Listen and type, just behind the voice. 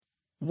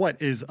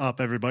What is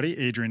up, everybody?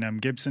 Adrian M.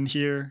 Gibson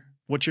here.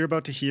 What you're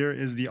about to hear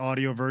is the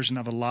audio version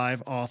of a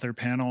live author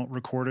panel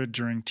recorded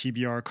during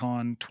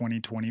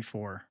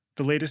TBRCon2024,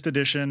 the latest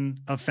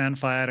edition of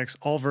Fanfiatic's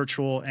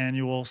all-virtual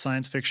annual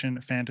science fiction,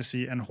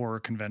 fantasy, and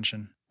horror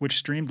convention, which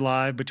streamed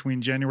live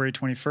between January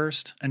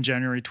 21st and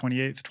January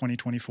 28th,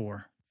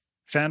 2024.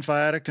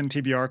 Fanfiatic and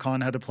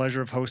TBRCon had the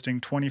pleasure of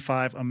hosting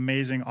 25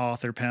 amazing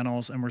author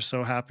panels, and we're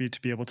so happy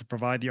to be able to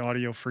provide the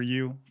audio for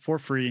you for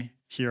free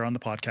here on the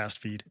podcast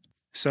feed.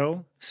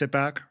 So, sit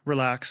back,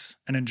 relax,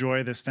 and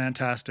enjoy this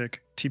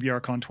fantastic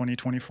TBRCon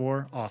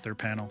 2024 author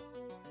panel.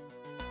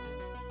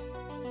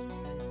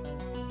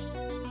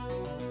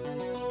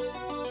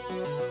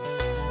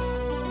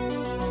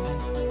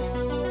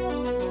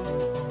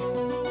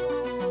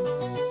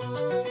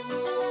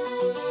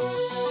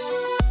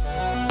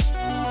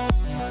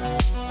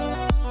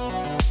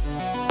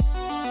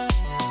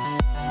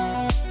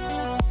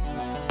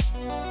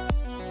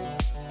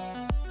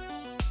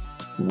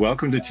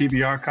 Welcome to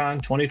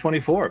TBRCon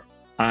 2024.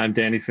 I'm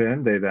Danny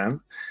Finn, they,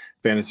 them,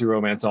 fantasy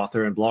romance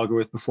author and blogger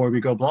with Before We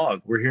Go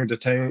blog. We're here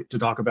to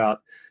talk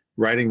about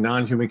writing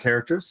non-human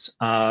characters.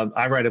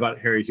 I write about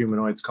hairy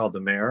humanoids called the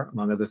Mare,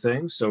 among other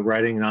things, so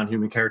writing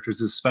non-human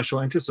characters is a special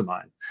interest of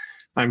mine.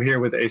 I'm here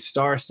with a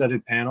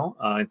star-studded panel,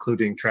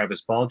 including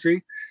Travis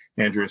Baldree,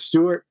 Andrea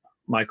Stewart,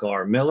 Michael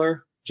R.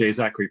 Miller, J.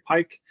 Zachary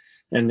Pike,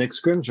 and Nick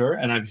Scrimgeour,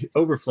 and I'm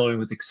overflowing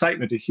with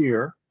excitement to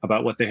hear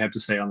about what they have to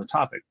say on the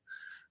topic.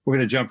 We're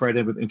going to jump right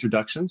in with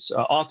introductions.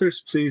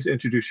 Authors, please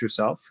introduce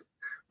yourself.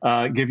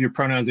 Give your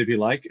pronouns if you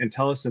like, and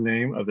tell us the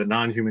name of the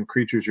non-human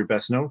creatures you're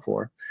best known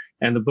for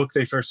and the book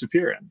they first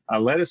appear in.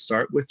 Let us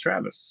start with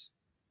Travis.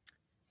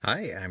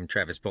 Hi, I'm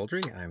Travis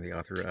Baldree. I'm the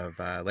author of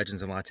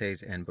Legends and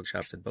Lattes and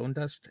Bookshops at Bone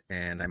Dust,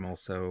 and I'm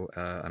also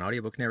an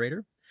audiobook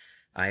narrator.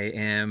 I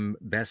am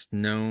best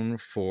known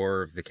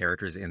for the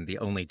characters in the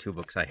only two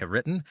books I have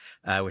written,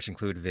 which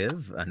include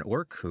Viv, an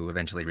orc who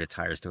eventually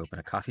retires to open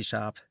a coffee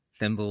shop,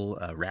 Thimble,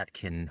 a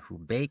ratkin who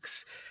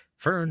bakes,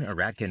 Fern, a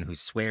ratkin who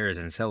swears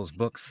and sells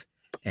books,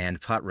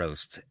 and Pot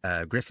Roast,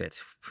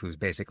 Griffith, who's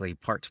basically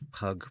part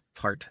pug,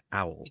 part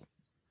owl.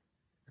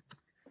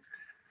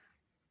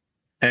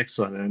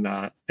 Excellent.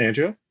 And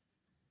Andrea?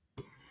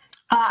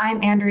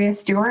 I'm Andrea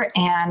Stewart,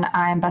 and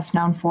I'm best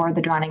known for the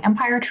Drowning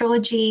Empire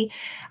trilogy.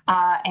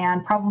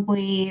 And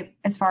probably,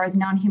 as far as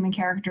non-human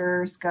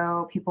characters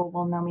go, people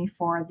will know me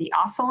for the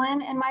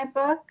Ocelin in my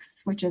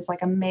books, which is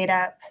like a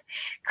made-up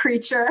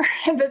creature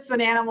that's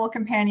an animal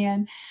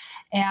companion.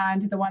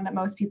 And the one that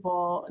most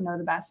people know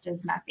the best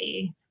is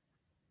Mephi.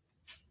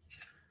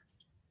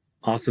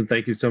 Awesome.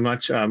 Thank you so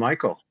much.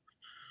 Michael?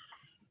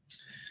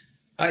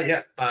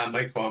 Michael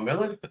R.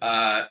 Miller.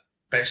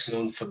 Best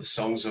known for the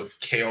Songs of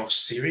Chaos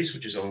series,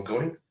 which is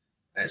ongoing.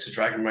 It's a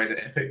Dragon Rider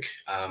epic.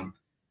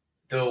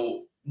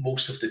 Though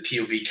most of the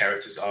POV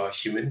characters are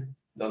human,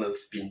 none have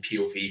been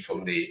POV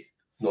from the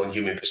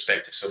non-human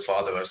perspective so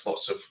far. There was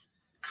lots of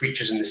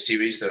creatures in the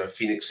series. There are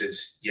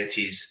phoenixes,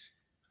 yetis,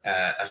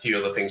 a few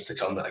other things to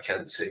come that I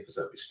can't say because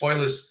that would be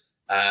spoilers.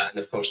 And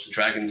of course, the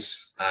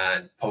dragons.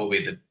 And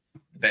probably the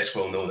best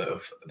well-known out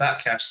of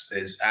that cast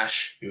is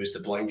Ash, who is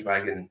the blind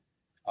dragon,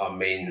 our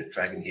main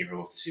dragon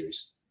hero of the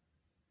series.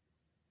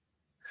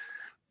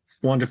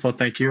 Wonderful.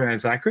 Thank you. And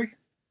Zachary?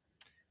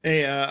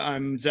 Hey,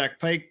 I'm Zach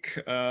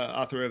Pike,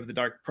 author of the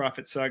Dark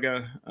Prophet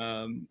Saga.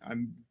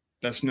 I'm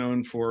best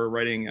known for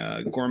writing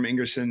Gorm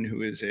Ingerson,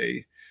 who is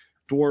a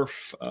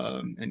dwarf,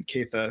 and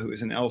Katha, who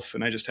is an elf,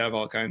 and I just have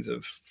all kinds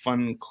of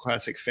fun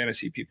classic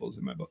fantasy peoples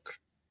in my book.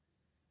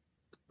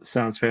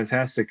 Sounds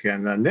fantastic.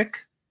 And Nick?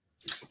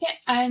 Yeah,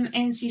 I'm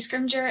NC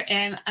Scrimgeour,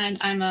 and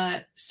I'm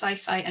a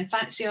sci-fi and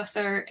fantasy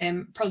author,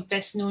 probably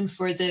best known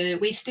for the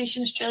Way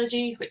Stations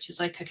trilogy, which is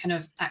like a kind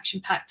of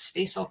action-packed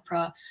space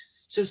opera.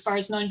 So as far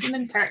as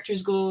non-human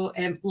characters go,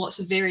 lots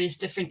of various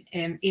different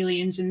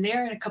aliens in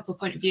there and a couple of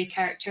point of view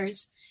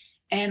characters.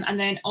 And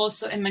then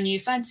also in my new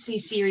fantasy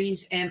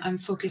series, I'm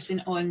focusing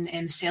on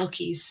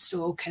Selkies,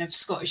 so kind of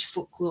Scottish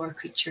folklore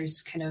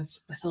creatures, kind of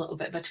with a little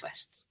bit of a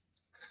twist.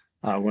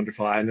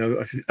 Wonderful. I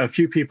know a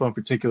few people in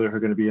particular who are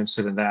going to be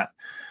interested in that.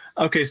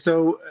 Okay,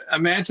 so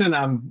imagine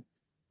I'm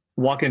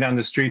walking down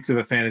the streets of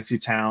a fantasy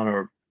town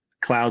or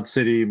Cloud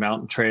City,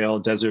 Mountain Trail,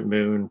 Desert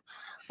Moon,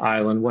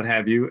 Island, what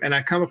have you, and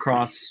I come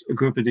across a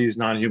group of these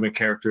non-human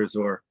characters,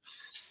 or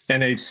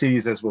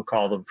NHCs as we'll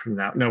call them from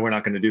now. No, we're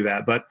not going to do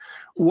that. But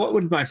what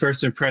would my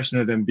first impression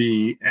of them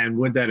be, and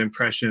would that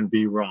impression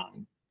be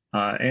wrong?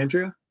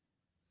 Andrea?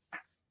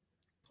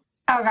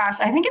 Oh gosh,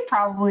 I think it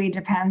probably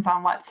depends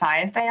on what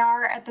size they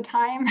are at the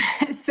time.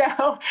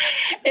 So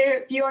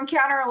if you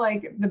encounter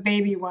like the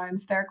baby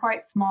ones, they're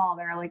quite small.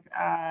 They're like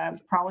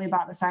probably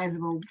about the size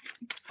of a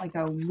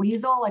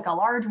weasel, like a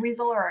large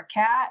weasel or a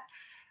cat.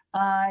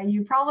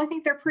 You probably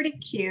think they're pretty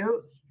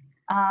cute.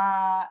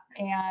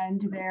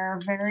 And they're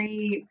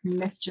very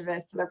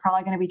mischievous. So they're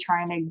probably going to be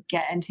trying to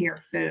get into your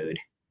food.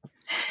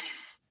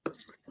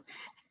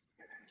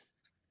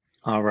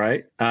 All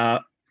right.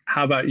 How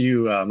about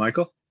you,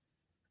 Michael?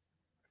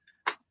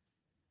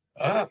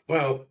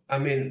 Well, I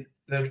mean,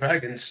 they're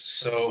dragons,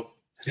 so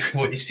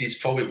what you see is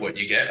probably what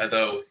you get.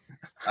 Although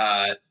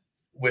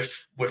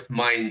with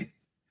mine,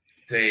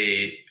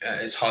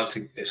 it's hard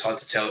to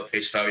tell at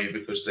face value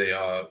because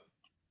they're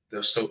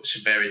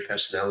such varied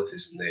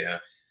personalities, and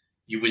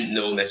you wouldn't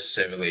know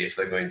necessarily if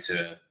they're going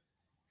to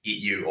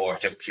eat you or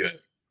help you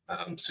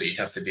out. So you'd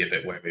have to be a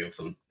bit wary of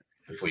them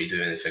before you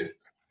do anything.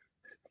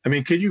 I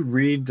mean, could you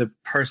read the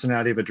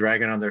personality of a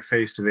dragon on their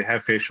face? Do they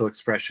have facial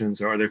expressions,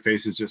 or are their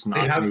faces just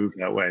not moved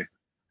that way?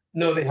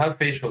 No, they have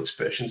facial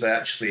expressions.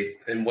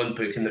 In one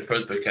book, in the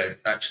third book, I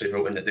actually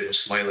wrote in that they were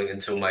smiling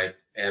until my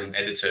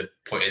editor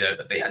pointed out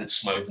that they hadn't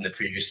smiled in the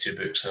previous two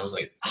books, and I was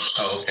like,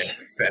 "Oh, okay,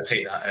 better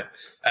take that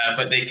out."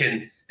 But they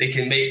can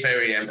make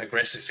very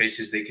aggressive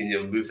faces. They can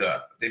move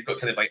that. They've got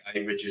kind of like eye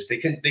ridges. They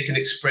can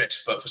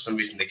express, but for some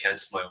reason they can't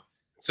smile.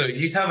 So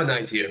you'd have an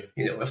idea.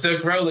 If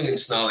they're growling and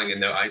snarling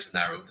and their eyes are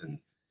narrowed, then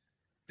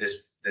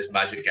there's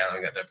magic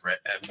gathering at their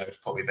mouth.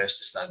 Probably best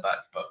to stand back,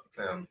 but.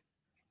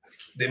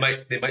 They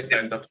might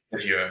end up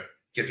give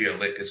you a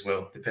lick as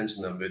well. Depends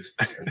on their mood.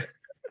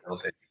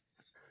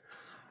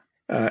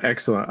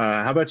 Excellent.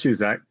 How about you,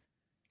 Zach?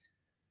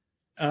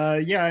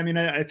 Yeah, I mean,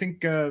 I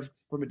think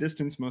from a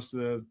distance, most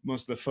of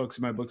the folks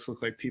in my books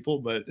look like people,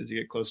 but as you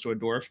get close to a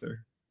dwarf,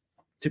 they're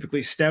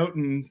typically stout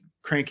and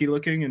cranky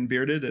looking and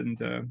bearded, and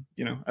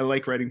I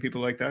like writing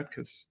people like that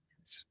because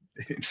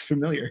it's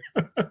familiar.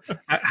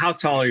 How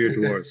tall are your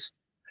dwarves?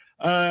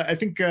 I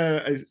think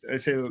I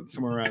say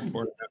somewhere around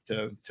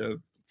 4.5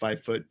 to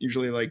 5 foot.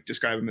 Usually,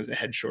 describe them as a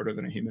head shorter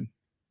than a human.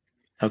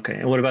 Okay,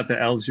 and what about the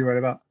elves you write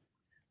about?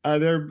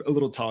 They're a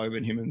little taller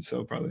than humans,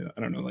 so probably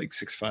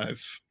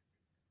 6'5".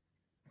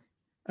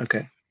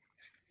 Okay,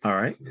 all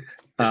right. Is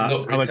it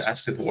not rude to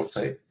ask a dwarf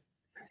type?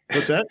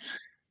 What's that?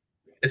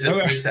 Is it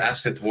rude to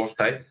ask a dwarf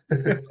type?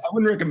 I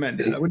wouldn't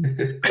recommend it. I wouldn't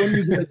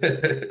use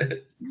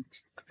it.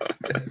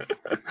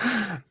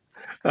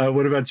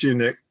 What about you,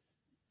 Nick?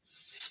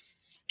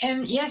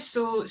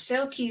 So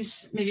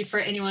selkies, maybe for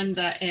anyone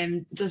that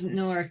doesn't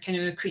know, are kind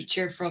of a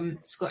creature from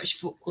Scottish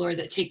folklore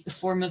that take the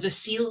form of a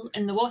seal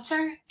in the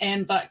water,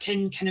 but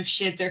can kind of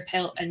shed their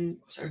pelt and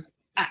sort of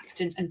act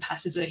and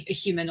pass as a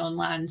human on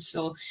land.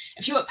 So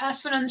if you walk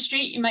past one on the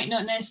street, you might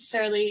not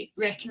necessarily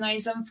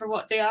recognise them for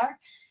what they are.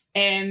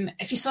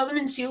 If you saw them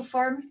in seal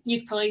form,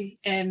 you'd probably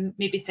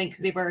maybe think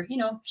they were,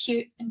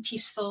 cute and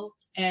peaceful.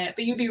 But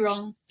you'd be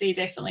wrong. They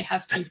definitely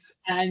have teeth.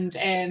 And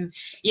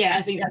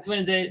I think that's one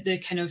of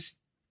the kind of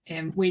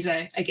ways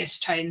I guess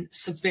try and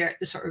subvert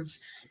the sort of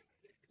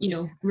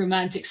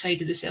romantic side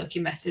of the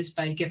selkie myth is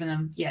by giving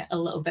them a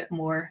little bit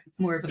more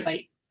of a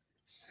bite.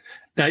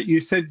 Now, you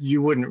said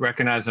you wouldn't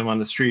recognize them on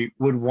the street.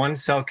 Would one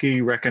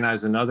selkie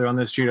recognize another on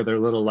the street? Are there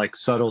little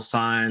subtle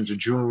signs or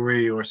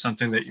jewelry or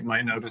something that you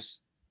might notice?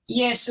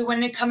 Yeah, so when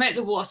they come out of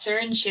the water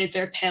and shed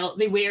their pelt,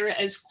 they wear it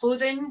as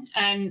clothing,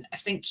 and I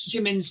think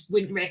humans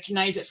wouldn't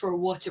recognise it for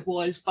what it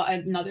was, but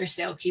another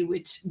selkie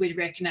would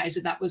recognise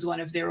that was one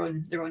of their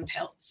own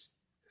pelts.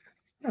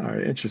 All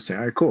right, interesting.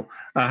 All right, cool.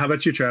 How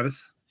about you,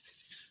 Travis?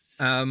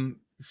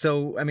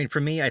 So, I mean,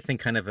 for me, I think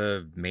kind of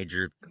a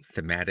major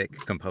thematic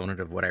component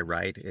of what I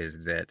write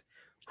is that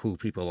who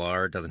people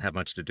are doesn't have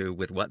much to do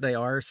with what they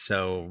are.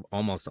 So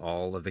almost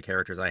all of the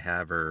characters I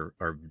have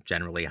are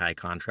generally high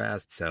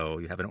contrast. So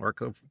you have an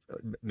orc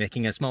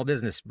making a small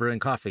business brewing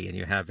coffee, and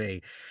you have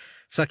a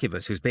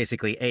succubus who's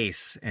basically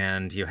Ace,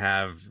 and you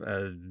have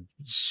a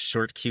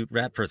short, cute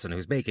rat person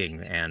who's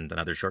baking, and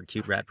another short,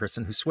 cute rat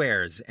person who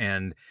swears.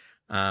 And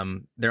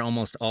they're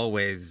almost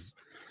always,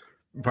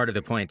 part of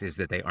the point is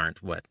that they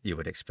aren't what you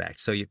would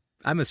expect. So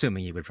I'm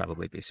assuming you would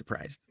probably be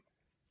surprised.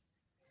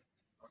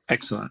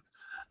 Excellent.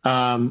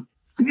 I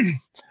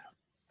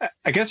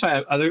guess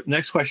my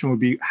next question would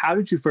be, how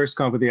did you first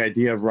come up with the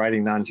idea of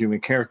writing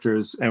non-human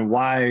characters, and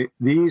why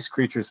these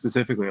creatures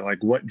specifically?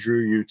 What drew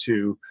you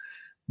to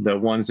the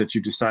ones that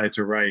you decided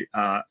to write?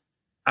 Why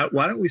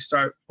don't we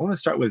start? I want to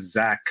start with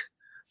Zach,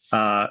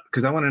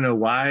 because I want to know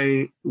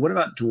what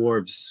about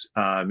dwarves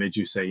made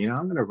you say, I'm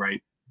going to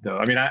write, though?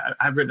 I mean,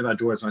 I've written about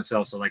dwarves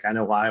myself, so I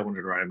know why I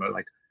wanted to write them,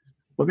 but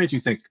what made you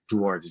think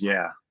dwarves?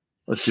 Yeah,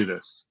 let's do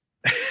this.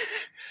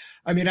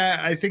 I mean,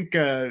 I think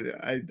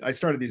I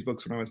started these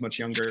books when I was much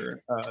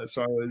younger,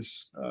 so I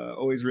was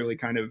always really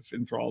kind of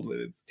enthralled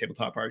with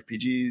tabletop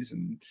RPGs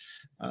and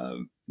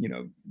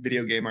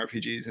video game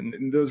RPGs,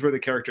 and those were the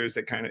characters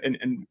that kind of,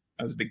 and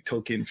I was a big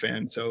Tolkien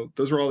fan, so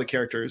those were all the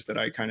characters that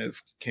I kind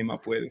of came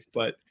up with.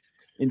 But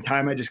in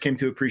time, I just came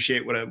to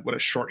appreciate what a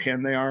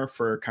shorthand they are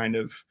for kind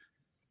of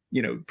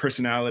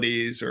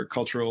personalities or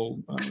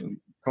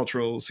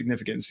cultural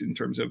significance, in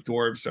terms of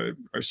dwarves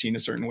are seen a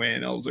certain way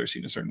and elves are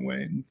seen a certain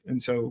way.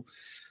 And so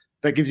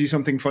that gives you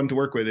something fun to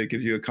work with. It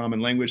gives you a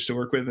common language to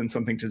work with and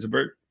something to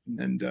subvert.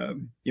 And,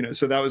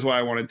 so that was why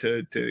I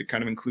wanted to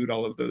kind of include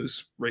all of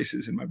those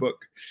races in my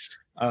book.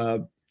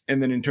 And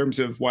then in terms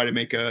of why to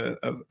make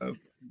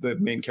the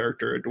main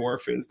character a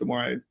dwarf, is the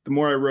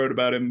more I wrote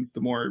about him, the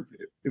more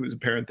it was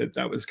apparent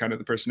that was kind of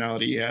the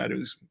personality he had. It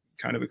was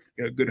kind of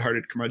a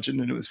good-hearted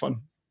curmudgeon, and it was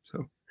fun.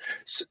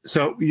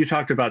 So you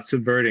talked about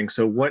subverting.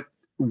 So what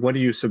do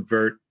you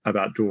subvert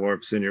about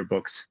dwarves in your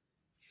books?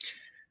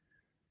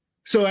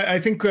 So I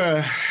think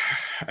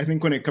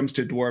when it comes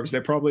to dwarves,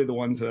 they're probably the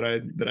ones that I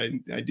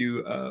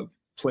do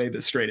play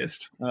the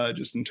straightest,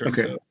 just in terms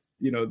of,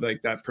 you know,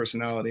 like that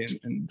personality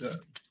and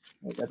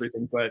like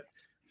everything. But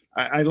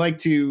I like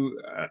to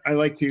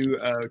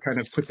kind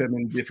of put them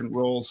in different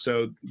roles.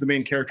 So the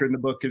main character in the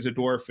book is a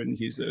dwarf, and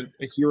he's a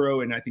hero,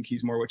 and I think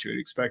he's more what you would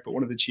expect. But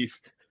one of the chief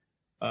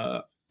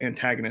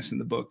antagonists in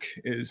the book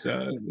is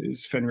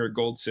Fenrir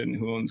Goldson,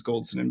 who owns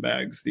Goldson and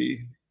Bags, the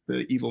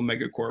evil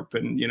megacorp.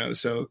 And, you know,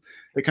 so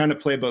they kind of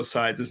play both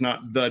sides. It's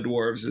not the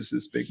dwarves as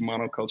this big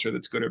monoculture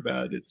that's good or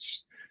bad.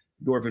 It's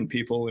dwarven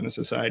people in a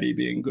society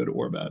being good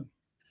or bad.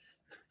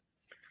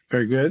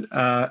 Very good.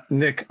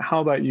 Nick,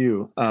 how about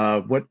you?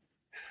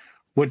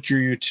 What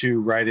drew you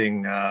to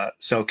writing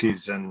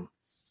Selkies and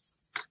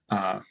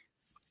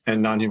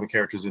non-human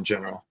characters in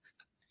general?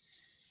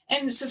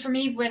 So for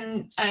me,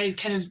 when I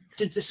kind of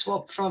did the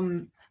swap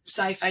from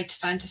sci-fi to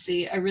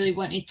fantasy, I really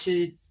wanted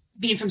to,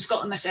 being from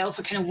Scotland myself,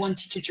 I kind of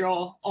wanted to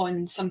draw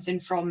on something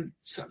from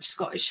sort of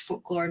Scottish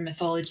folklore and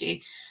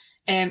mythology.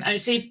 And I'd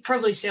say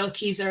probably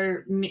Selkies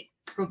are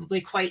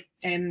probably quite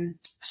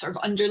sort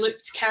of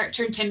underlooked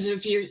character in terms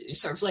of your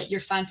sort of like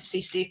your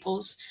fantasy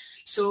staples.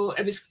 So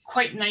it was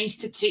quite nice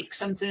to take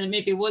something that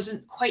maybe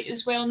wasn't quite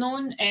as well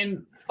known,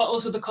 but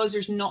also because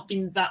there's not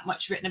been that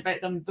much written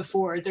about them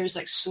before, there's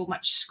like so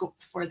much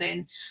scope for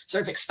then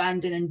sort of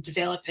expanding and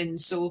developing.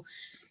 So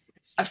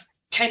I've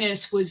kind of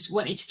was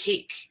wanting to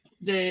take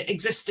the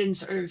existing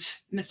sort of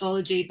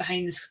mythology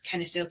behind this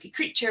kind of Selkie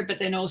creature, but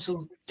then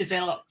also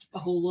develop a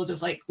whole load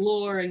of like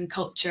lore and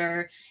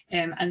culture,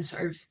 and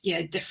sort of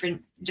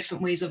different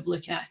ways of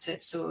looking at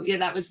it. So yeah,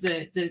 that was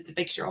the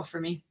big draw for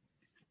me.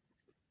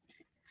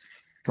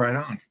 Right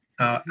on.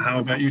 How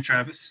about you,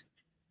 Travis?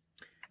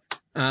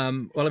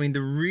 Well, I mean,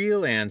 the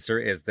real answer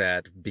is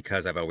that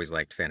because I've always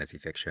liked fantasy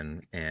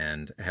fiction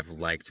and have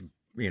liked,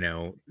 you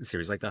know,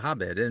 series like The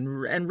Hobbit and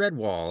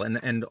Redwall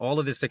and all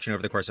of this fiction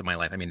over the course of my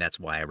life. I mean, that's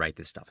why I write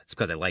this stuff. It's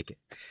because I like it.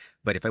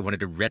 But if I wanted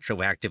to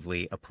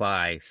retroactively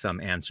apply some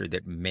answer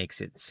that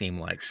makes it seem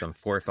like some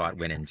forethought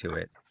went into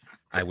it,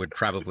 I would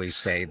probably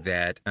say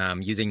that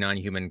using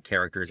non-human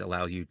characters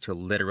allows you to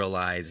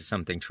literalize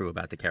something true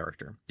about the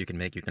character. You can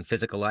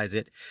physicalize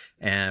it.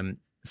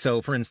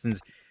 So, for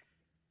instance,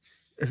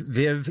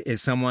 Viv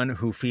is someone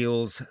who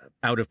feels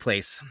out of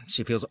place.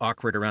 She feels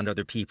awkward around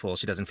other people.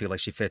 She doesn't feel like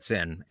she fits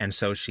in. And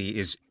so she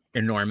is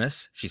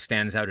enormous. She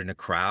stands out in a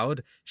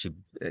crowd.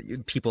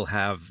 People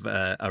have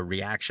a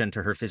reaction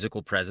to her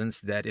physical presence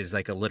that is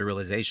like a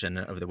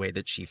literalization of the way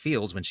that she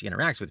feels when she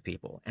interacts with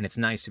people. And it's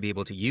nice to be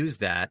able to use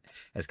that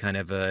as kind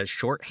of a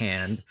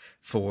shorthand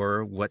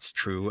for what's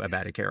true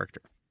about a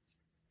character.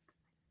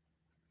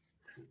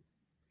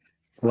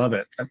 Love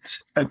it.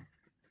 That's a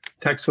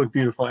textbook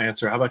beautiful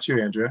answer. How about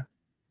you, Andrea?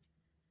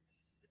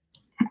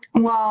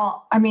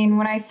 Well, I mean,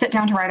 when I sit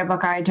down to write a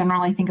book, I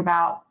generally think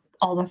about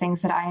all the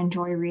things that I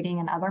enjoy reading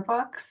in other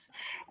books.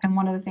 And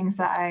one of the things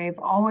that I've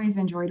always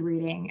enjoyed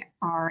reading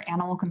are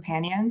animal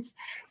companions.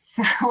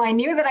 So I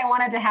knew that I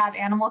wanted to have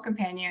animal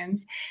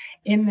companions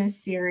in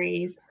this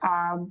series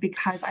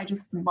because I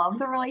just love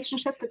the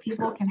relationship that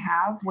people can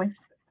have with,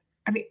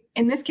 I mean,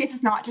 in this case,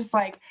 it's not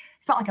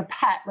like a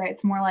pet, right?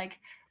 It's more like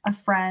a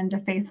friend, a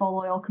faithful,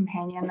 loyal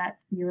companion that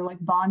you're like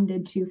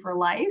bonded to for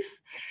life.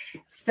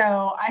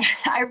 So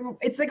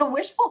it's like a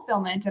wish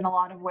fulfillment in a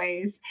lot of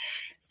ways.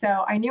 So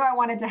I knew I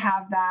wanted to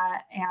have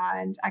that.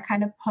 And I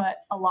kind of put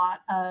a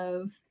lot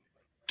of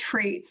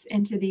traits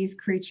into these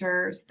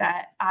creatures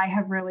that I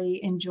have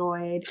really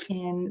enjoyed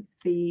in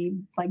the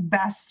like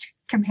best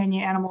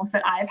companion animals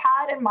that I've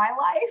had in my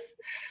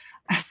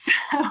life.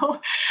 So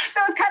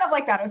it's kind of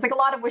like that. It was like a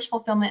lot of wish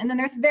fulfillment. And then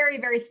there's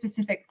very, very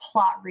specific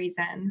plot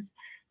reasons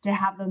to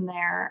have them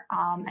there,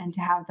 and to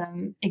have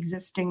them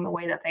existing the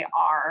way that they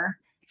are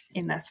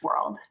in this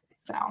world.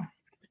 So.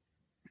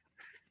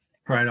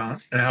 Right on.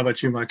 And how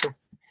about you, Michael?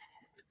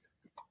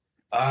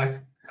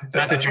 Not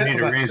that you need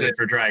a reason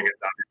for dragons,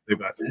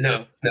 obviously,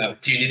 but no.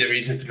 Do you need a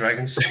reason for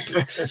dragons?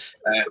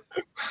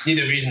 Need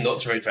a reason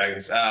not to write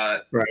dragons.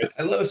 Right.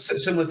 A little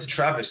similar to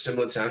Travis,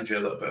 similar to Andrea,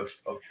 a little bit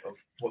of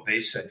what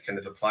they said kind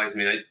of applies. I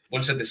mean,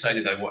 once I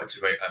decided I wanted to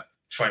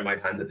try my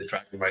hand at the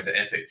Dragon Rider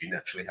epic, you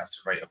naturally have to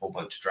write a whole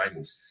bunch of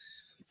dragons.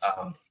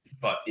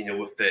 But you know,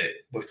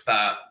 with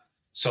that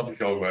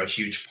subgenre, a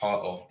huge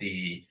part of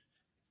the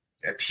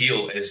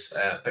appeal is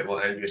a bit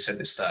what Andrea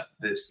said, it's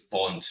this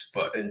bond.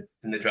 But in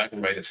the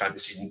Dragon Rider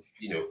fantasy,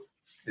 you know,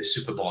 the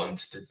super bond,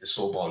 the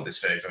soul bond is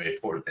very, very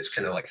important. It's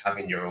kind of like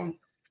having your own,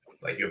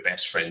 like your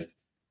best friend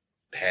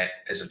pet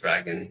is a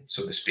dragon,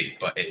 so to speak,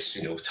 but it's,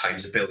 you know,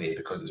 times a billion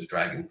because it's a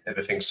dragon.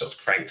 Everything's sort of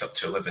cranked up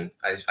to 11.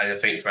 I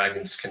think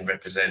dragons can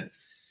represent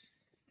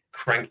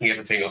cranking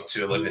everything up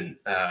to 11,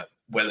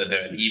 whether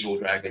they're an evil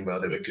dragon,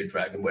 whether they're a good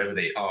dragon, whatever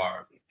they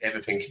are,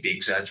 everything can be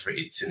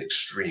exaggerated to an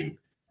extreme.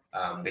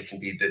 They can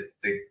be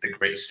the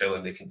greatest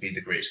villain, they can be the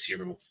greatest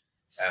hero,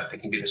 they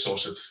can be the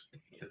source of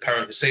the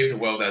power to save the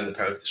world and the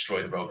power to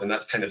destroy the world. And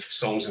that kind of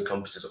songs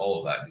encompasses all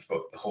of that. You've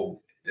got the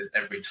whole, there's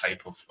every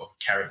type of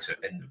character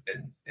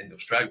in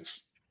those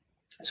dragons.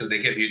 So they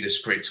give you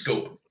this great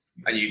scope,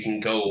 and you can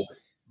go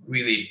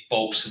really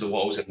balls to the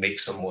walls and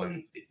makes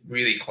someone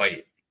really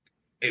quite.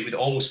 It would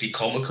almost be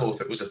comical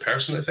if it was a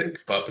person, I think,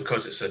 but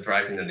because it's a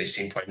dragon and they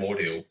seem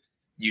primordial,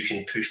 you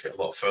can push it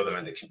a lot further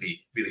and it can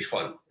be really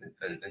fun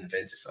and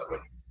inventive that way.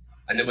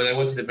 And then when I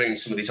wanted to bring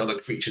some of these other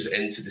creatures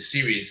into the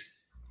series,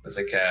 it's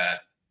like a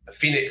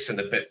phoenix, and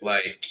a bit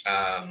like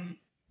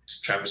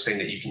Travis saying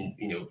that you can,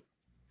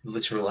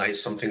 literalize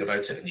something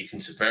about it and you can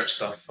subvert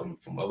stuff from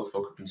other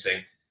folk have been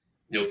saying.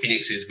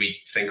 Phoenixes we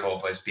think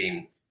of as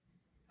being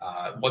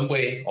one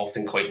way,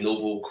 often quite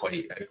noble,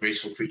 quite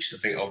graceful creatures.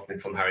 I think often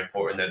from Harry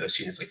Potter, now they're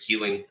seen as like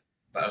healing.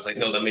 But I was like,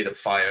 no, they're made of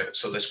fire,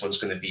 so this one's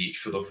going to be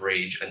full of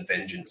rage and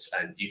vengeance,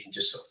 and you can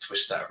just sort of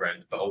twist that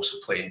around, but also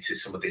play into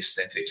some of the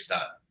aesthetics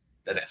that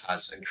it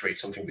has and create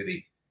something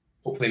really,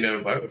 hopefully,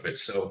 memorable out of it.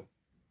 So,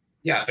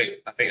 yeah, I think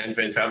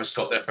Andrea and Travis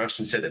got there first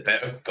and said it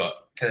better,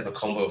 but kind of a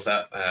combo of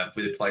that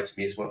would apply to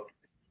me as well.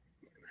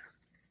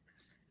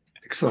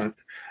 Excellent.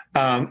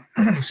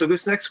 So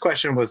this next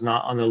question was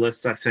not on the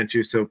list I sent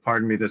you, so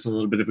pardon me, there's a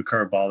little bit of a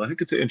curveball. I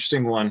think it's an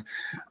interesting one.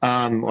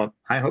 Well,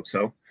 I hope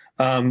so.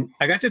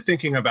 I got to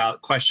thinking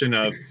about question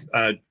of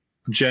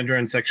gender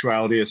and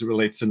sexuality as it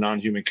relates to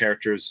non-human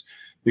characters,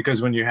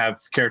 because when you have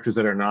characters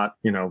that are not,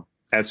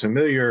 as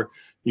familiar,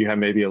 you have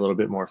maybe a little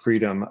bit more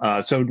freedom.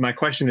 So my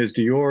question is,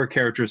 do your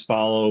characters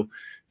follow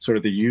sort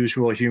of the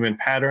usual human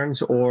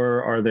patterns,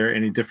 or are there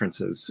any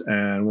differences?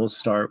 And we'll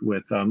start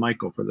with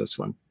Michael for this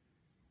one.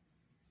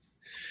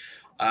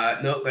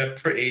 No,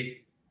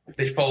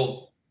 they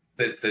follow,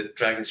 the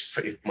dragons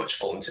pretty much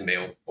fall into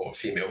male or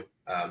female.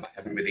 I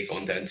haven't really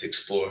gone down to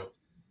explore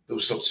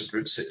those sorts of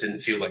routes. It didn't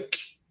feel like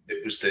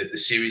it was the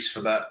series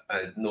for that,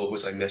 and nor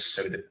was I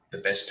necessarily the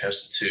best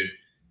person to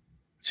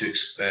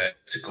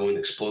go and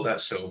explore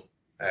that. So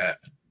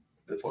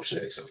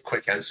unfortunately, it's a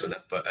quick answer on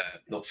that, but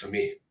not for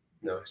me.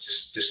 No,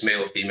 it's just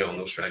male or female on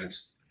those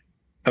dragons.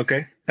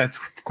 Okay, that's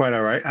quite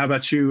all right. How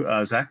about you,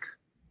 Zach?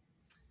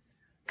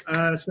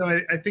 So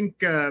I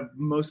think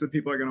most of the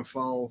people are going to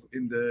fall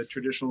in the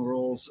traditional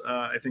roles.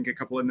 I think a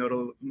couple of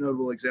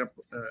notable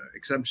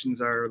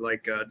exceptions are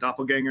like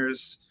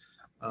doppelgangers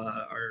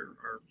are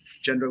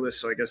genderless.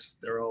 So I guess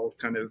they're all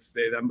kind of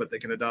they, them, but they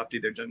can adopt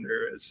either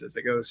gender as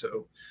they go.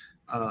 So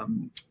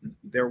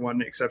they're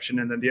one exception.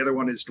 And then the other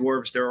one is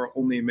dwarves. There are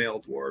only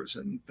male dwarves,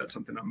 and that's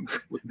something I'm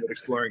looking at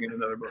exploring in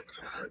another book.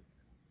 But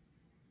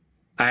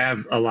I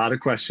have a lot of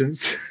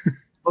questions.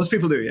 Most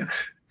people do, yeah.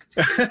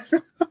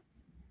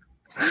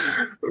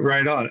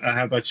 Right on.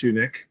 How about you,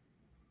 Nick?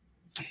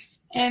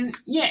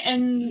 Yeah,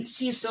 in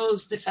Sea of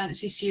Souls, the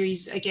fantasy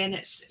series, again,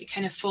 it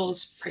kind of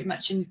falls pretty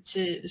much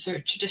into the sort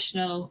of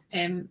traditional,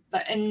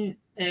 but in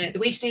the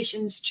Way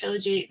Stations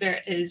trilogy,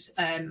 there is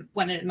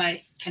one of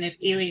my kind of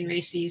alien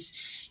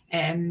races.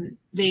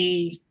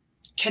 They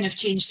kind of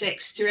change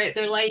sex throughout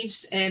their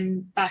lives,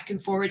 back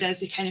and forward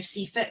as they kind of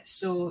see fit.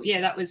 So yeah,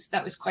 that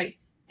was quite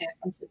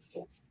fun to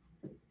explore.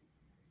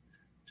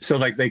 So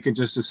like they could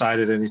just decide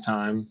at any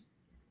time?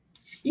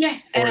 Yeah.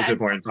 Or is it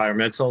more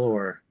environmental,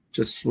 or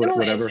just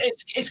whatever?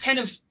 It's kind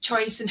of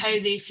choice and how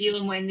they feel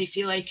and when they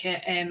feel like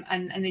it,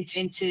 and they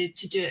tend to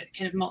do it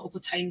kind of multiple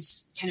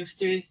times kind of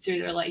through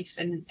their life.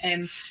 And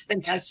I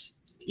think as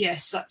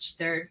such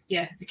they're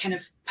kind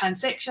of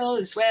pansexual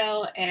as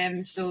well.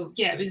 So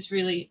yeah,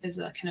 it was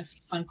a kind of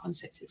fun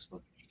concept to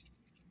explore.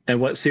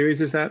 And what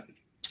series is that?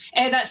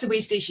 That's the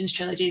Way Stations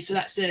trilogy. So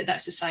that's the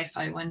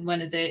sci-fi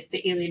one of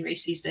the alien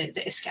races, the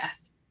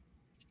Iskath.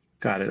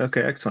 Got it.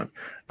 Okay, excellent.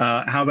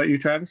 How about you,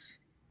 Travis?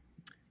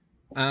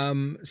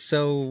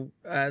 So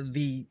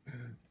the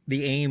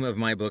aim of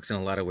my books in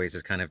a lot of ways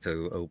is kind of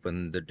to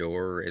open the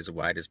door as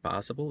wide as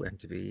possible and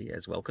to be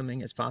as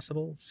welcoming as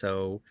possible.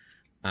 So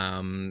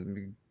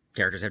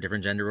characters have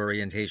different gender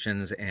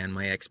orientations, and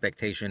my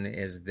expectation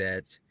is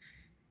that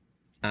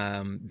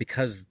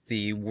because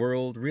the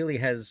world really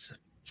has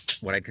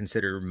what I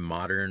consider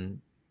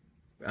modern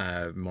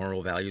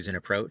moral values and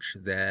approach,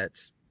 that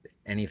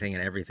anything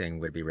and everything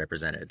would be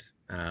represented.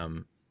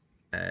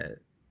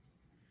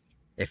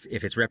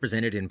 If it's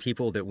represented in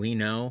people that we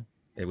know,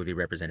 it would be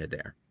represented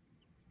there.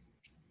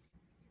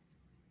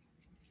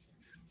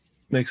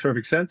 Makes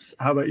perfect sense.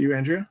 How about you,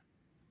 Andrea?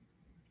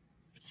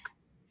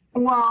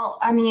 Well,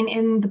 I mean,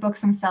 in the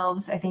books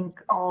themselves, I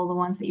think all the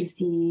ones that you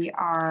see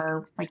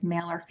are like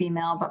male or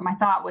female, but my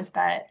thought was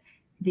that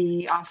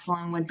the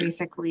Oscelin would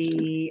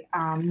basically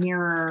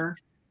mirror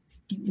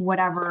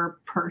whatever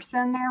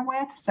person they're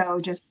with. So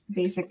just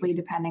basically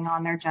depending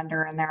on their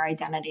gender and their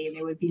identity,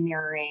 they would be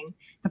mirroring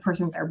the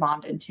person they're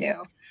bonded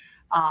to.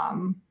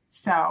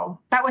 So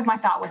that was my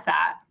thought with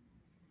that.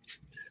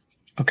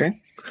 Okay.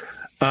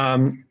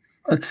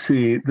 Let's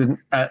see.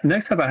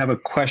 Next up, I have a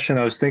question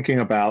I was thinking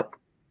about.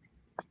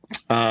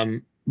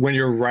 When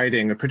you're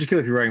writing,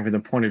 particularly if you're writing from the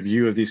point of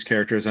view of these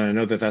characters, and I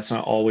know that that's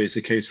not always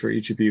the case for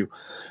each of you,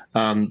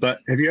 but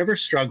have you ever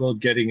struggled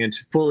getting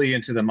fully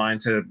into the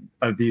mindset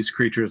of these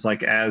creatures,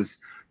 like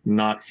as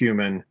not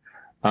human,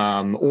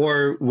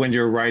 or when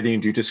you're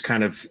writing, do you just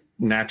kind of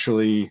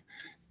naturally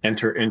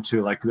enter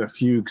into like the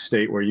fugue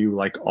state where you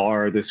like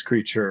are this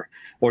creature,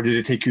 or did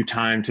it take you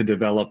time to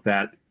develop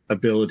that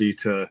ability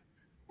to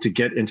to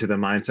get into the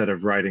mindset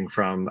of writing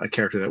from a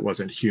character that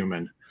wasn't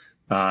human?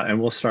 And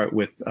we'll start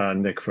with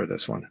Nick for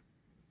this one.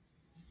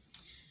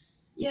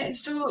 Yeah,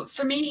 so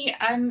for me,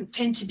 I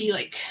tend to be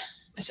like,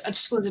 I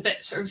suppose a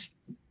bit sort of,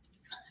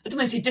 I don't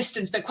want to say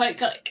distance, but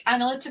quite like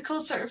analytical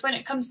sort of when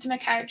it comes to my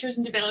characters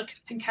and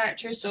developing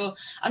characters. So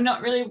I'm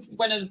not really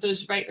one of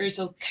those writers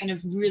who'll kind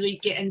of really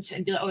get into it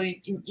and be like, oh,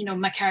 you know,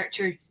 my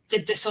character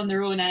did this on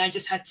their own and I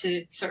just had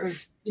to sort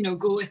of, you know,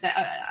 go with it.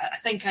 I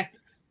think I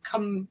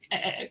come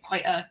at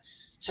quite a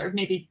sort of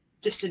maybe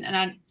distant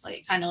and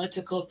like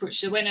analytical approach.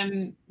 So when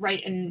I'm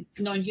writing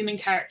non-human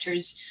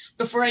characters,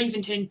 before I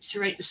even tend to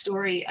write the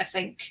story, I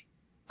think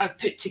I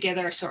put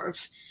together a sort of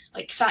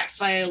like fact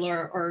file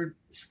or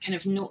kind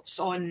of notes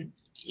on,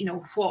 you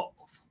know,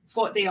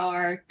 what they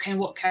are, kind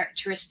of what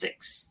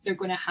characteristics they're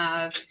going to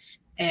have.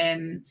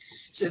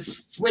 So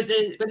with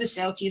the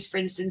Selkies, for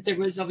instance, there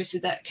was obviously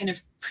that kind of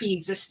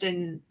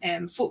pre-existing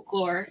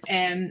folklore.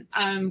 And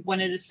one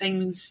of the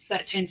things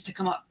that tends to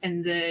come up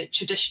in the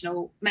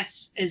traditional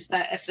myth is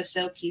that if a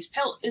Selkie's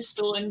pelt is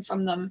stolen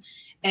from them,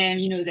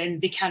 you know, then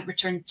they can't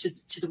return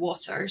to the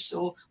water.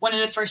 So one of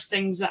the first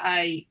things that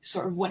I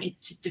sort of wanted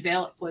to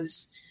develop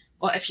was,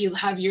 well, if you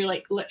have your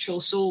like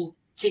literal soul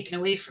taken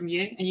away from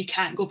you and you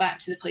can't go back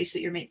to the place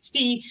that you're meant to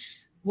be,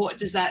 what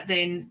does that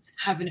then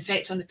have an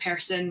effect on the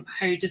person?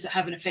 How does it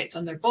have an effect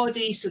on their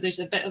body? So there's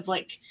a bit of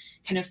like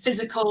kind of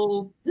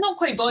physical, not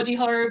quite body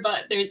horror,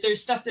 but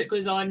there's stuff that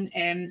goes on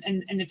in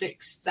the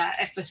books that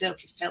if a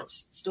Selkie's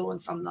pelt's stolen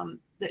from them,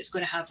 that's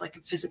going to have like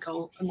a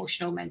physical,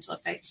 emotional, mental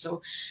effect.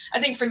 So I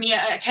think for me,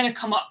 I kind of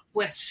come up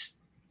with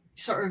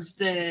sort of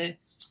the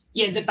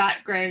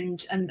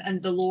background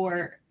and the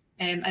lore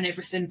and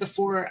everything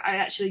before I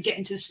actually get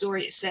into the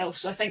story itself.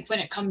 So I think when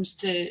it comes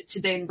to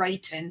then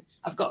writing,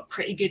 I've got a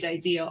pretty good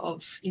idea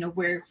of, you know,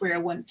 where I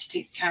want to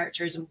take the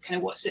characters and kind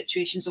of what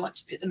situations I want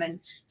to put them in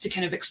to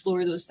kind of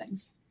explore those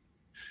things.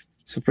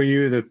 So for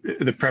you,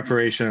 the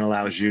preparation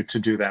allows you to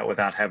do that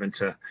without having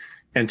to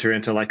enter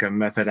into like a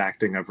method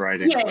acting of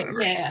writing.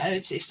 Yeah, I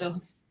would say so.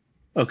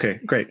 Okay,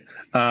 great.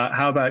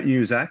 How about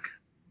you, Zach?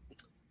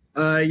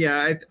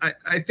 I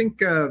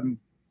think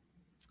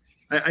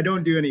I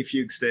don't do any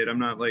fugue state. I'm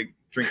not like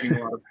drinking a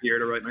lot of beer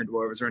to write my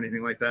dwarves or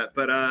anything like that.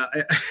 But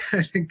I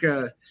think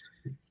a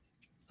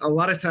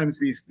lot of times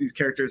these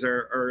characters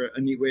are a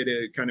neat way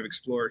to kind of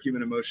explore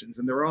human emotions,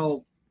 and they're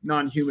all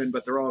non-human,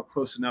 but they're all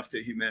close enough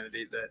to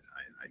humanity that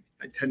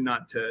I tend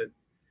not to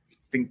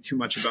think too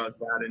much about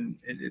that, and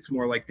it's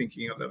more like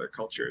thinking of other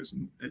cultures,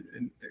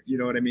 and you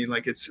know what I mean.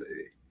 Like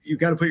you've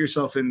got to put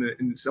yourself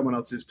in someone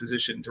else's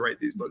position to write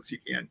these books. You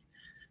can't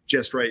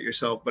just write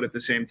yourself, but at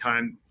the same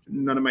time,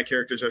 none of my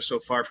characters are so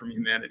far from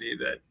humanity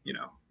that, you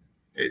know,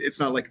 it's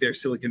not like they're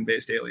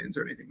silicon-based aliens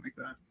or anything like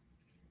that.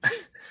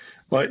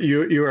 Well,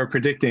 you are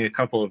predicting a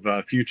couple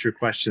of future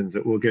questions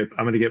that we'll get.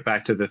 I'm going to get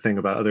back to the thing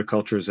about other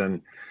cultures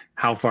and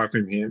how far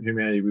from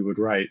humanity we would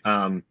write.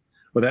 Well,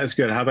 that's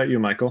good. How about you,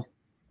 Michael?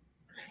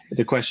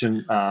 The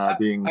question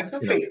being, I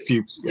don't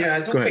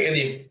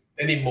think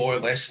any more or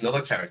less than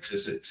other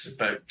characters. It's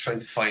about trying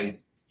to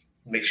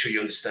make sure you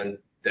understand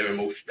their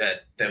emotion,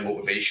 their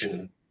motivation,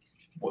 and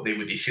what they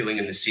would be feeling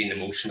in the scene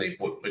emotionally,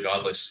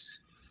 regardless.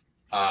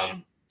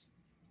 I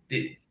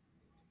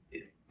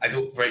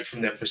don't write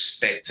from their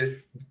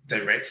perspective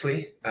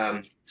directly,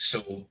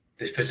 so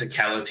the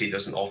physicality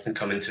doesn't often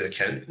come into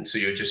account, and so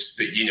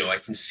I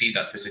can see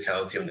that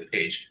physicality on the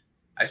page.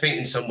 I think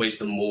in some ways,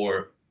 the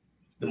more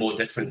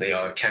different they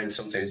are, can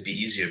sometimes be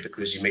easier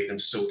because you make them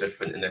so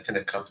different in a kind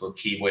of couple of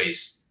key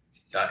ways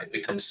that it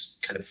becomes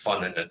kind of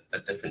fun and a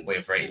different way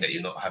of writing that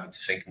you're not having to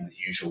think in the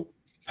usual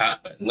pattern.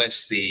 But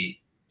unless the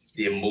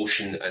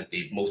emotion and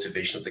the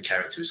motivation of the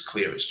character is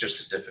clear, it's just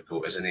as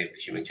difficult as any of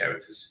the human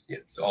characters. Yeah.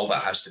 So all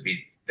that has to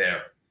be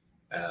there,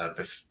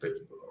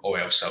 or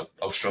else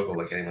I'll struggle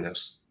like anyone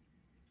else.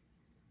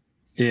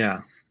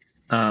 Yeah.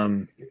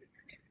 How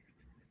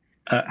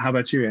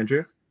about you,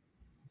 Andrea?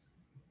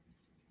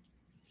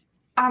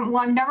 Well,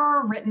 I've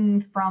never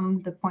written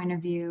from the point of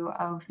view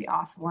of the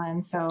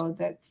Ocelin, so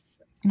that's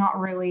not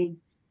really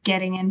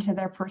getting into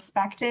their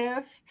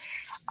perspective.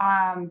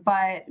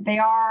 But they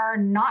are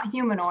not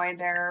humanoid.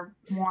 They're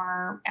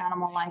more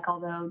animal-like,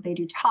 although they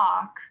do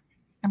talk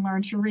and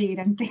learn to read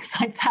and things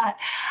like that.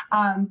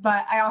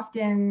 But I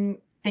often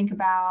think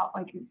about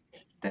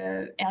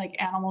the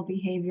animal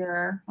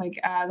behavior,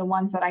 the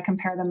ones that I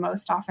compare them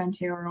most often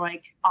to are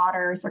like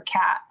otters or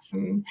cats.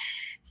 And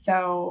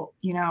so,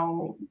 you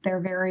know,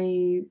 they're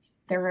very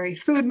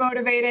food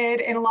motivated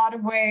in a lot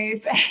of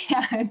ways.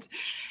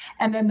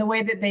 And then the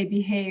way that they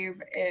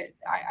behave,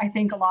 I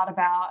think a lot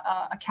about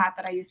a cat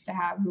that I used to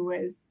have who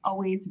was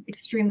always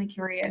extremely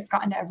curious,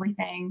 got into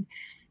everything,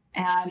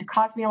 and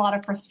caused me a lot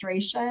of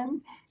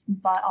frustration,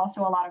 but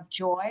also a lot of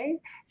joy.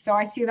 So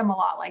I see them a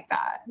lot like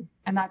that.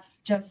 And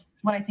that's just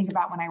what I think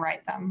about when I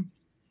write them.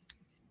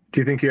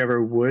 Do you think you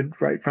ever would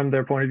write from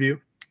their point of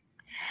view?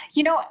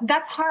 You know,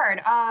 that's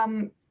hard.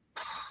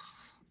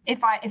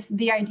 If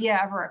the idea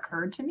ever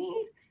occurred to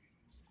me.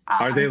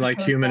 Are they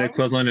like human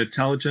equivalent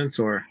intelligence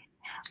or?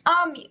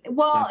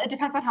 Well, it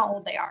depends on how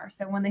old they are.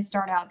 So when they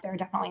start out, they're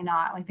definitely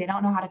not like, they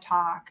don't know how to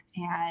talk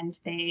and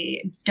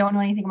they don't know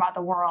anything about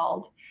the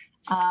world.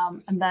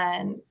 And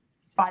then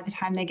by the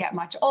time they get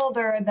much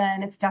older,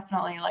 then it's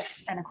definitely like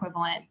an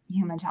equivalent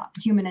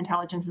human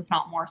intelligence, if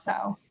not more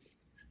so.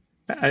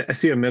 I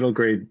see a middle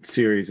grade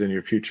series in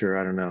your future.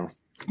 I don't know.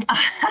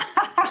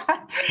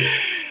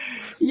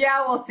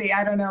 Yeah, we'll see.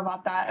 I don't know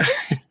about that.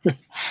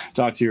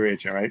 Talk to your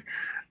age, all right?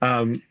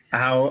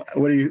 How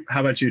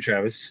about you,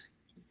 Travis?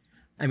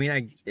 I mean,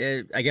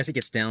 I guess it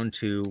gets down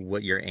to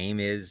what your aim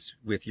is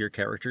with your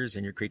characters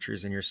and your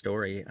creatures and your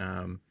story.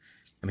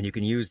 I mean, you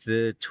can use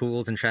the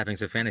tools and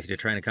trappings of fantasy to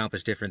try and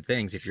accomplish different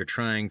things. If you're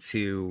trying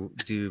to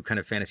do kind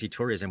of fantasy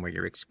tourism where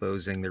you're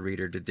exposing the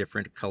reader to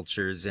different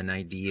cultures and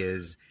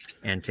ideas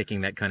and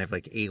taking that kind of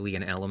like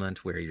alien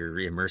element where you're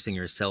immersing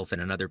yourself in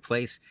another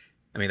place,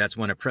 I mean, that's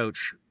one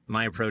approach.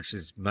 My approach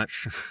is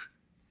much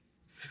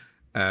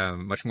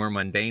more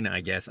mundane,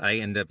 I guess. I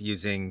end up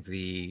using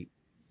the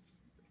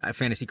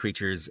fantasy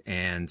creatures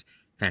and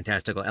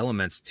fantastical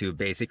elements to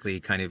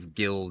basically kind of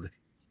gild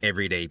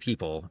everyday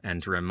people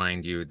and to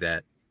remind you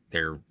that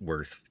they're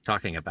worth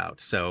talking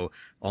about. So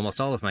almost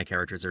all of my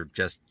characters are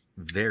just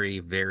very,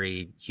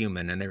 very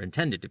human, and they're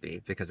intended to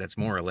be, because that's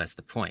more or less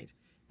the point,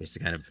 is to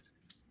kind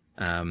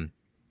of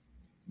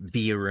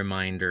be a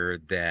reminder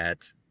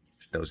that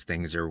those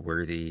things are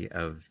worthy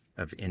of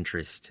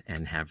interest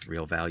and have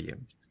real value.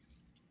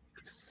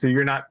 So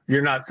you're not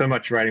so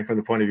much writing from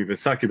the point of view of a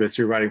succubus,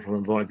 you're writing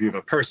from the point of view of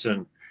a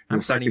person. I'm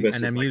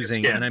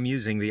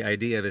using the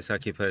idea of a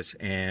succubus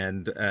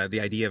and the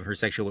idea of her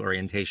sexual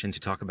orientation to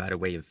talk about a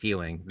way of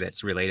feeling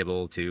that's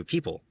relatable to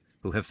people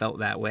who have felt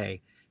that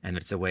way, and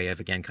it's a way of,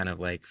 again, kind of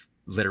like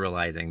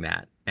literalizing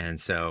that. And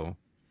so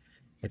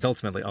it's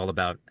ultimately all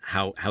about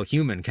how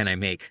human can I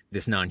make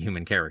this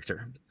non-human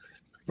character.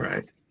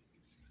 Right.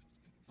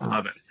 I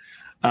love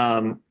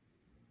it.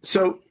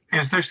 So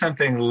is there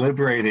something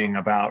liberating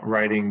about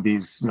writing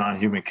these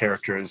non-human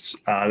characters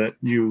that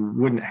you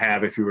wouldn't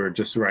have if you were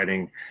just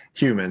writing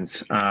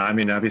humans? I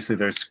mean, obviously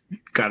there's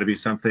got to be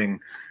something,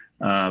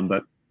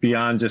 but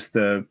beyond just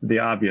the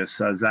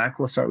obvious. Zach,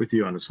 we'll start with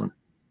you on this one.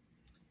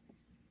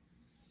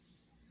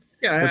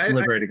 Yeah, what's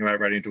liberating about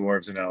writing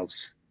dwarves and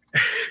elves?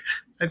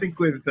 I think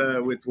with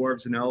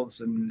dwarves and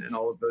elves and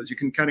all of those, you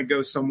can kind of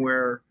go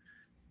somewhere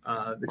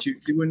that you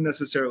wouldn't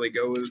necessarily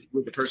go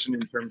with the person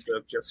in terms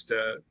of just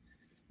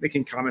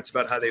making comments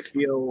about how they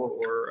feel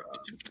or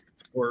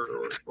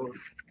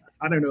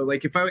I don't know.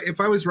 Like if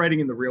I was writing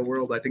in the real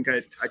world, I think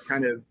I'd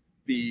kind of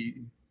be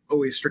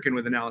always stricken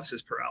with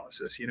analysis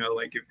paralysis. You know,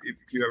 like if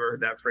you ever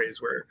heard that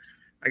phrase where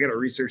I got to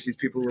research these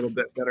people a little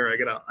bit better, I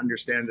got to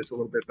understand this a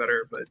little bit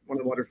better. But one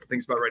of the wonderful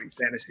things about writing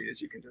fantasy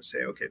is you can just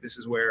say, okay, this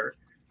is where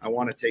I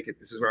want to take it.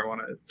 This is where I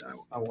want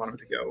them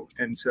to go.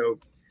 And so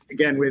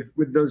again,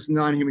 with those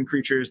non-human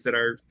creatures that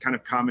are kind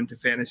of common to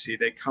fantasy,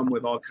 they come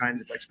with all kinds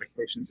of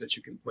expectations that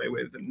you can play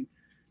with and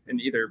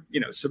either, you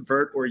know,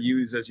 subvert or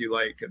use as you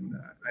like. And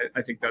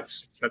I think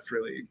that's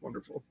really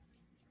wonderful.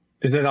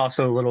 Is it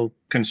also a little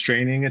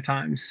constraining at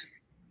times?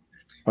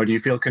 Or do you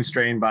feel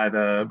constrained by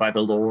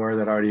the lore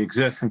that already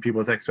exists and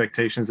people's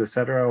expectations, et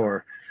cetera?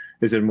 Or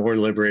is it more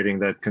liberating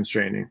than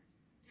constraining?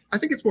 I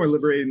think it's more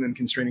liberating than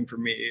constraining for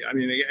me. I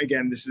mean,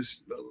 again, this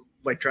is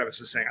like Travis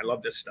was saying, I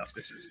love this stuff.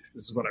 This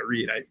is what I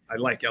read. I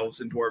like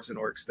elves and dwarves and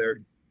orcs.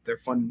 They're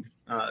fun.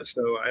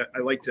 So I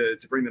like to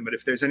bring them. But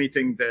if there's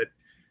anything that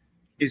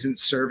isn't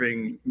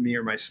serving me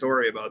or my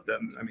story about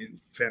them, I mean,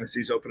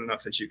 fantasy's open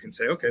enough that you can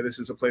say, okay, this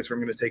is a place where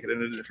I'm going to take it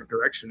in a different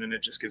direction, and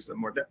it just gives them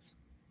more depth.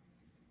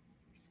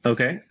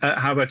 Okay.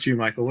 How about you,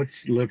 Michael?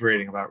 What's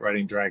liberating about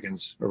writing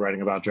dragons or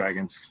writing about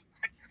dragons?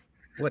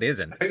 What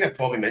isn't? I think I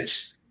probably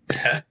mentioned.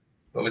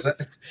 What was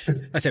that?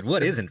 I said,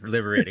 what isn't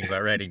liberating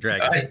about writing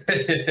dragons?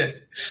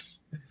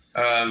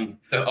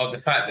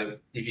 The fact that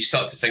if you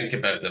start to think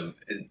about them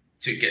and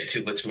to get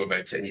too literal about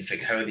it, and you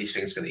think, how are these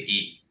things going to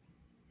eat?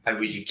 How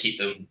would you keep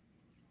them?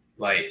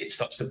 Like, it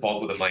starts to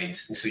boggle the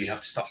mind, and so you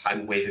have to start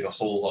hand waving a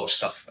whole lot of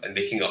stuff and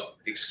making up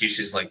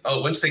excuses like,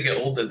 "Oh, once they get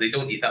older, they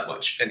don't eat that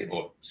much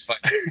anymore. It's fine.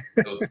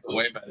 don't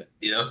worry about it."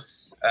 You know.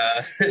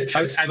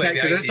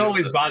 That's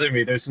always bothered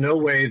me. There's no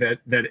way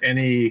that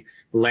any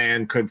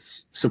land could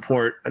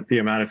support the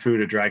amount of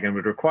food a dragon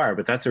would require,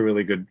 but that's a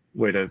really good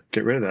way to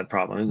get rid of that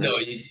problem, isn't it? No,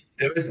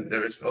 there isn't.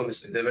 There is,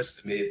 honestly, there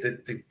is. I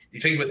mean, you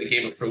think about the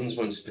Game of Thrones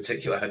ones in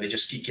particular, how they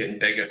just keep getting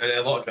bigger, and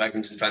a lot of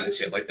dragons in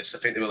fantasy are like this. I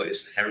think they were like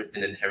this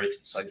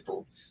inherited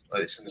cycle,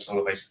 like this in the Song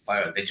of Ice and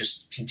Fire. They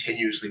just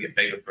continuously get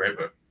bigger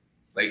forever.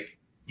 Like,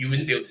 you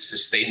wouldn't be able to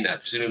sustain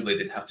that. Presumably,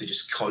 they'd have to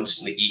just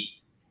constantly eat.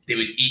 They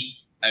would eat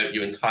out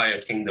your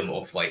entire kingdom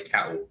of like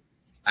cattle,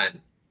 and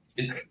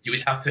you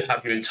would have to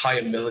have your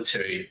entire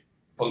military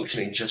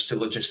functioning just to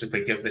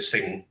logistically give this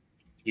thing,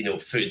 you know,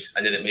 food,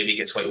 and then it maybe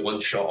gets like one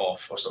shot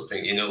off or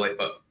something, you know, like.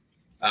 But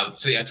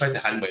so yeah, I tried to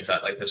hand wave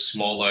that, like they're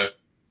smaller,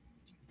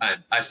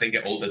 and as they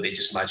get older, they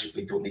just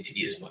magically don't need to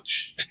eat as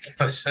much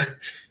because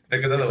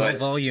it's all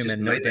volume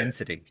and no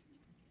density.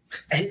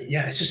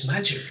 Yeah, it's just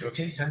magic,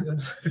 okay?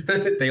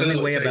 They only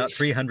weigh about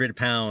 300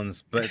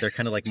 pounds, but they're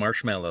kind of like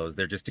marshmallows.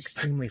 They're just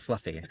extremely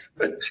fluffy.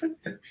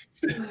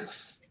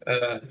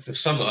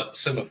 Some are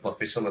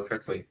fluffy, some are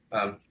prickly.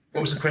 What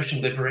was the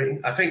question?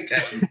 Liberating? I think. I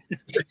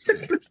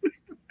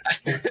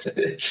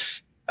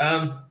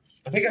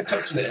think I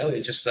touched on it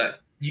earlier. Just that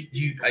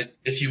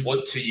if you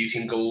want to, you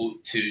can go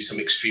to some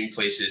extreme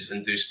places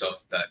and do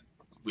stuff that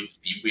would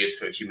be weird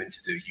for a human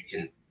to do.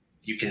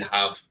 You can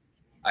have,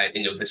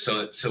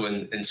 so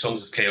in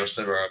Songs of Chaos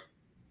there are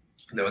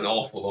an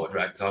awful lot of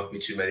dragons. There aren't be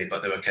too many,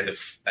 but there are kind of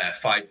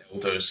 5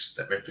 elders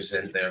that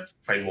represent their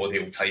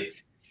primordial type,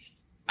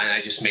 and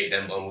I just make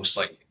them almost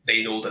like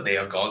they know that they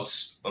are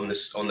gods on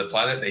the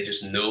planet. They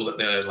just know that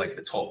they're like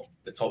the top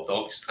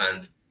dogs,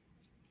 and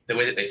the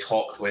way that they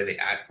talk, the way they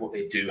act, what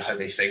they do, how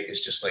they think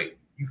is just like,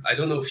 I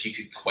don't know if you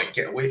could quite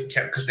get away from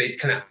character, because they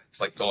kind of act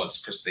like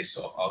gods because they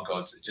sort of are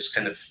gods. It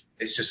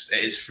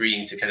is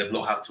freeing to kind of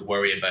not have to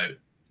worry about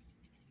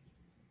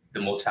the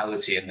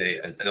mortality and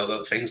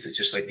other things. That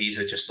just like, these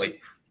are just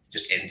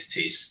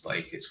entities.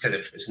 Like, it's kind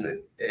of, isn't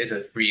it? It is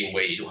a freeing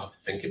way. You don't have to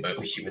think about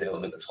the human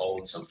element at all.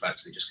 In some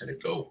facts, they just kind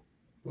of go.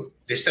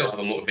 They still have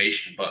a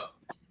motivation, but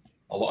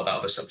a lot of that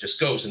other stuff just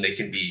goes, and they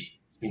can be,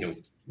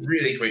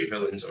 really great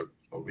villains or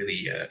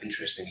really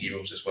interesting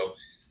heroes as well.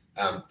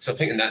 So I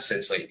think in that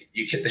sense, like,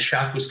 the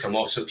shackles come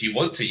off. So if you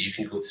want to, you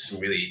can go to some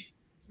really,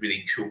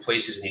 really cool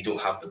places, and you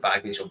don't have the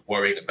baggage of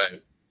worrying about,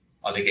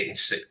 are they getting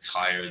sick,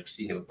 tired,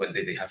 when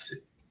they have to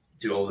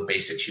do all the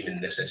basic human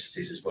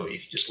necessities as well. You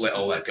can just let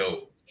all that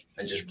go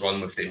and just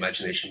run with the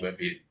imagination wherever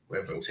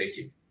it will take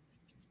you.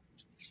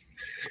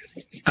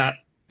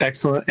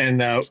 Excellent.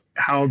 And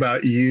how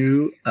about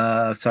you?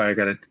 Sorry,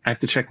 I have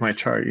to check my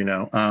chart,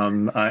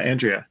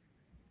 Andrea.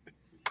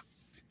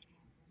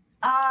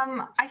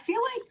 I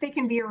feel like they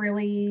can be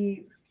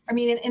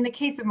in the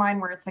case of mine,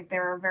 where it's like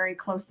they're a very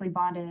closely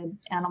bonded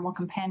animal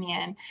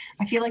companion,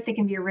 I feel like they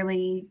can be a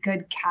really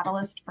good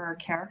catalyst for a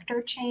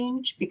character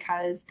change,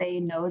 because they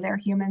know their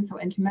humans so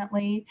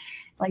intimately.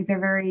 Like, they're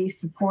very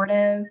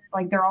supportive,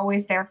 like they're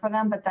always there for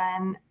them, but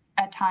then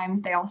at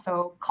times they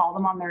also call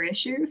them on their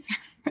issues.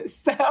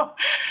 So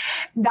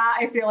that,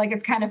 I feel like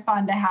it's kind of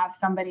fun to have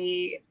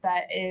somebody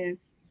that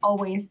is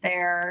always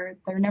there.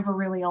 They're never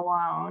really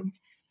alone,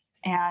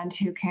 and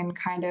who can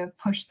kind of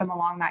push them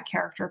along that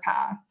character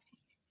path.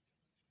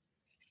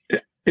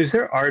 Is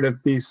there art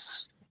of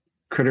these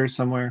critters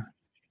somewhere?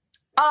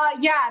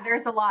 Yeah,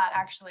 there's a lot,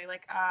 actually.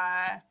 Like,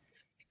 I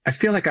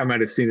feel like I might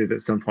have seen it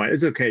at some point.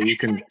 It's okay. You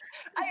can.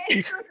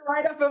 It's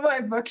right up in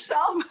my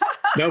bookshelf.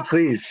 No,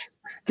 please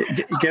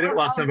get it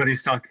while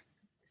somebody's talking.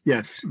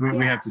 Yes,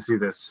 we have to see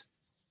this.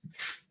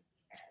 This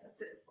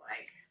is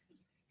like,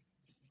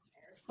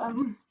 there's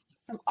some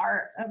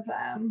art of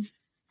them.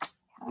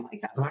 Oh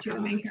my God, two of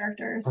the main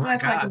characters. Oh my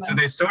God. So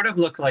they sort of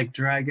look like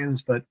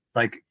dragons, but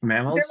like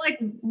mammals? They're like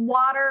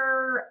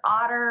water,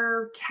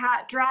 otter,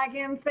 cat,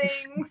 dragon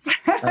things.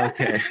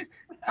 Okay.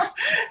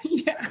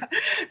 Yeah.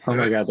 Oh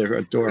my God, they're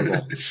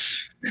adorable.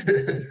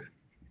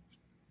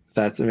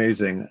 That's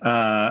amazing.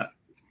 All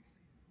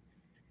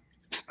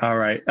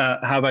right.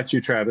 How about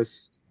you,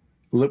 Travis?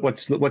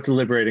 What's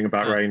liberating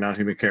about writing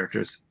non-human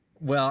characters?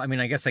 Well,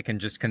 I guess I can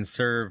just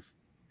conserve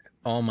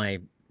all my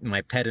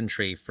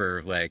pedantry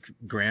for like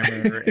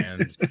grammar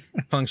and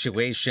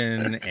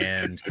punctuation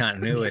and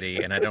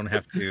continuity, and I don't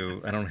have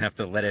to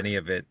let any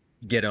of it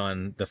get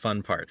on the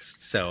fun parts.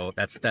 So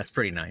that's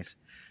pretty nice.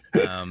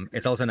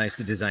 It's also nice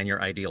to design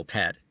your ideal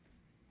pet.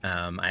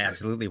 I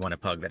absolutely want a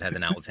pug that has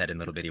an owl's head and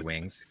little bitty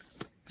wings.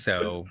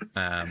 So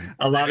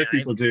a lot of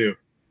people do.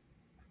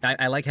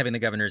 I like having the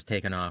governors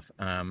taken off.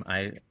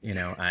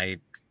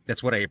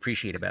 That's what I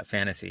appreciate about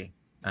fantasy.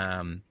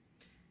 I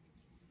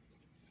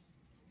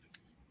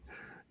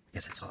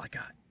guess that's all I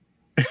got.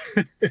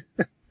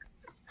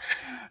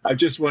 I'm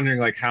just wondering,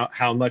 like,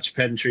 how much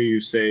pedantry you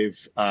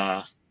save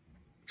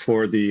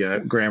for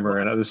the grammar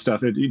and other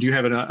stuff. Do you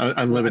have an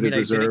unlimited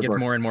reserve? I think it gets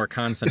more and more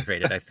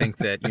concentrated. I think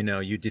that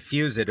you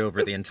diffuse it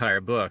over the entire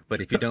book, but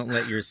if you don't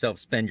let yourself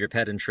spend your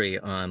pedantry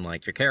on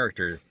like your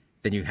character,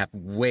 then you have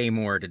way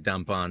more to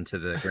dump onto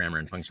the grammar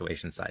and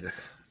punctuation side of it.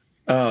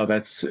 Oh,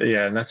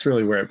 and that's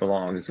really where it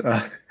belongs.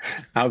 How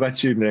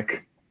about you,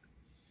 Nick?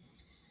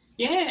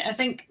 Yeah, I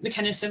think the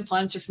kind of simple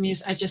answer for me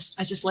is I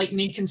just like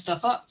making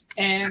stuff up,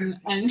 and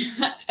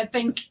I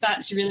think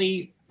that's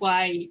really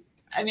why.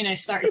 I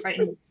started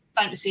writing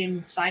fantasy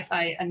and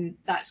sci-fi, and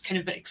that's kind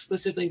of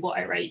exclusively what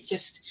I write.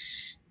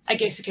 Just, I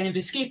guess, the kind of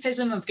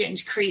escapism of getting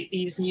to create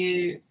these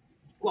new,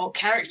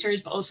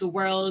 characters, but also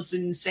worlds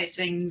and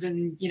settings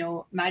and,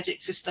 magic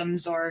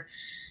systems or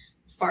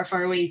far,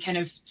 far away kind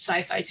of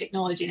sci-fi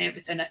technology and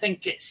everything. I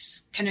think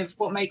it's kind of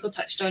what Michael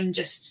touched on,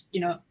 just,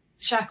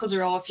 shackles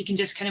are off. You can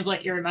just kind of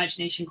let your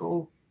imagination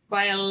go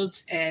wild.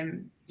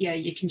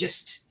 You can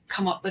just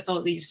come up with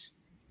all these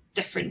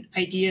different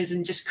ideas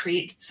and just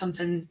create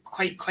something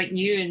quite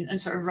new and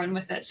sort of run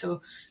with it.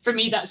 So for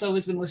me, that's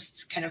always the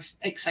most kind of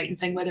exciting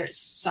thing, whether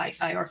it's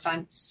sci-fi or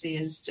fantasy,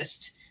 is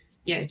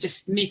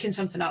just making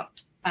something up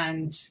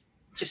and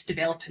just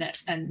developing it.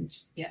 And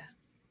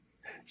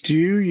Do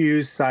you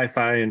use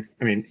sci-fi and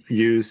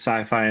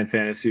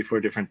fantasy for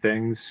different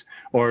things,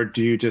 or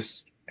do you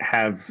just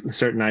have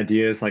certain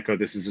ideas like, oh,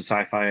 this is a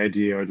sci-fi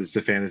idea or this is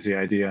a fantasy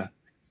idea?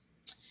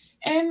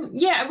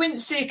 Yeah, I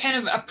wouldn't say kind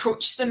of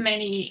approach them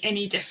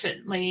any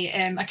differently.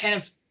 I kind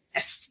of,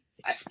 if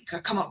I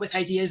come up with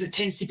ideas, it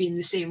tends to be in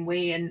the same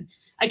way. And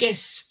I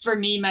guess for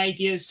me, my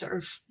ideas sort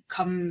of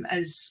come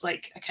as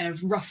like a kind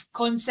of rough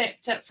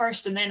concept at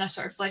first, and then I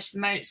sort of flesh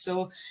them out.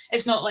 So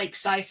it's not like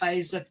sci-fi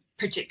is a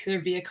particular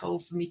vehicle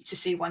for me to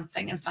say one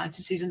thing and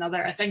fantasy is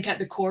another. I think at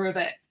the core of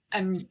it,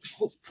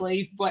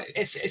 hopefully,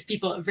 if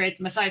people have read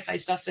my sci-fi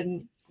stuff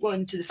and go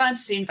into the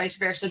fantasy and vice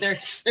versa,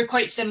 they're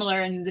quite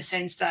similar in the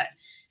sense that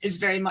it's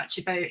very much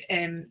about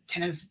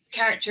kind of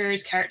character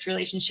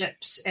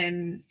relationships,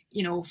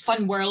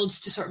 fun worlds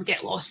to sort of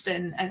get lost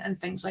in and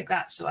things like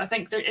that. So I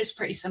think there is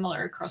pretty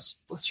similar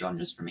across both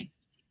genres for me.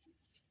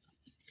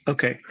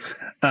 Okay,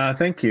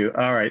 thank you.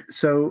 All right,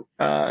 so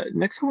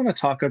next I want to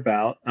talk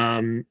about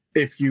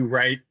if you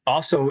write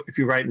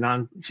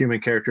non-human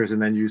characters and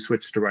then you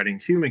switch to writing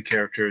human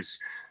characters,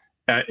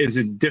 is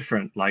it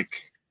different? Like,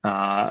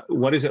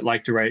 what is it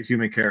like to write a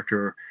human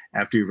character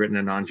after you've written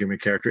a non-human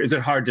character? Is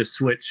it hard to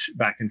switch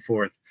back and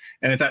forth?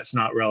 And if that's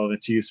not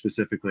relevant to you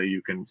specifically,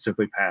 you can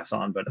simply pass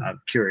on, but I'm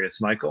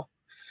curious, Michael?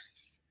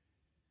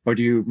 Or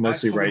do you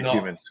mostly write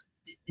humans?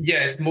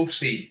 Yeah, it's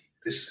mostly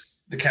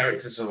the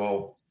characters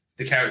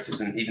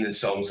and even in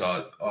songs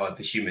are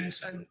the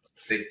humans, and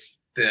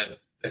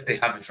if they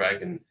have a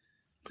dragon,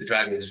 the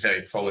dragon is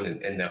very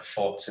prominent in their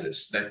thoughts, and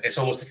it's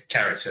almost like a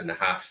character and a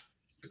half,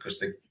 because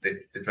the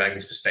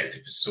dragon's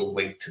perspective is so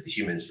linked to the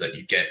humans that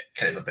you get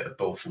kind of a bit of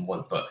both in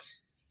one. But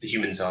the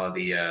humans are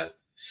the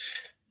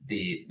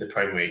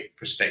primary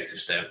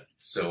perspectives there,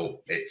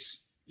 so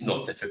it's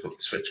not difficult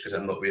to switch because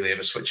I'm not really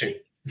ever switching.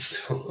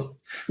 So,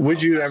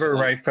 would you ever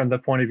write from the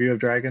point of view of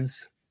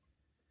dragons?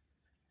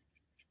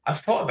 I've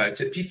thought about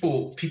it.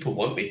 People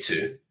want me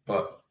to,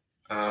 but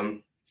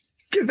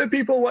give the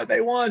people what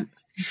they want.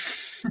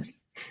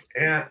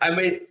 Yeah, I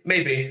mean,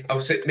 maybe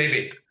I'll say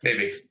maybe.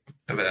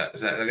 How about that?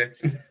 Is that okay?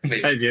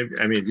 Maybe.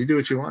 I mean, you do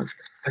what you want.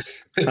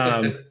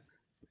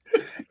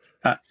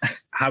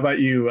 How about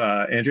you,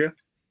 Andrea?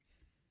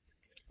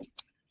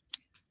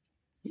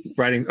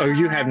 Writing? Oh,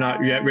 you have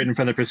not yet written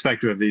from the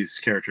perspective of these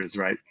characters,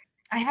 right?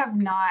 I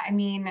have not. I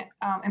mean,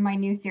 in my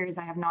new series,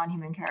 I have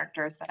non-human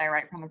characters that I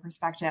write from the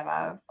perspective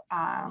of,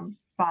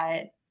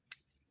 but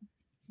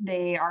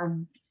they are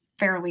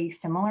fairly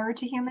similar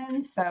to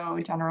humans. So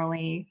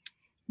generally,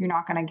 you're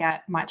not going to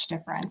get much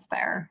difference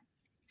there.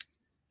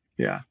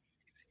 Yeah.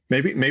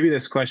 Maybe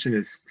this question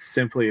is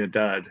simply a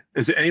dud.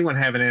 Does anyone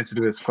have an answer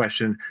to this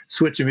question?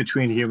 Switching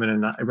between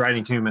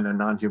writing human and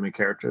non-human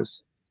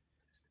characters.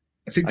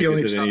 I think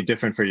is it any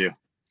different for you?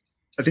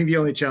 I think the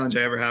only challenge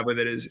I ever have with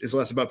it is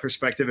less about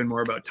perspective and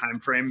more about time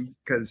frame,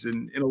 because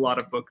in a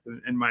lot of books,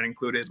 and mine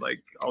included,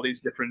 like all these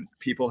different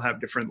people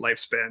have different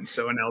lifespans.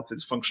 So an elf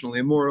is functionally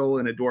immortal,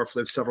 and a dwarf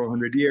lives several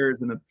hundred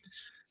years, and a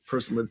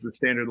person lives the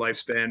standard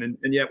lifespan.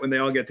 And yet when they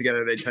all get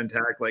together, they tend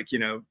to act like,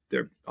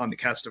 they're on the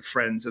cast of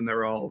Friends and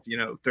they're all,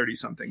 30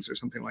 somethings or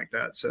something like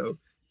that. So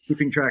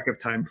keeping track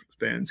of time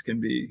spans can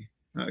be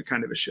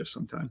kind of a shift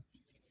sometimes.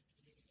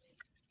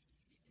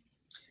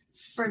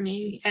 For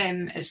me,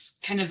 it's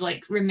kind of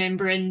like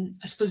remembering,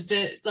 I suppose,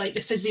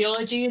 the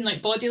physiology and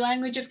like body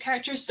language of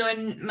characters. So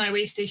in my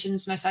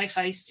Waystations, my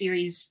sci-fi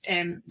series,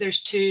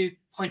 there's 2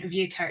 point of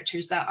view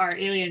characters that are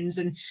aliens,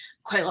 and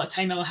quite a lot of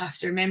time I'll have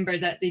to remember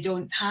that they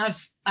don't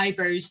have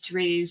eyebrows to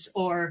raise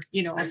or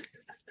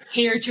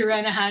hair to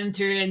run a hand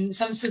through, and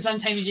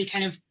sometimes you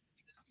kind of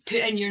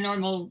put in your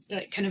normal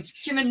kind of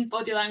human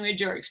body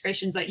language or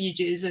expressions that you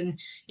use, and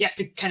you have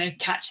to kind of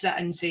catch that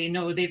and say,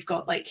 no, they've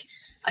got like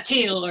a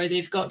tail, or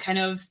they've got kind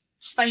of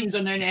spines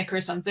on their neck or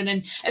something.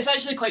 And it's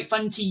actually quite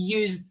fun to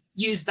use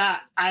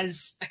that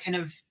as a kind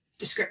of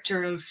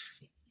descriptor of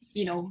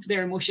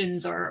their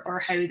emotions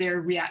or how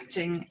they're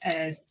reacting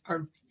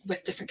or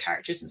with different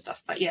characters and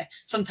stuff. But yeah,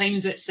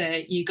 sometimes it's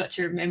you got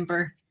to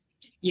remember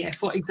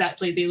what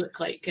exactly they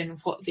look like and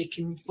what they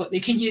can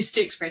use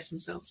to express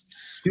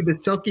themselves. Do the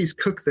Selkies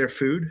cook their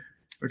food,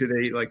 or do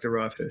they eat like the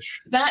raw fish?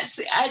 That's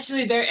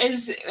actually, there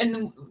is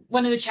in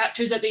one of the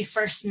chapters that they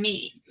first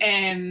meet.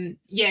 The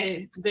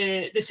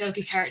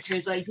Selkie character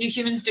is like, you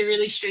humans do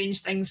really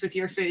strange things with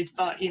your food,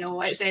 but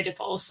it's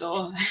edible.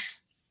 So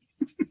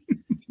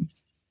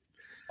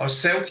are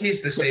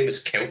Selkies the same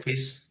as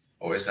Kelpies,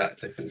 or is that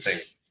a different thing?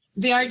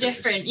 They are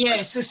different, yeah.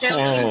 So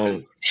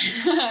Selkies.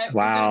 Oh,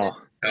 wow.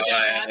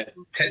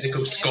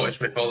 Technical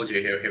Scottish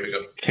mythology here. Here we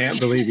go. Can't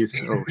believe you.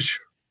 Oh,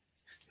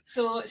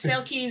 So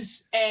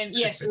Selkies,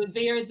 so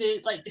they are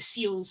the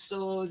seals.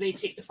 So they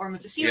take the form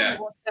of a seal in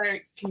the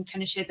water, can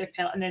kind of shed their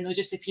pelt, and then they'll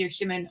just appear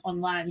human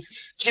on land.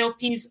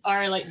 Kelpies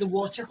are like the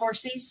water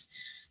horses.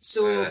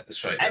 So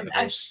that's right.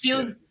 I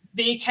feel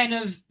they kind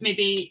of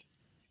maybe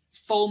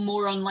fall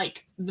more on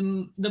like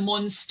the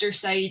monster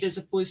side as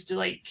opposed to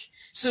like.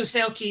 So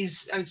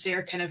Selkies, I would say,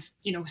 are kind of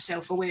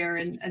self-aware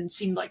and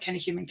seem like kind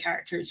of human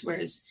characters,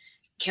 whereas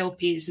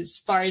Kelpies, as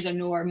far as I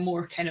know, are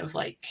more kind of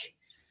like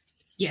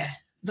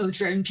they'll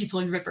drown people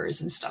in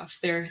rivers and stuff.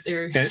 They're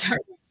Okay.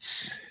 sort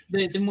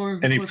of the more.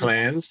 Any more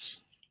plans?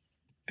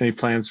 Any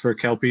plans for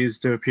Kelpies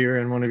to appear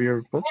in one of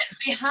your books?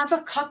 They have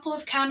a couple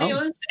of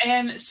cameos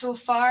so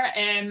far,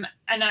 and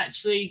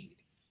actually,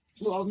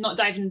 well, not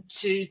diving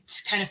too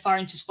kind of far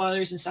into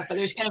spoilers and stuff, but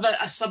there's kind of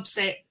a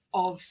subset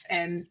of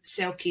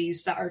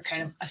Selkies that are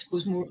kind of, I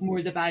suppose,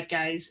 more the bad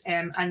guys,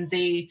 and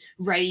they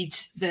ride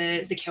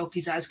the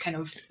Kelpies as kind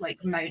of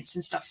like mounts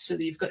and stuff. So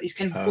you've got these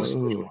kind of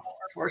ghostly water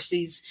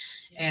forces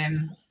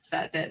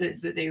that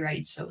they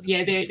ride. So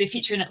yeah, they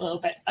feature in it a little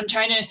bit. I'm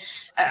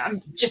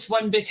just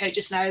one book out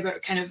just now,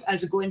 about kind of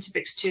as I go into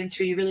books 2 and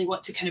 3, really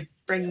want to kind of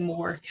bring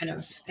more kind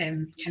of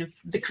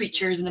the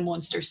creatures and the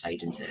monster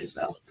side into it as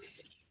well.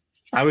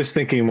 I was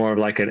thinking more of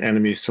like an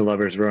enemies to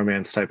lovers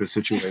romance type of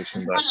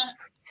situation, but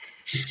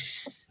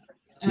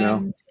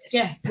no.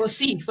 Yeah, we'll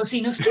see.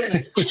 No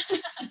spoiler.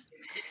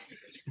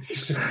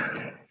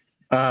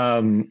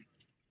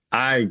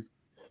 I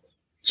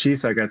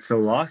got so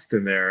lost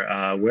in there.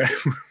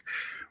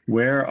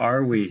 Where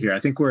are we here? I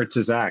think we're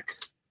to Zach.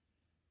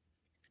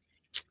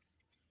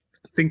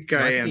 I think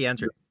he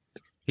answered.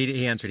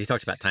 He answered. He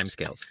talked about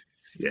timescales.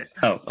 Yeah.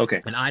 Oh,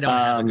 okay. And I don't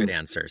have a good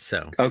answer.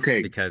 So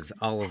okay, because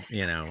all of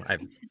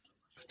I've.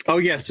 Oh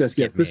yes. This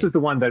is the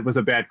one that was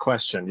a bad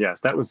question.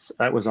 Yes, that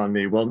was on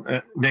me. Well,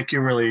 Nick,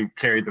 you really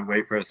carried the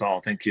weight for us all.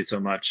 Thank you so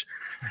much.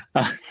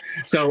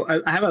 So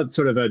I have a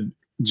sort of a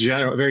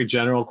very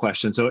general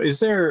question. So is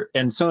there,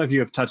 and some of you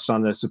have touched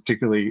on this,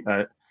 particularly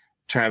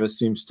Travis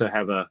seems to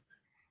have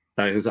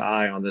his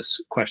eye on this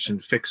question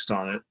fixed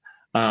on it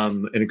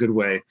in a good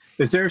way.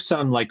 Is there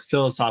some like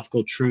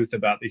philosophical truth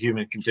about the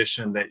human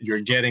condition that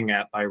you're getting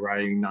at by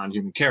writing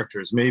non-human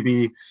characters?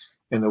 Maybe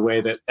in the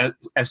way that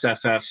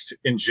SFF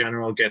in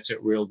general gets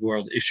at real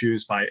world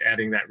issues by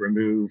adding that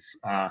remove.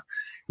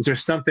 Is there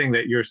something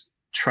that you're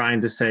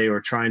trying to say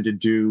or trying to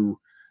do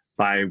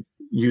by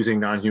using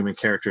non-human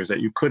characters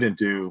that you couldn't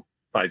do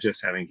by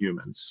just having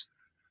humans?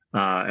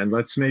 And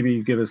let's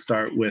maybe give a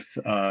start with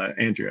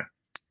Andrea.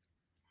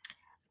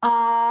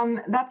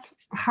 That's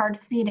hard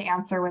for me to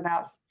answer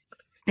without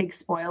big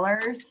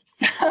spoilers.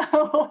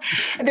 So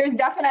there's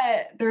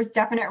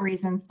definite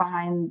reasons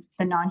behind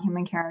the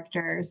non-human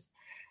characters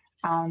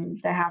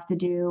that have to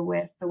do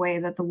with the way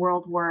that the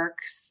world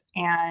works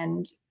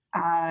and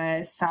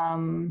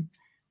some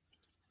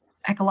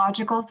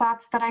ecological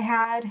thoughts that I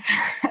had.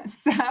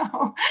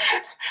 So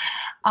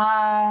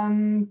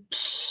can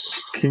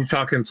you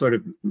talk in sort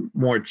of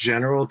more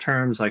general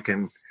terms, like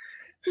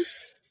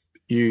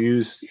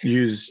you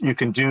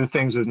can do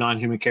things with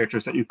non-human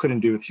characters that you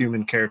couldn't do with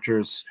human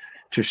characters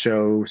to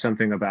show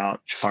something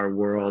about our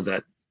world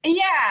that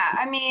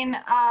I mean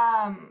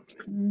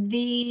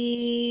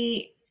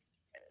the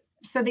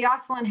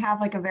Oscelin have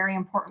like a very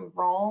important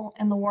role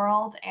in the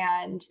world,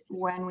 and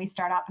when we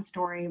start out the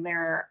story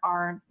there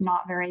are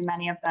not very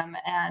many of them,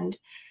 and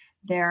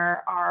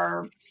there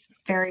are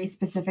very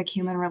specific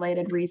human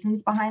related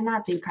reasons behind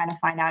that you kind of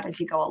find out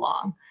as you go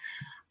along.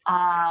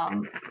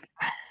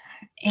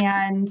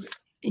 And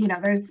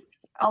there's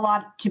a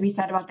lot to be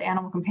said about the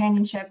animal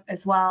companionship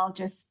as well.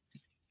 Just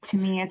to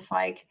me, it's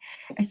like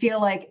I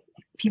feel like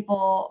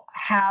people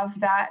have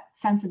that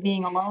sense of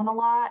being alone a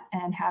lot,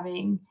 and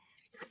having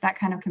that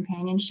kind of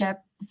companionship,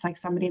 it's like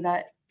somebody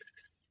that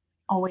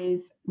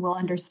always will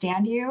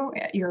understand you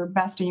at your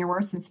best and your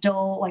worst and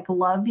still like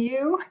love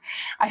you.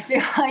 I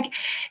feel like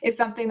it's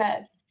something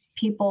that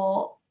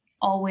people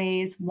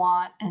always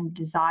want and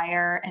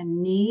desire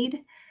and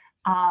need.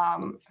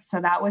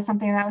 So that was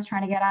something that I was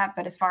trying to get at.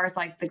 But as far as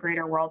like the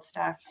greater world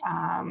stuff,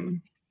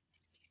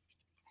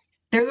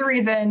 there's a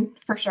reason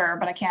for sure,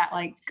 but I can't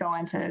like go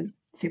into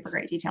super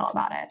great detail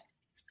about it.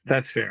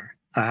 That's fair.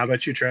 How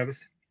about you,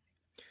 Travis?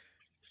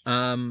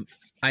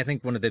 I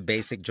think one of the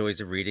basic joys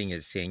of reading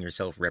is seeing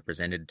yourself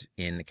represented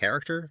in the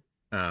character,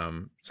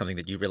 something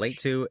that you relate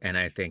to. And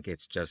I think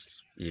it's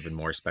just even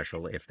more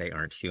special if they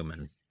aren't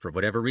human. For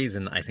whatever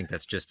reason, I think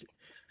that's just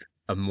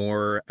a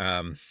more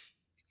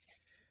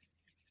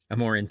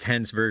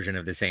intense version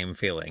of the same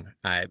feeling.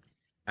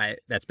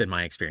 That's been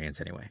my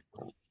experience anyway.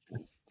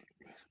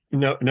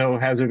 No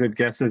hazarded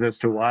guesses as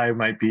to why it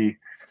might be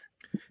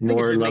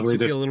more lovely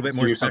to feel a little bit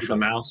more special. A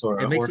mouse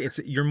or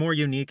you're more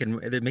unique,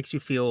 and it makes you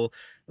feel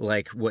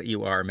like what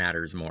you are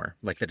matters more,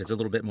 like that it's a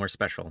little bit more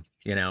special.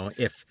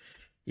 If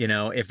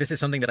this is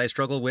something that I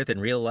struggle with in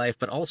real life,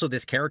 but also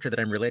this character that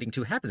I'm relating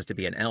to happens to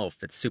be an elf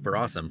that's super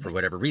awesome for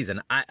whatever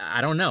reason,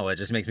 I don't know, it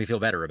just makes me feel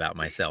better about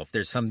myself.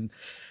 There's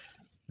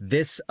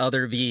this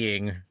other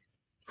being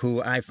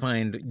who I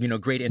find,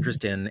 great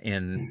interest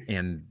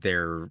in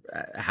their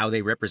how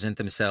they represent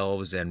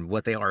themselves and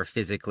what they are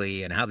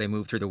physically and how they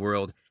move through the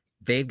world.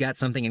 They've got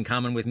something in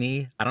common with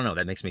me. I don't know.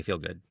 That makes me feel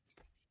good.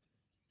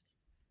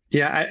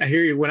 Yeah, I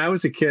hear you. When I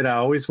was a kid, I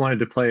always wanted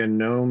to play a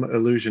gnome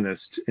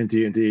illusionist in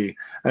D&D.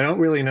 I don't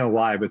really know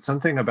why, but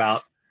something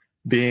about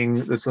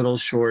being this little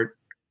short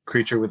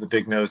creature with a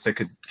big nose that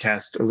could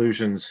cast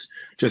illusions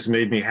just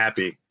made me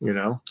happy,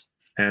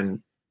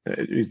 And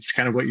it's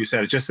kind of what you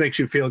said. It just makes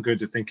you feel good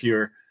to think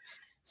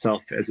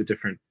yourself as a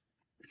different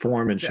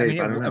form and shape.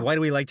 I don't know. Why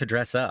do we like to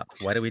dress up?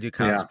 Why do we do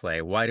Yeah.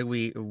 cosplay? Why do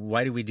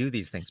we do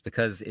these things?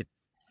 Because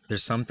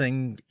there's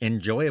something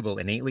enjoyable,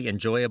 innately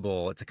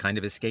enjoyable. It's a kind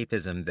of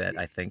escapism that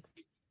I think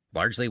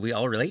largely we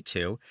all relate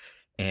to,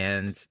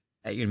 and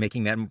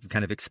making that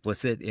kind of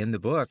explicit in the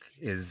book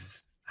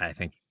is, I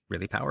think,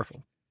 really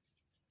powerful.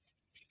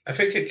 I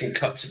think it can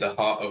cut to the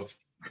heart of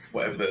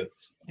whatever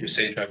you're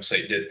saying, Travis,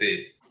 like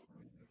the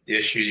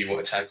issue you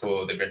want to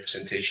tackle, the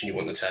representation you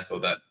want to tackle,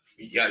 that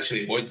you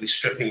actually avoidly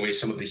stripping away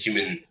some of the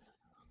human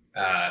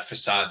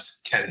facade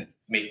can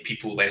make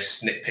people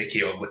less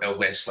nitpicky or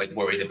less like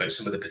worried about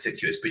some of the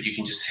particulars, but you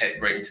can just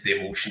hit right into the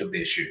emotion of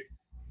the issue,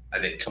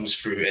 and it comes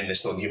through in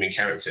this non-human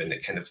character, and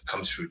it kind of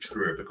comes through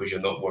truer because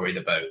you're not worried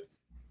about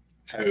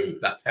how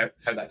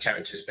that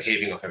character is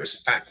behaving or how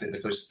it's impacting it,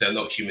 because they're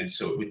not human,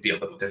 so it would be a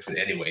little different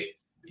anyway.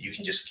 But you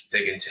can just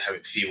dig into how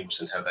it feels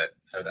and how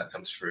that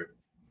comes through,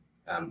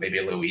 maybe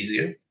a little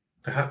easier,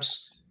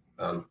 perhaps.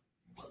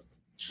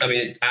 I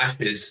mean, Ash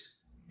is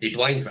a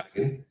blind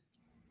dragon.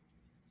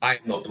 I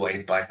am not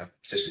blind, but I have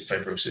cystic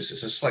fibrosis.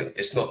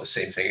 It's not the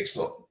same thing. It's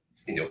not,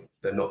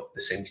 they're not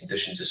the same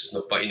conditions. This is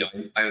not, but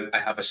I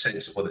have a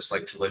sense of what it's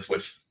like to live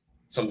with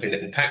something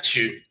that impacts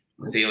you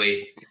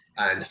daily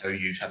and how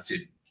you have to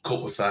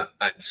cope with that.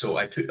 And so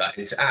I put that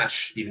into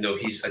Ash, even though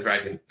he's a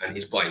dragon and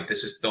he's blind.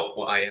 This is not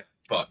what I am,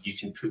 but you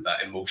can put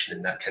that emotion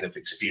and that kind of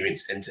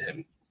experience into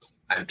him,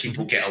 and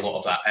people get a lot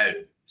of that out.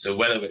 So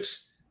whether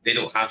it's, they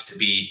don't have to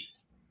be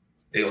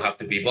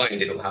blind,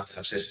 they don't have to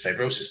have cystic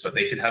fibrosis, but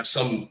they could have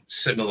some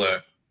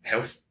similar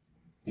health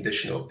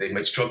condition, or they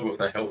might struggle with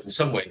their health in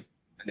some way,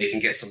 and they can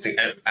get something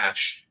out of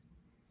Ash.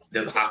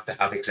 They'll have to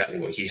have exactly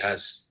what he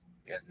has,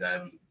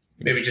 and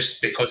maybe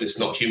just because it's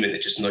not human,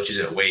 it just nudges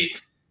it away.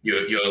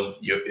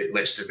 It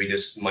lets the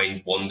reader's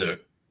mind wander,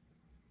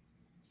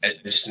 and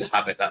just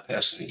inhabit that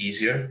person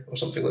easier, or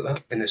something like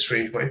that, in a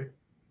strange way.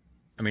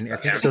 I mean, I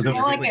think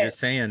what you're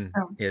saying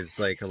is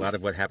like a lot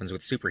of what happens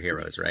with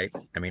superheroes, right?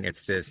 I mean,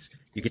 it's this,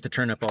 you get to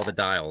turn up all the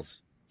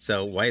dials.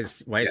 So why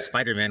is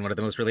Spider-Man one of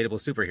the most relatable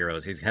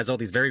superheroes? He has all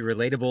these very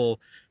relatable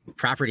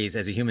properties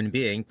as a human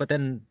being, but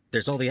then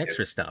there's all the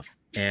extra stuff,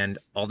 and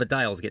all the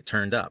dials get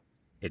turned up.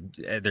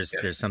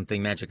 There's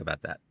something magic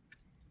about that.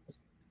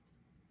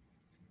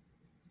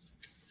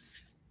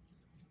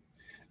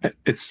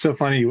 It's so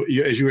funny.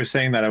 As you were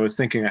saying that, I was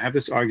thinking, I have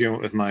this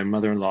argument with my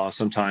mother-in-law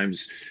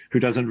sometimes, who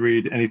doesn't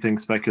read anything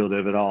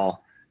speculative at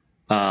all,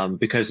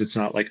 because it's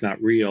not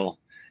real.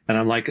 And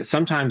I'm like,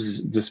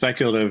 sometimes the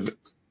speculative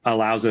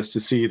allows us to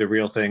see the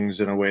real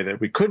things in a way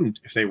that we couldn't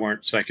if they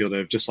weren't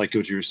speculative. Just like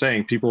what you were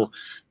saying, people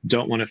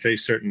don't want to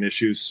face certain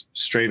issues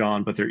straight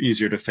on, but they're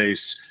easier to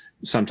face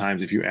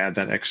sometimes if you add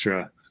that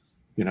extra,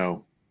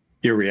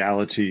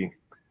 irreality.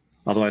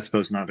 Although I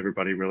suppose not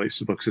everybody relates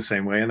to books the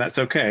same way, and that's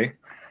okay.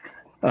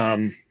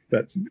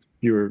 But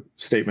your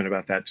statement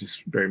about that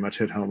just very much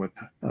hit home with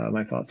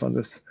my thoughts on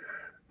this.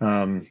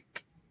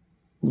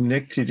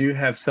 Nick, did you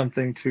have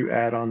something to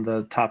add on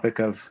the topic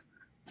of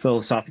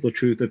philosophical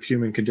truth of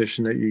human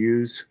condition that you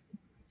use?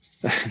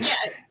 Yeah,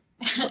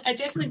 I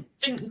definitely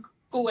didn't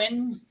go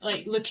in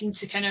looking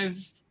to kind of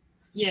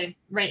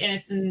write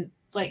anything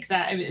like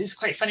that. It was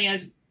quite funny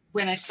as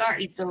when I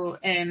started, though.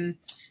 I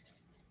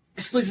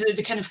suppose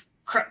the kind of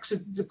crux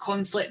of the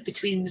conflict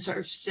between the sort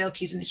of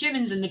Selkies and the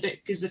humans in the book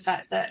is the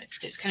fact that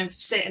it's kind of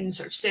set in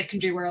sort of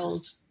secondary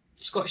world,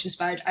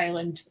 Scottish-inspired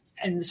Ireland,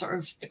 in the sort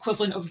of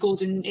equivalent of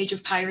golden age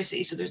of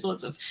piracy. So there's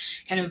lots of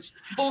kind of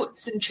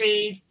boats and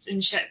trades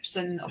and ships,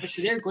 and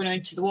obviously they're going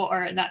out to the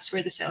water, and that's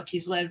where the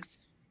Selkies live.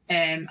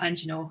 And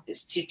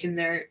it's taken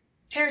their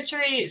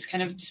territory, it's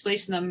kind of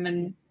displacing them,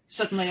 and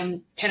suddenly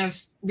I'm kind of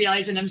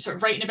realizing I'm sort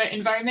of writing about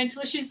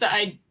environmental issues that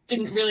I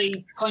didn't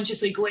really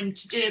consciously go in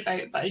to do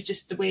about, but it's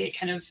just the way it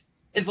kind of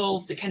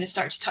evolved, it kind of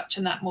started to touch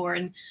on that more.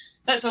 And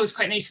that's always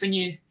quite nice when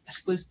you, I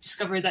suppose,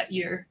 discover that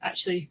you're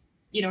actually,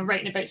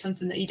 writing about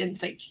something that you didn't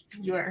think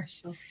you were.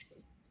 So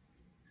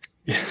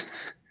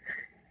yes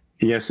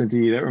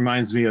indeed. That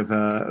reminds me of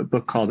a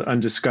book called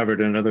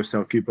Undiscovered, another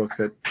Selkie book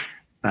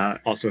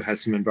that also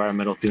has some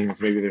environmental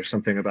themes. Maybe there's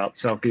something about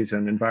Selkies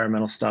and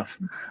environmental stuff.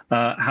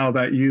 How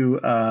about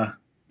you,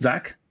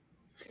 Zach?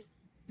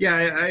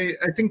 Yeah,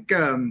 I think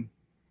I'm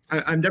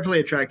definitely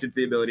attracted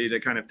to the ability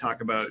to kind of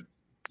talk about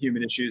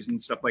human issues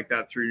and stuff like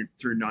that through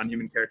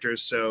non-human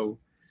characters. So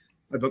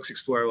my books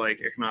explore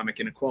economic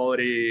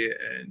inequality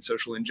and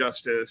social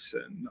injustice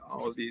and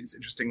all of these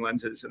interesting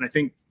lenses. And I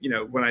think,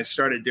 when I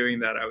started doing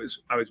that, I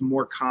was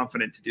more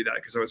confident to do that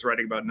because I was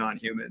writing about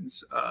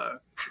non-humans.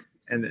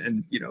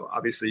 And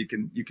obviously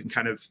you can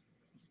kind of,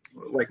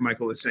 like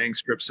Michael was saying,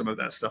 strip some of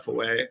that stuff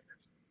away.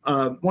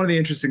 One of the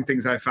interesting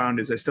things I found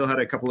is I still had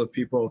a couple of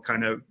people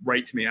kind of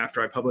write to me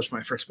after I published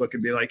my first book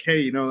and be like,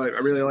 hey, I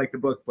really like the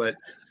book, but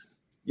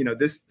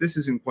this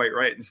isn't quite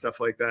right and stuff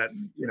like that.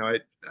 And,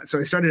 so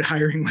I started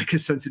hiring a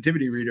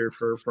sensitivity reader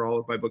for all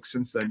of my books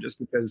since then, just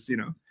because,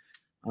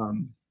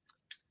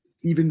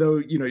 even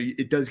though,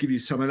 it does give you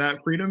some of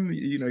that freedom,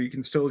 you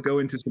can still go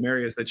into some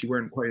areas that you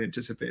weren't quite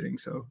anticipating.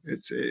 So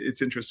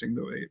it's interesting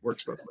the way it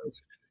works both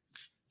ways.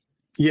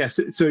 Yes.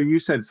 So you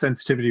said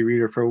sensitivity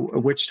reader for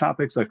which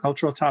topics, like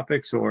cultural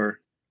topics, or?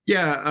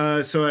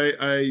 Yeah. So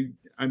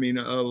I mean,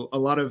 a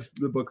lot of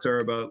the books are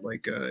about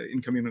like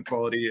income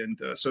inequality and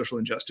social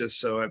injustice.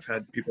 So I've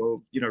had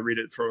people, read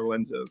it from a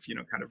lens of,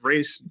 kind of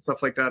race and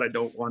stuff like that. I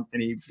don't want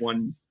any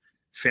one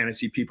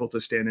fantasy people to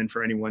stand in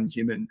for any one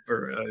human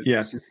or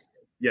yes,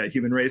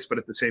 human race. But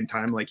at the same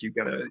time, like you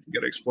gotta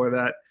explore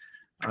that.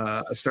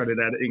 I started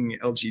adding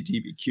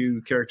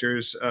LGBTQ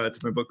characters to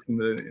my book in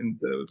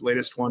the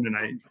latest one, and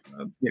I,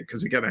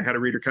 because again, I had a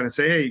reader kind of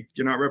say, "Hey,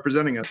 you're not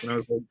representing us," and I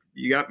was like,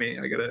 "You got me.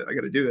 I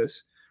gotta do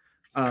this."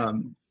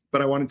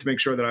 But I wanted to make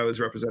sure that I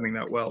was representing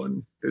that well.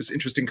 And there's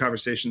interesting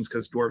conversations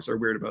because dwarves are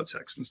weird about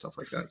sex and stuff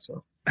like that.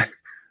 So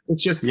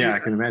it's just I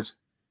can imagine.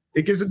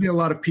 It gives me a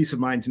lot of peace of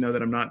mind to know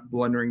that I'm not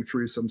blundering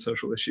through some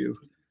social issue.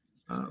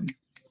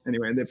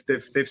 Anyway, and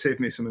they've saved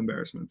me some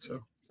embarrassment,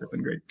 so they've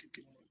been great.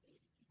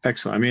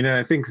 Excellent. I mean,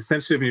 I think the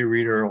sensitivity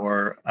reader,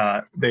 or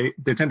they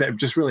tend to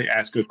just really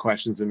ask good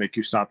questions and make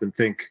you stop and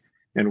think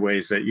in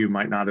ways that you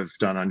might not have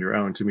done on your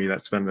own. To me,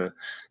 that's been the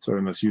sort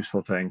of most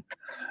useful thing.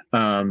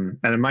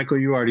 And Michael,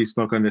 you already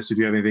spoke on this. Did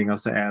you have anything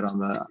else to add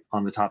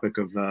on the topic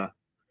of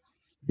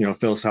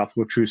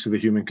philosophical truths of the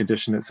human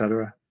condition, et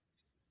cetera?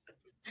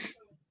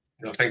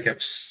 No, I think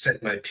I've said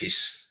my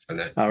piece for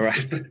now. All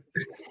right.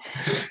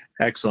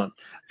 Excellent.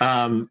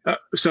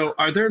 So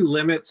are there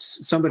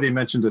limits? Somebody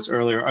mentioned this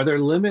earlier. Are there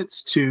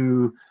limits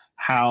to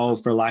how,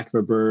 for lack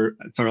of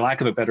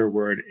a better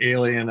word,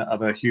 alien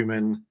of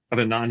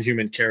a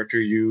non-human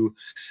character you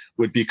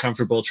would be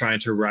comfortable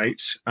trying to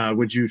write?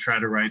 Would you try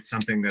to write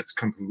something that's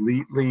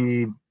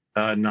completely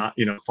not,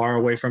 far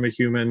away from a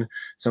human?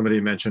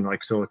 Somebody mentioned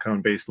like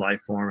silicone-based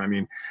life form. I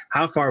mean,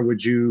 how far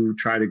would you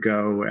try to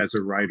go as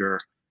a writer?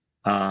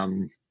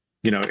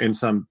 In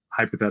some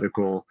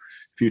hypothetical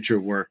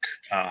future work,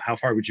 how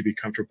far would you be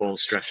comfortable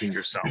stretching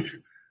yourself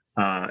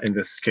in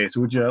this case?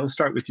 Let's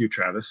start with you,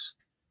 Travis.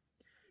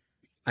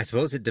 I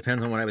suppose it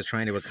depends on what I was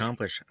trying to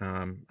accomplish.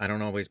 I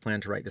don't always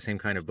plan to write the same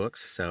kind of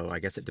books, so I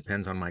guess it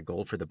depends on my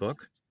goal for the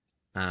book.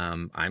 I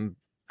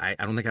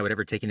don't think I would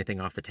ever take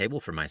anything off the table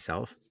for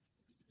myself,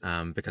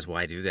 because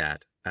why do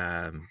that?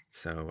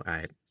 So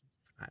that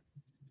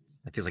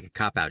feels like a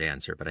cop-out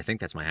answer, but I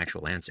think that's my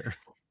actual answer.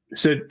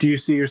 So do you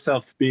see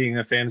yourself being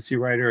a fantasy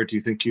writer, or do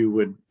you think you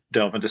would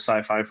delve into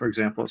sci-fi, for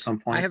example, at some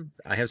point?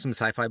 I have some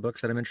sci-fi books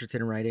that I'm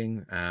interested in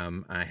writing.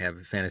 I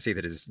have fantasy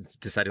that is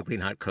decidedly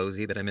not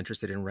cozy that I'm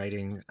interested in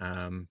writing.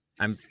 I'm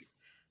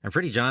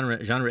pretty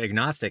genre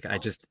agnostic. I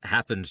just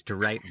happened to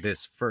write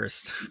this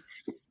first.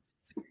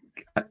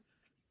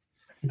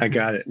 I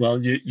got it. Well,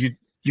 you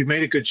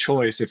made a good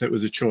choice if it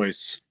was a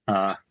choice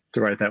to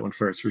write that one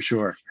first, for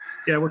sure.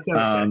 Yeah, what's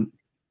that?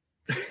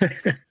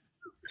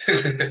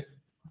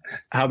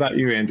 How about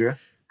you, Andrea?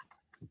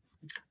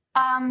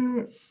 I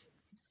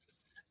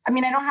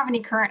mean, I don't have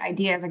any current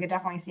ideas. I could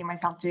definitely see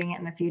myself doing it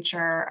in the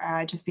future,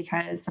 just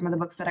because some of the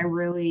books that I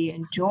really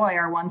enjoy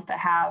are ones that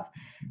have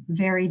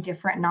very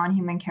different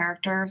non-human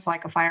characters,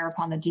 like A Fire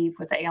Upon the Deep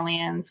with the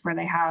aliens, where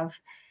they have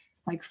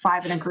like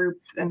 5 in a group,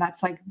 and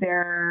that's like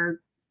their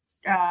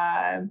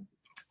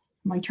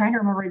I'm like trying to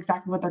remember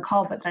exactly what they're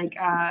called, but like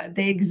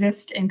they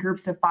exist in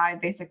groups of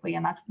 5 basically,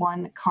 and that's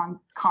one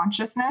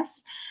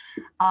consciousness.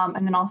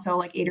 And then also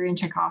like Adrian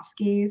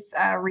Tchaikovsky's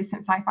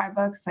recent sci-fi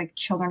books, like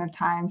Children of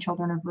Time,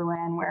 Children of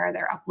Ruin, where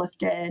they're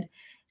uplifted.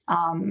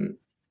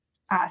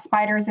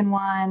 Spiders in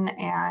one,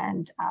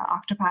 and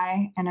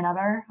octopi in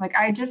another. Like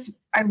I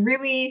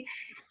really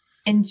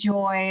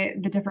enjoy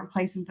the different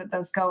places that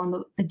those go, and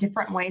the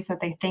different ways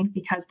that they think,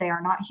 because they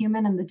are not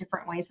human, and the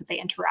different ways that they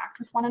interact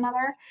with one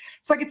another.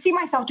 So I could see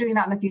myself doing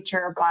that in the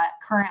future, but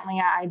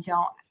currently I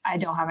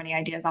don't have any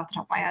ideas off the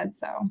top of my head.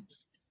 So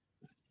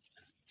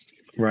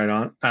right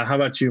on. How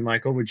about you,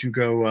 Michael? Would you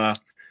go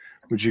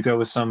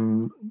with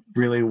some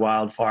really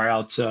wild, far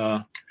out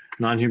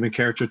non-human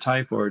character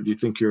type, or do you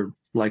think you're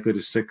likely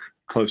to stick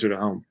closer to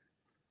home?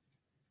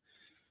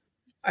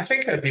 I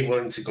think I'd be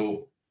willing to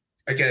go.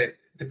 Again, it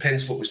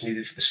depends what was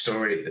needed for the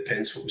story. It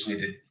depends what was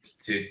needed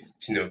to,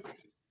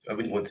 I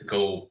wouldn't want to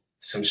go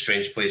some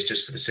strange place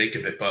just for the sake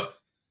of it, but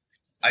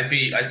I'd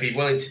be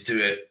willing to do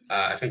it.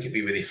 I think it'd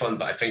be really fun,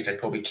 but I think I'd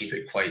probably keep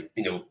it quite,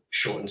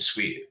 short and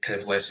sweet, kind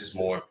of less is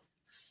more.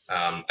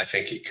 I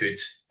think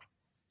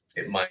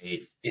it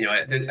might,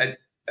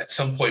 at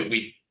some point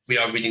we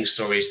are reading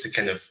stories to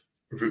kind of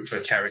root for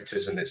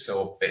characters, and it is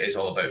all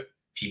about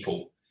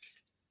people.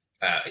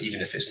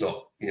 Even if it's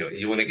not,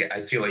 you want to get,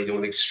 I feel like you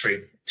don't want to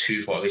stray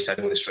too far, at least I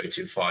don't want to stray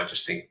too far,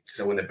 just because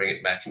I want to bring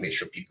it back and make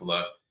sure people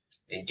are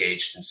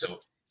engaged. And so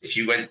if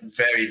you went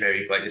very,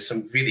 very, like there's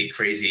some really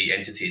crazy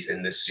entities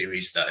in this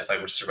series that if I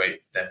was to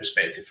write their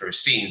perspective for a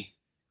scene,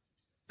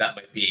 that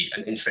might be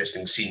an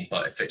interesting scene.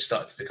 But if it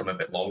started to become a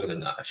bit longer than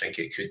that, I think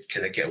it could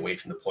kind of get away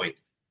from the point.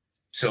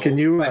 So can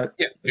you,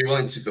 you're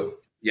willing to go.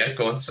 Yeah,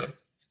 go on, sorry.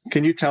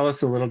 Can you tell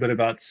us a little bit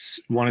about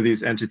one of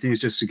these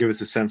entities, just to give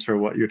us a sense for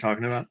what you're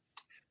talking about?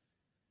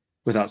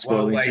 Without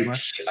spoiling too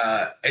much?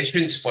 It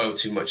shouldn't spoil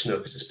too much, no,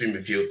 because it's been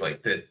revealed.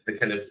 Like the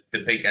kind of the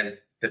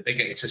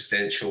big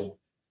existential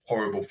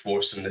horrible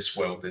force in this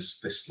world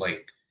is this,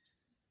 like,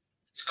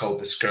 it's called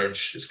the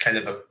Scourge. It's kind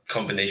of a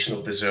combination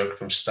of the Zerg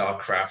from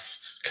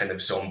StarCraft, kind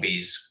of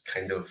zombies,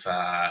 kind of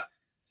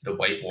the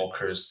White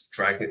Walkers,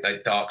 Dragon,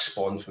 like Dark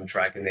Spawn from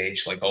Dragon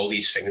Age, like all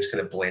these things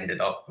kind of blended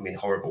up. I mean,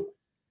 horrible.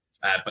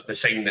 But the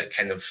thing that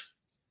kind of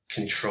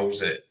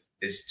controls it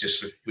is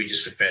just, we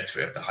just refer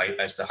to it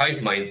as the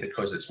hive mind,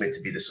 because it's meant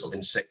to be this sort of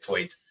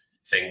insectoid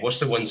thing. What's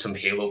the ones from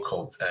Halo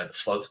called? The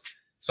Flood.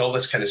 It's all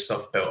this kind of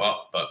stuff built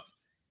up, but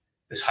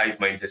this hive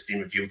mind has been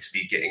revealed to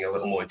be getting a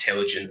little more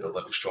intelligent, a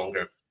little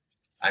stronger,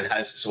 and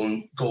has its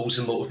own goals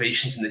and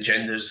motivations and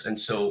agendas. And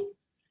so,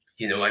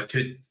 you know,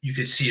 you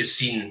could see a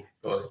scene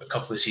or a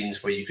couple of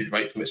scenes where you could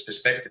write from its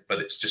perspective, but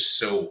it's just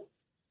so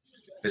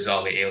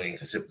bizarrely alien,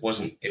 because it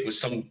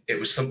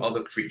was some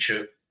other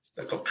creature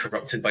that got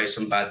corrupted by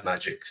some bad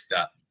magic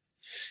that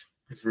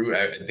grew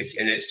out, and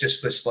it's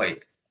just this,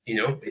 like, you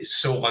know, it's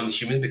so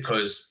unhuman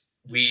because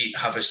we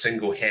have a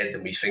single head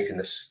and we think in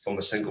this from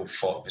a single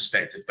thought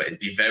perspective, but it'd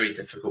be very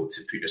difficult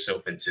to put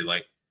yourself into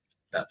like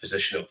that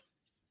position of,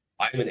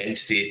 I'm an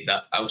entity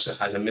that also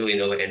has a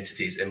million other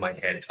entities in my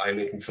head. I'm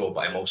in control,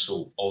 but I'm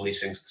also all these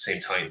things at the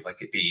same time.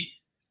 Like it'd be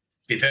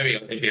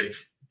a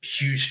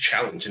huge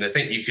challenge. And I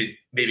think you could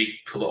maybe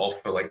pull it off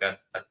for like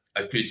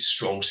a good,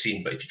 strong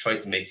scene, but if you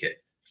tried to make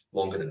it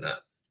longer than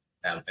that,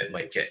 it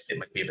might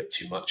be a bit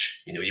too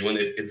much. You know, you want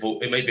to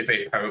evoke, it might be a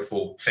very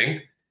powerful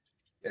thing,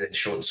 and then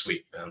short and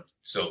sweet.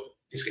 So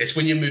it's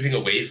when you're moving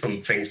away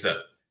from things that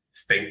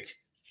think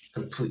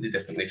completely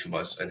differently from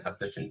us and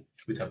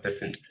would have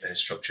different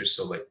structures.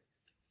 So like,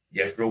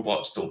 yeah, if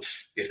robots don't,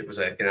 if it was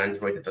like an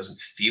android that doesn't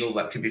feel,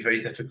 that could be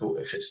very difficult.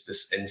 If it's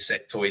this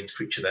insectoid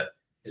creature that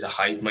is a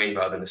hive mind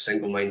rather than a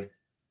single mind,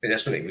 then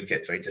that's when it would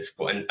get very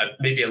difficult and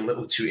maybe a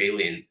little too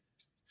alien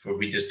for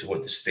readers to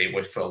want to stay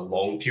with for a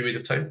long period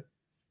of time.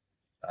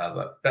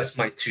 But that's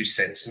my 2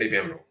 cents. Maybe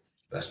I'm wrong.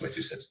 That's my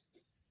 2 cents.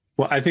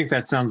 Well, I think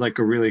that sounds like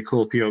a really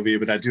cool POV,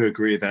 but I do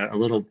agree that a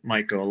little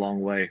might go a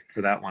long way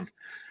for that one.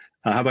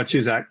 How about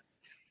you, Zach?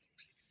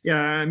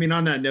 Yeah, I mean,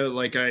 on that note,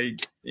 like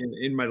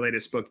in my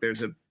latest book,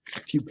 there's a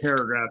few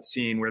paragraph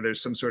scene where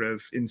there's some sort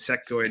of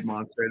insectoid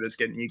monster that's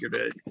getting eager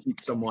to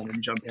eat someone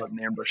and jump out and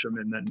ambush them,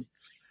 and then,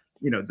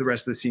 you know, the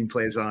rest of the scene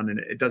plays on and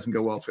it doesn't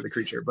go well for the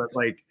creature. But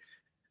like,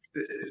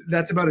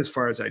 that's about as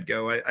far as I'd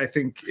go. I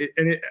think,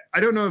 I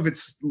don't know if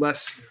it's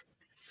less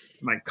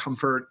my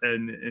comfort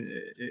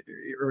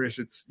or if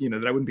it's, you know,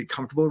 that I wouldn't be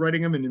comfortable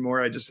writing them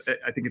anymore. I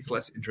think it's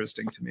less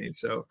interesting to me.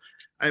 So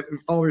I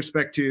all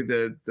respect to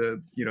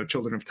the you know,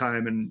 Children of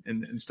Time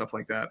and stuff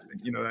like that.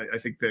 You know, I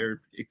think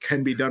it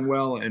can be done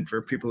well, and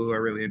for people who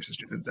are really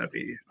interested in it, that'd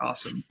be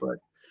awesome. But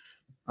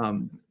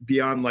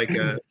beyond like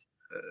a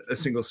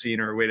single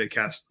scene or a way to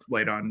cast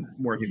light on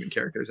more human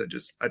characters,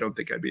 I don't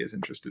think I'd be as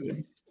interested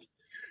in.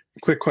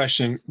 Quick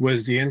question.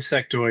 Was the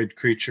insectoid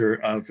creature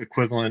of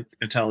equivalent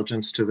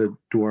intelligence to the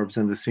dwarves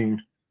in the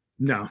scene?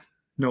 No.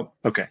 Nope.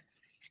 Okay.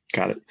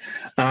 Got it.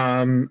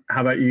 How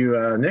about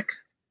you, Nick?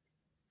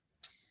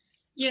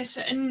 Yes,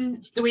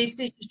 in the Way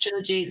Stations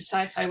trilogy, the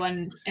sci-fi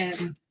one,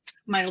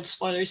 mild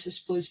spoilers, I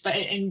suppose, but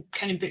in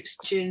kind of books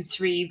 2 and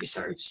 3, we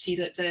sort of see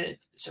that the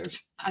sort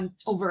of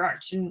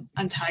overarching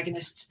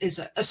antagonist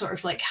is a sort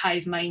of like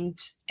hive mind,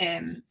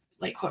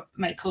 like what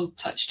Michael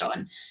touched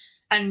on.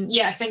 And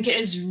yeah, I think it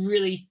is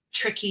really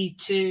tricky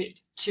to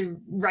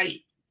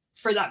write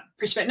for that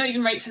perspective, not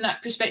even write from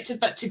that perspective,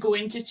 but to go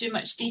into too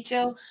much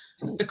detail,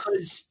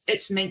 because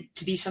it's meant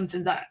to be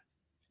something that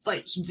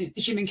like the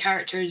human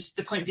characters,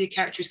 the point of view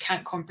characters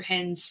can't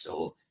comprehend.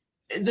 So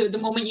the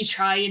moment you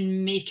try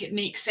and make it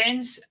make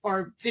sense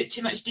or put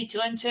too much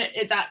detail into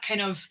it, that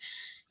kind of,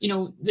 you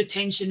know, the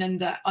tension and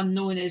the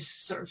unknown is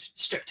sort of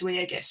stripped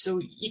away, I guess. So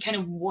you kind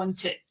of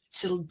want it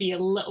to be a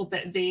little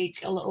bit vague,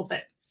 a little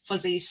bit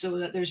fuzzy, so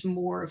that there's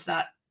more of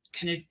that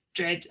kind of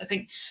dread. I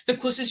think the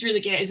closest we really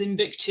get is in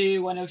book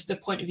 2, one of the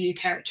point of view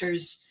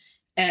characters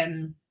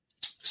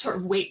sort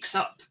of wakes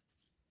up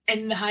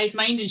in the hive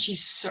mind and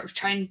she's sort of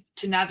trying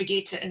to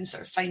navigate it and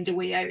sort of find a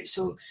way out.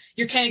 So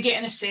you're kind of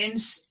getting a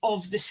sense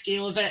of the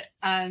scale of it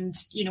and,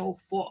 you know,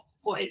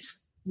 what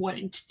it's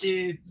wanting to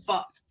do,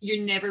 but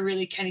you never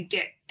really kind of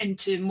get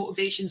into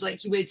motivations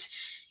like you would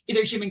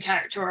either human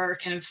character or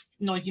kind of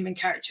non-human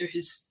character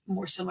who's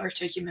more similar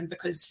to a human,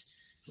 because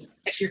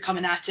if you're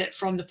coming at it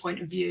from the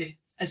point of view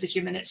as a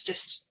human, it's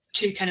just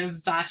too kind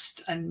of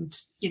vast and,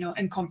 you know,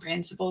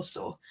 incomprehensible.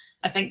 So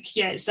I think,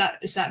 yeah, it's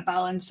that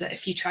balance that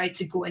if you try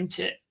to go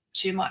into it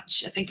too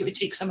much, I think it would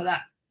take some of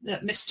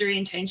that mystery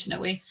and tension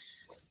away.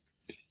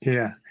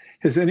 Yeah.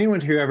 Has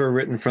anyone here ever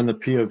written from the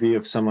POV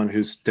of someone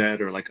who's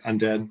dead or like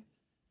undead?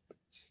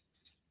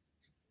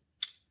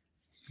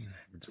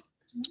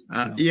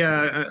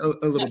 Yeah,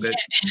 a little bit.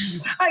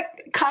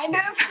 Kind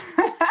of.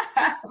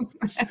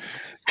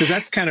 Because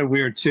that's kind of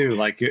weird too.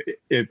 Like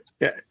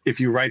if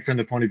you write from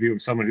the point of view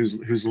of someone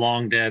who's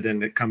long dead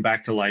and it come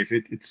back to life,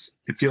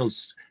 it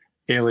feels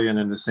alien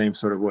in the same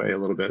sort of way a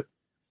little bit.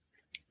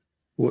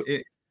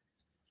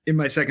 In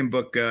my second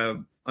book,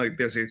 like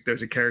there's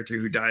a character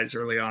who dies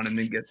early on and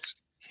then gets,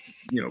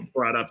 you know,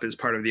 brought up as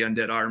part of the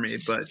undead army,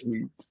 but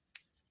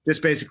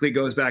just basically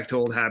goes back to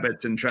old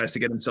habits and tries to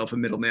get himself a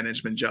middle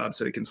management job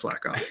so he can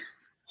slack off.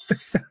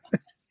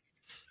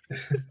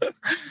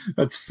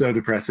 That's so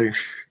depressing.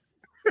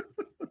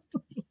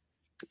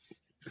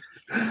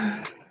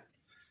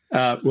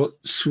 Well,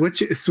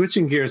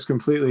 switching gears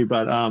completely,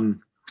 but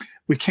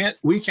we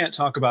can't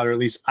talk about, or at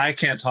least I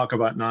can't talk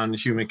about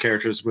non-human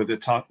characters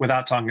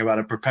without talking about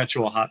a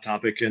perpetual hot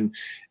topic in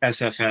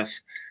SFF,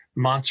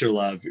 monster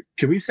love.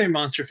 Can we say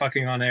monster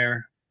fucking on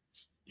air?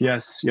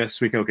 Yes,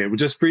 we can. Okay, well,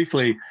 just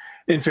briefly,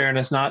 in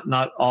fairness,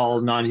 not all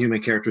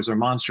non-human characters are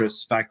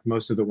monstrous. In fact,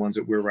 most of the ones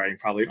that we're writing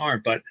probably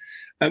aren't. But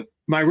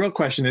my real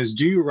question is,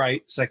 do you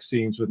write sex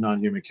scenes with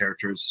non-human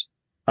characters?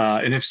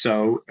 And if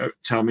so,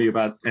 tell me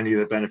about any of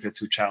the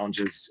benefits or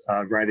challenges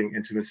writing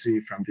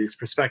intimacy from these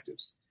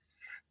perspectives.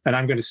 And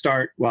I'm going to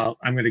start,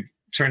 I'm going to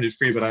turn it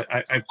free, but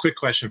I have a quick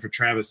question for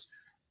Travis.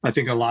 I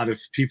think a lot of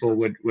people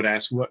would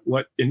ask,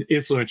 what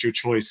influenced your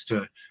choice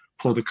to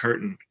pull the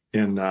curtain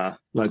in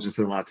Legends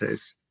and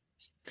Lattes?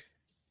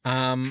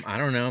 I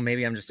don't know.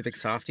 Maybe I'm just a big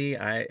softie.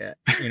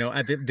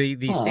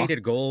 The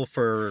stated goal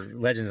for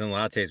Legends and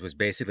Lattes was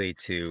basically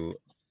to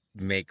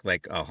make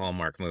like a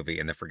Hallmark movie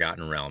in the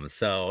Forgotten Realms.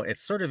 So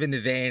it's sort of in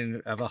the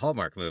vein of a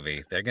Hallmark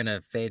movie. They're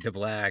gonna fade to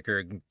black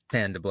or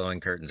pan to blowing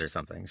curtains or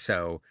something.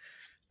 So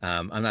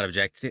I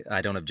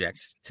don't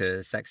object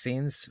to sex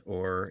scenes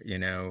or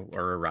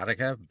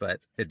erotica, but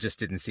it just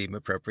didn't seem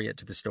appropriate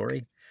to the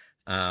story.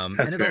 And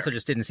it fair. also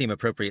just didn't seem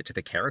appropriate to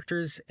the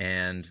characters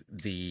and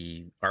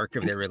the arc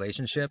of their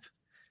relationship,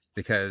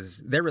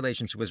 because their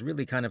relationship was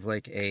really kind of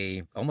like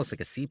almost like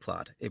a C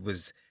plot. It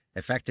was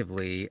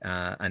effectively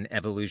an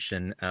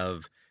evolution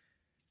of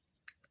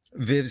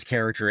Viv's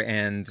character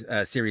and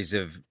a series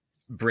of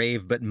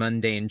brave but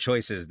mundane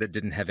choices that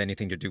didn't have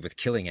anything to do with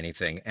killing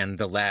anything. And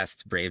the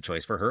last brave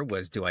choice for her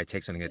was, do I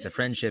take something that's a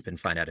friendship and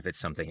find out if it's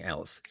something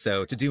else?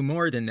 So to do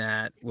more than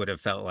that would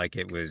have felt like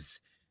it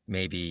was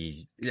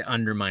maybe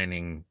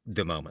undermining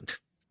the moment.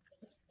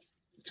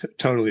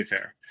 Totally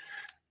fair.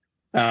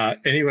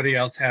 Anybody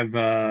else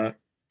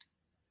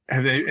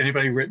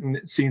anybody written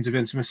scenes of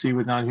intimacy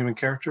with non-human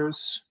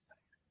characters?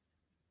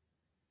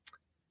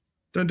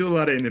 Don't do a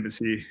lot of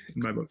intimacy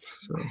in my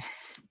books, so.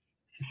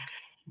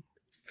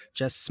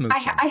 Just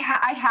smooching.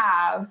 I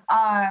have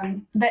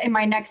in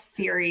my next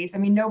series. I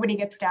mean, nobody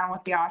gets down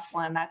with the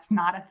Oslin. That's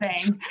not a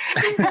thing.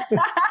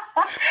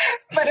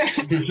 But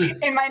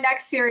in my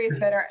next series,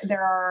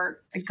 there are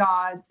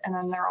gods, and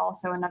then there are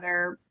also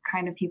another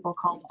kind of people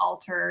called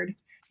altered,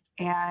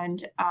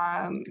 and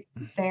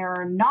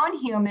they're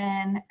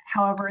non-human.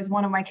 However, as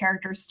one of my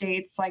characters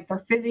states, like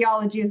their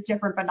physiology is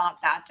different, but not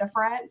that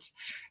different.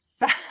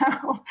 So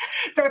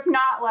it's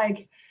not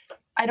like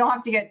I don't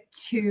have to get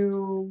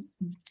too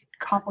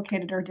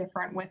complicated or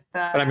different with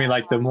the. But I mean,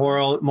 like the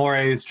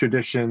mores,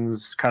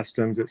 traditions,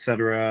 customs,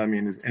 etc. I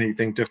mean, is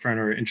anything different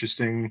or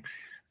interesting?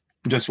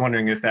 I'm just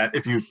wondering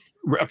if you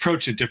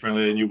approach it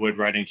differently than you would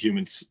writing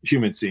human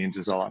scenes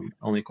is all.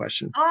 Only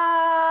question.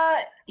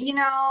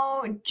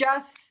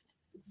 Just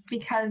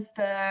because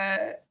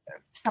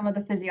some of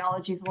the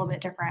physiology is a little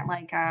bit different.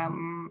 Like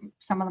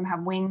some of them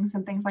have wings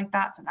and things like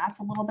that, so that's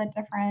a little bit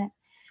different.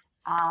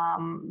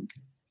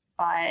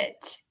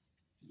 But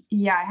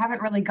yeah, I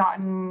haven't really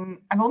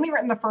I've only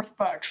written the first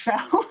book, so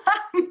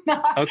I'm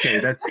not. Okay,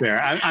 that's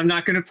fair. I'm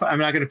not gonna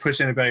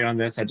push anybody on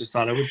this. I just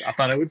thought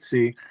I would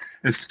see,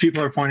 as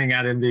people are pointing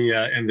out in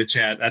the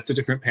chat, that's a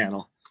different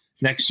panel.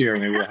 Next year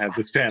maybe we'll have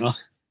this panel.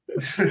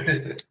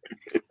 And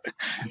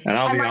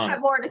I might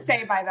have more to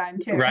say by then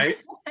too.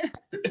 Right?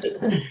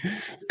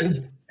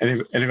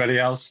 Anybody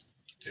else?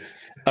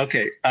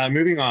 Okay,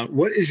 moving on.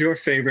 What is your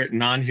favorite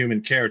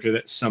non-human character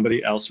that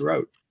somebody else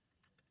wrote?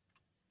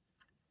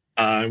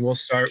 And we'll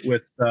start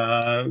with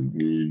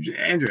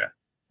Andrea.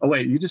 Oh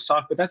wait, you just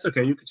talked, but that's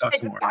okay. You can talk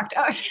some more. Oh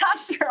yeah,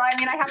 sure. I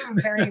mean, I have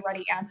a very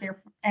ready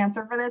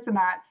answer for this, and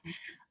that's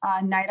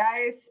Night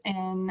Eyes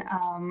in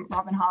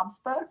Robin Hobb's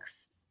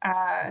books.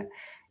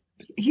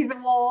 He's a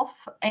wolf,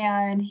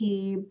 and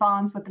he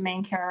bonds with the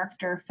main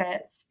character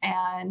Fitz,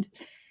 and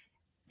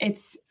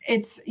it's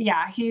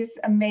he's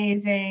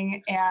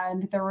amazing,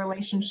 and the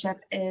relationship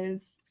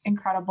is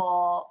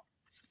incredible.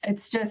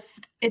 It's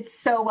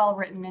so well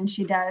written, and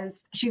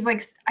she's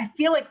like, I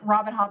feel like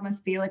Robin Hobb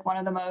must be like one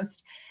of the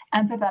most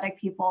empathetic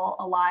people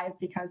alive,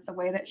 because the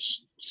way that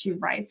she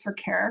writes her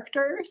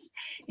characters,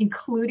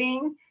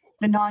 including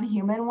the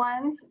non-human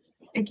ones,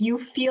 like you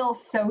feel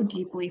so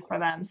deeply for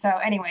them. So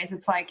anyways,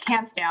 it's like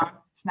hands down,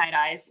 it's Night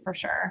Eyes for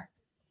sure.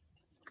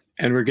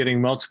 And we're getting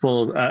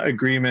multiple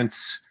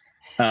agreements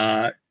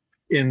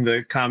in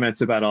the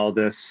comments about all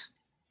this.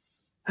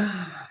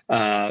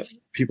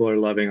 People are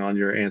loving on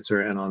your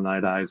answer and on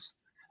Night Eyes.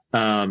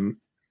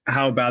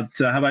 How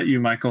about you,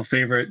 Michael?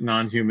 Favorite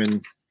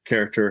non-human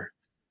character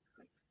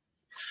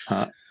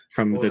that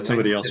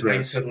somebody else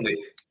wrote? Suddenly,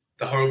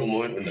 the horrible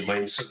moment when the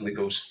mind suddenly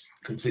goes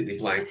completely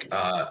blank.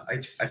 I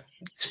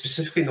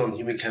specifically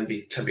non-human can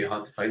be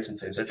hard to find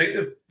sometimes. I think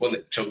the one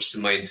that jumps to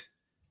mind,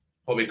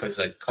 probably because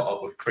I caught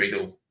up with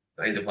Cradle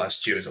at the end of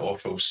last year, is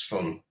Orphos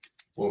from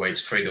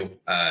Warwhite's Cradle.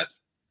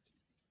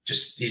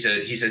 just he's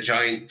a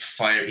giant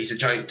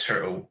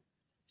turtle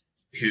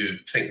who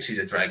thinks he's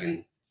a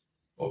dragon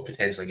or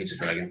pretends like he's a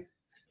dragon.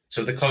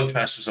 So the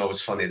contrast was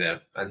always funny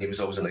there, and he was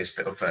always a nice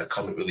bit of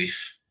comic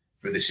relief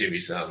for the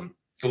series.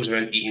 Goes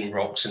around eating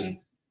rocks and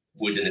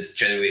wood and is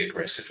generally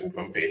aggressive and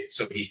grumpy.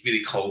 So he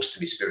really calls to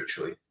me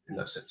spiritually in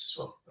that sense as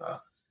well.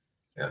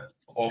 Yeah.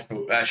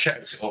 Shout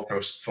out to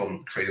Orthros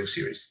from Cradle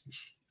series.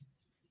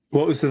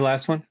 What was the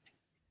last one?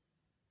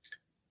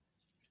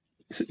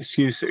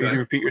 Excuse me, would you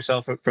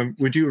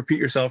repeat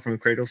yourself from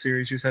Cradle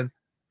series you said?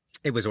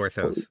 It was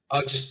Orthos.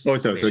 Just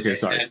Orthos, okay,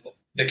 sorry.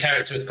 The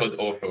character is called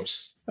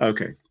Orthos.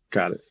 Okay,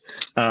 got it.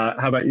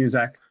 How about you,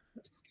 Zach?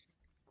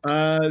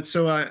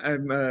 So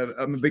I'm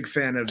a big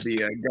fan of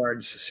the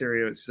Guards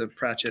series of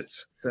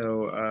Pratchett's.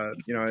 So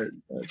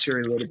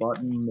Cherry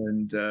Loderbottom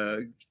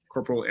and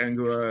Corporal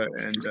Angua,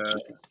 and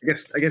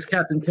I guess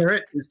Captain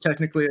Carrot is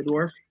technically a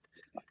dwarf.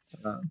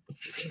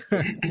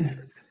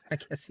 I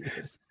guess he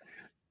is.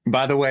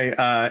 By the way,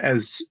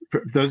 as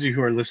those of you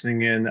who are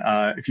listening in,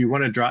 if you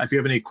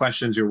have any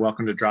questions, you're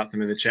welcome to drop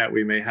them in the chat.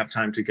 We may have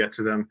time to get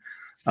to them,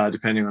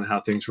 depending on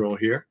how things roll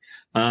here.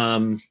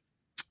 And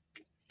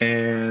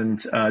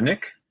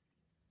Nick?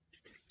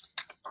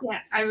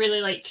 Yeah, I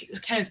really like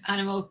kind of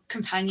animal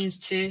companions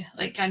too.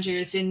 Like Andrea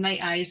was saying,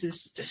 Night Eyes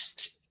is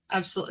just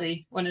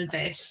absolutely one of the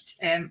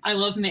best. I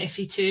love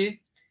Mephi too.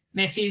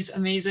 Mephi's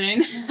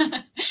amazing.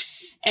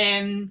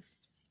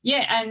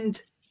 Yeah,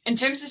 and in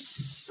terms of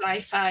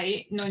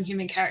sci-fi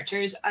non-human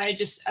characters, I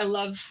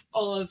love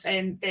all of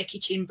Becky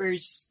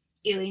Chambers'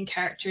 alien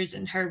characters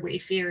in her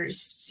Wayfarers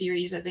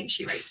series. I think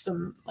she writes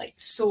them like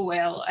so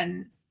well,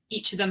 and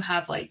each of them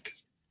have like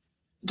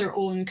their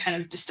own kind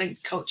of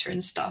distinct culture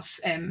and stuff.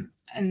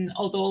 And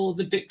although all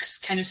the books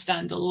kind of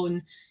stand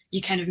alone,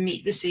 you kind of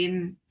meet the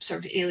same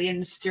sort of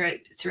aliens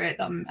throughout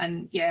them.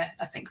 And yeah,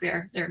 I think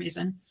they're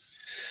amazing.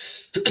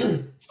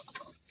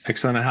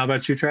 Excellent. How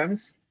about you,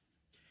 Travis?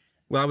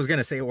 Well, I was going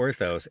to say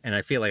Orthos, and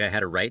I feel like I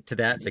had a right to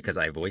that because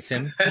I voice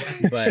him.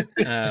 But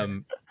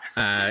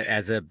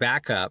as a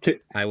backup,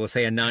 I will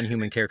say a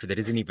non-human character that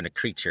isn't even a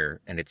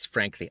creature, and it's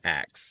Frank the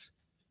Axe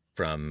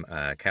from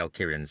Kyle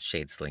Kieran's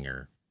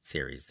Shadeslinger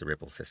series, The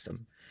Ripple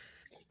System,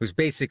 who's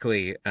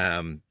basically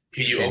Danny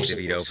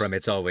DeVito from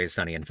It's Always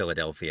Sunny in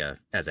Philadelphia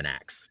as an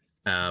axe.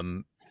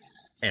 And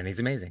he's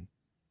amazing.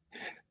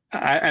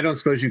 I don't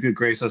suppose you could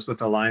grace us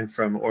with a line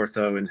from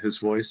Ortho in his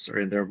voice or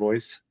in their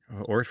voice?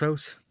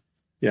 Orthos?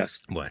 Yes.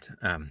 What?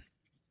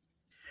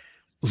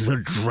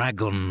 The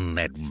dragon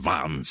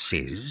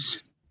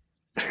advances.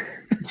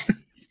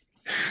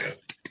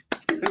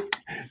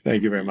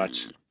 Thank you very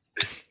much.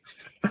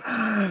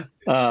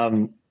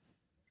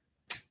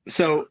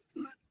 So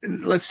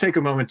let's take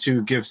a moment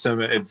to give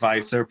some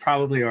advice. There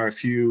probably are a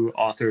few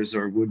authors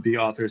or would-be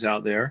authors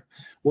out there.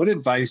 What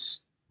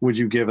advice would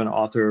you give an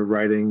author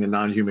writing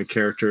non-human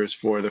characters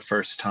for the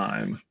first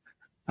time?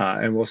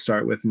 And we'll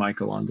start with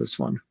Michael on this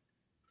one.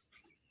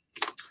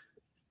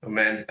 Oh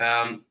man,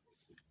 I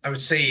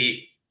would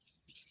say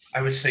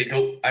actually,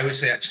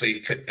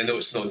 I know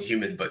it's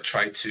non-human, but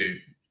try to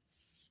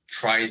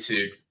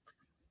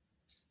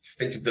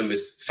think of them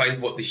as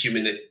find what the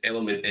human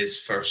element is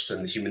first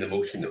and the human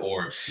emotion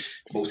or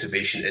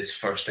motivation is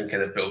first, and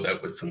kind of build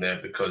outward from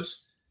there.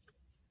 Because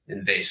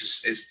in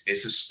this,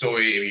 it's a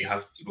story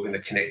we're going to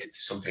connect it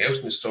to something else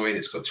in the story, and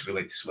it's got to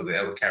relate to some of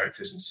the other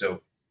characters, and so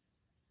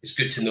it's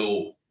good to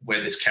know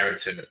where this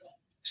character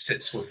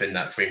sits within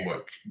that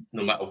framework,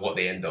 no matter what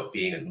they end up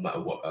being and no matter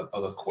what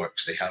other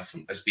quirks they have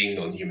as being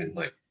non-human.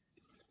 Like,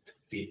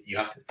 you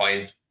have to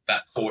find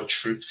that core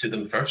truth to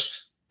them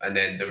first, and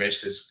then the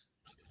rest is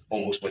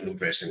almost window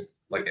dressing.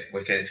 Like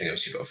anything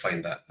else, you've got to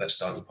find that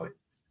starting point.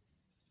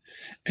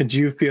 And do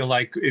you feel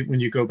like when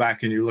you go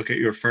back and you look at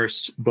your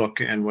first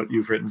book and what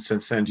you've written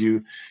since then,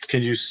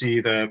 can you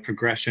see the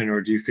progression, or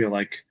do you feel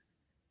like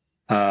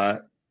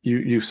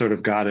you sort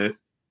of got it,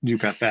 you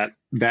got that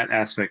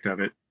aspect of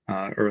it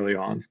early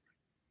on?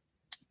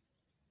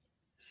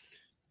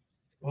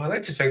 Well, I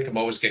like to think I'm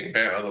always getting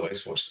better.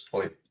 Otherwise, what's the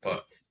point?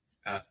 But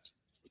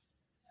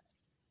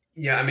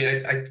yeah, I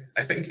mean,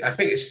 I think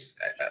it's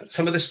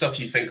some of the stuff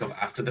you think of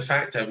after the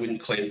fact. I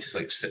wouldn't claim to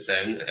like sit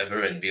down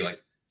ever and be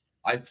like,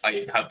 I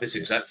have this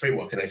exact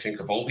framework and I think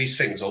of all these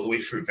things all the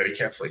way through very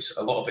carefully.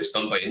 So a lot of it's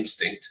done by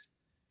instinct.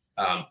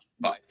 But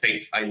I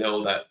think I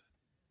know that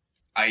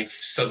I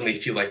suddenly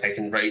feel like I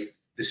can write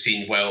the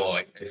scene well, or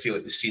I feel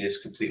like the scene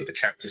is complete with the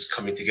characters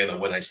coming together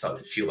when I start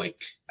to feel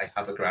like I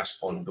have a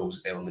grasp on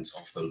those elements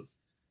of them.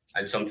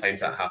 And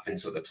sometimes that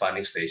happens at the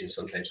planning stage, and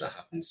sometimes that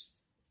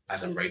happens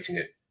as I'm writing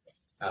it.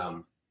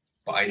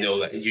 But I know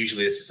that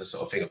usually this is the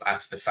sort of thing of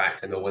after the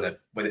fact. I know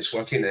when it's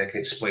working, and I can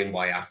explain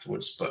why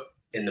afterwards. But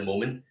in the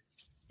moment,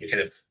 you're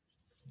kind of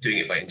doing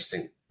it by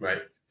instinct,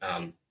 right?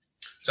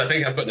 So I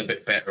think I've gotten a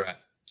bit better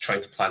at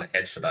trying to plan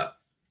ahead for that.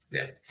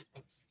 Yeah.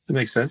 That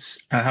makes sense.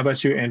 How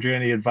about you, Andrea?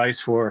 Any advice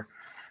for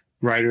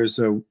writers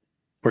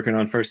working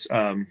on first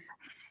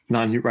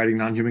writing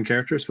non-human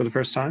characters for the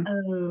first time?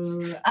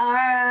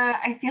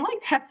 I feel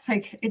like that's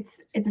like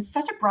it's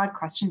such a broad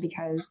question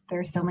because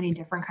there's so many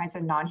different kinds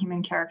of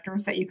non-human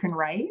characters that you can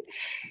write.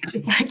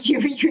 It's like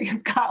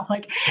you've got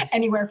like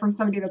anywhere from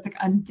somebody that's like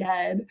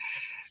undead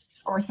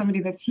or somebody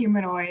that's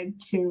humanoid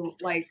to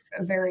like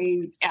a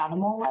very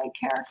animal-like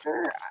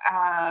character.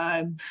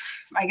 I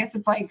guess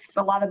it's like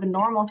a lot of the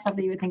normal stuff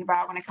that you would think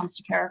about when it comes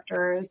to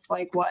characters,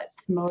 like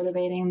what's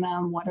motivating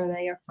them, what are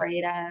they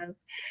afraid of.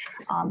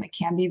 It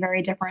can be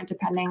very different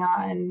depending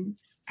on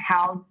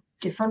how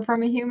different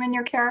from a human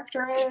your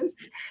character is.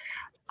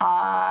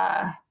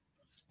 I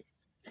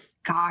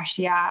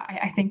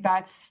think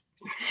that's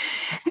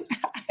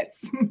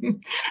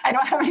I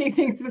don't have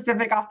anything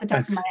specific off the top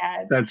of my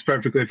head. That's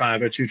perfectly fine. How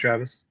about you,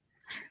 Travis?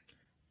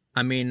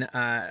 I mean,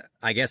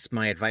 I guess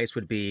my advice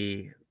would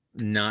be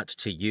not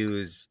to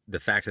use the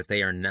fact that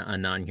they are a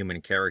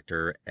non-human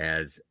character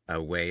as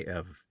a way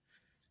of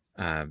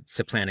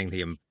supplanting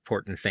the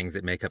important things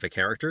that make up a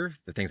character.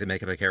 The things that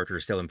make up a character are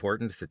still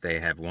important, that they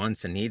have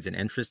wants and needs and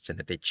interests, and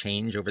that they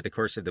change over the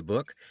course of the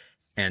book.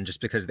 And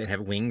just because they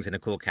have wings and a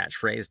cool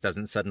catchphrase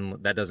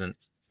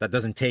that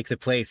doesn't take the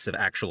place of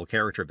actual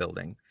character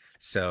building.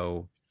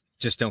 So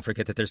just don't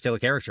forget that they're still a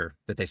character,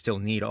 that they still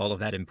need all of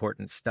that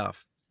important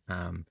stuff.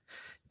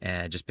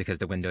 Just because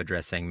the window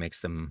dressing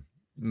makes them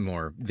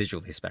more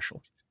visually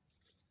special.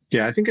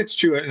 Yeah, I think it's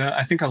true.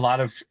 I think a lot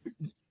of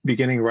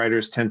beginning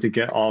writers tend to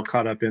get all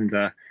caught up in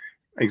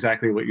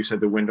exactly what you said,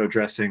 the window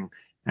dressing,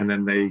 and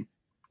then they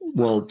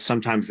will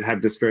sometimes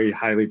have this very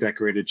highly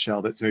decorated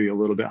shell that's maybe a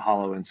little bit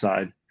hollow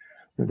inside.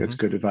 I think that's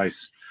good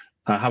advice.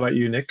 How about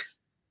you, Nick?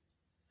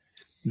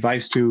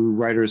 Advice to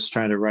writers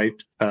trying to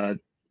write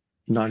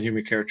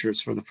non-human characters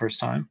for the first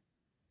time?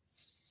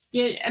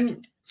 Yeah, I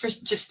mean,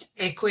 first,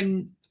 just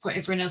echoing what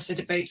everyone else said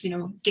about,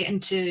 getting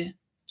to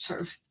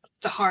sort of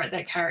the heart of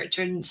that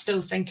character and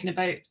still thinking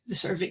about the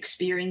sort of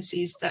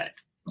experiences that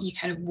you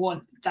kind of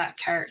want that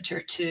character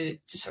to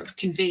sort of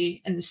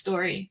convey in the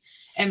story.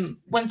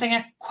 One thing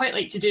I quite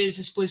like to do is,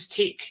 I suppose,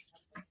 take,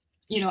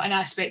 an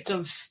aspect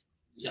of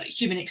like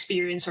human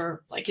experience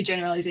or like a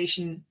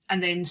generalization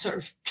and then sort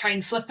of try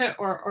and flip it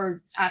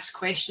or ask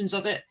questions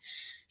of it.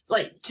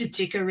 Like, to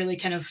take a really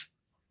kind of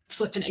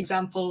flippant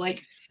example,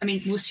 like, I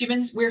mean, most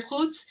humans wear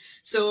clothes.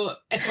 So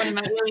if one of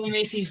my alien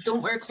races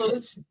don't wear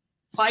clothes,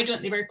 why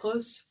don't they wear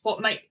clothes?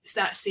 What might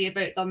that say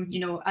about them,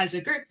 as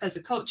a group, as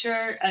a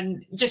culture,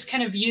 and just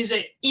kind of use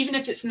it, even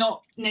if it's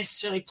not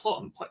necessarily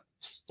plot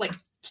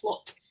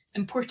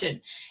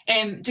important,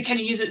 to kind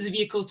of use it as a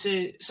vehicle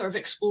to sort of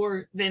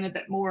explore them a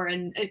bit more.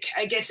 And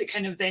I guess it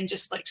kind of then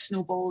just like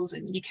snowballs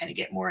and you kind of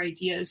get more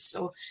ideas.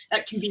 So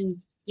that can be,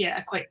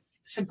 a quite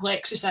simple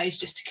exercise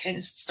just to kind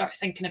of start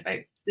thinking about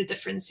the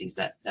differences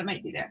that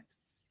might be there.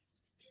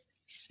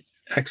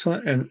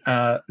 Excellent.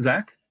 And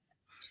Zach?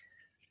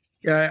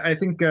 Yeah, I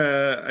think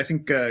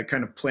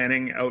kind of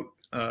planning out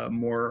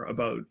more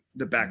about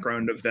the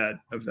background of that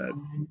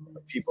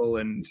people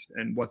and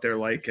what they're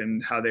like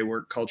and how they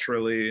work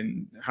culturally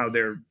and how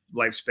their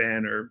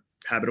lifespan or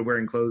habit of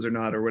wearing clothes or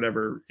not or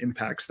whatever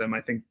impacts them.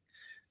 I think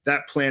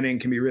that planning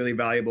can be really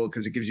valuable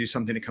because it gives you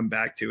something to come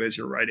back to as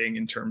you're writing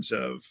in terms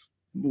of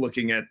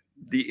looking at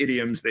the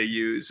idioms they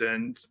use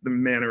and the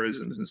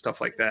mannerisms and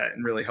stuff like that,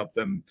 and really help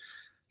them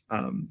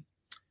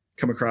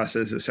come across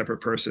as a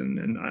separate person.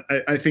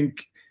 And I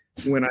think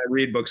when I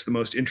read books, the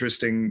most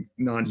interesting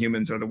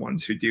non-humans are the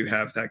ones who do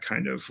have that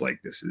kind of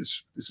like, this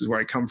is where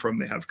I come from.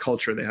 They have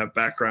culture, they have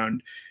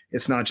background.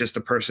 It's not just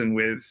a person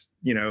with,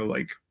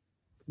 like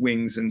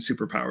wings and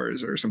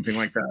superpowers or something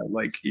like that.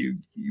 Like you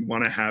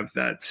want to have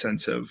that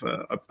sense of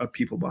a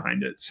people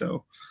behind it.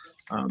 So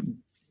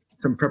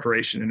some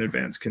preparation in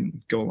advance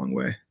can go a long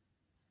way.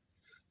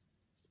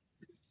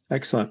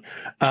 Excellent.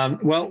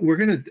 Well, we're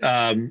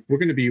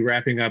gonna be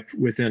wrapping up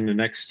within the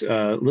next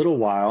little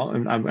while,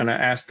 and I'm gonna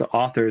ask the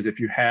authors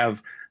if you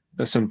have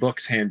some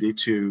books handy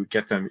to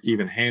get them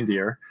even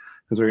handier,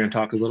 because we're going to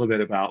talk a little bit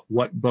about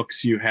what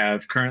books you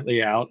have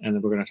currently out, and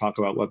then we're going to talk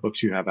about what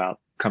books you have out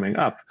coming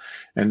up.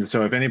 And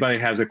so if anybody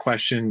has a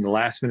question, the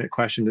last minute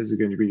question, this is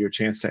going to be your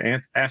chance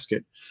to ask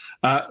it.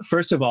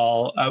 First of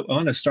all, I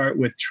want to start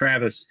with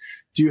Travis.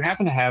 Do you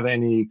happen to have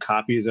any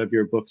copies of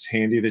your books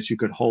handy that you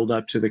could hold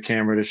up to the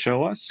camera to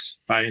show us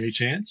by any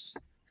chance?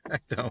 I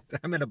don't.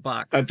 I'm in a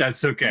box.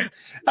 That's okay.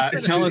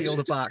 Tell us.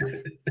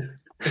 Box.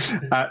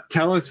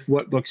 Tell us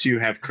what books you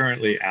have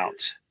currently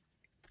out.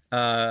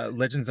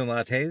 Legends and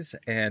Lattes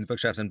and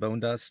Bookshops and Bone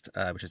Dust,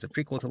 which is a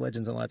prequel to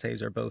Legends and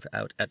Lattes, are both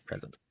out at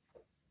present.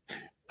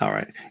 All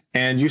right.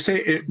 And you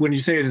say when you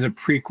say it is a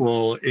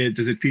prequel,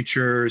 does it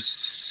feature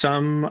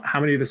how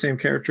many of the same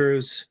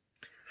characters?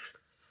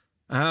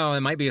 Oh,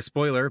 it might be a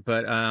spoiler,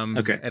 but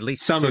okay. At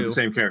least some two. Of the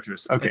same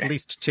characters. Okay. At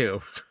least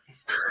two.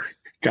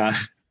 Got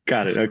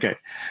it. Okay.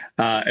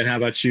 And how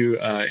about you,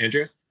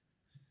 Andrea?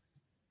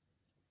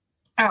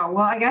 Oh,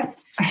 well, I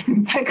guess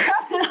since I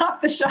grabbed it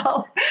off the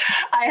shelf,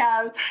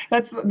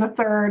 that's the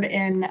third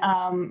in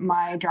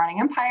my Drowning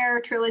Empire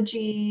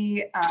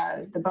trilogy,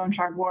 the Bone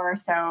Shard War.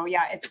 So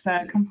yeah, it's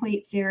a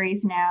complete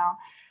series now.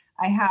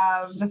 I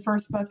have the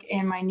first book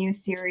in my new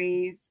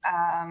series,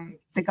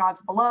 The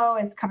Gods Below,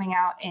 is coming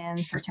out in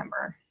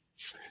September.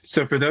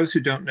 So for those who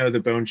don't know the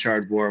Bone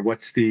Shard War,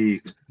 what's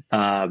the,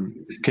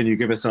 can you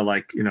give us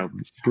a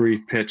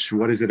brief pitch?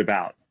 What is it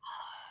about?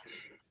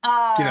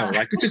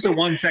 Just a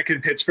 1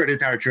 second pitch for an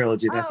entire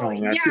trilogy. That's all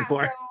I'm asking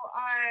for. So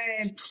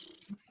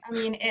I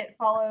mean, it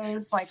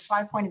follows like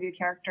 5 point of view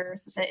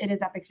characters. It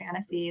is epic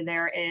fantasy.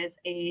 There is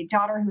a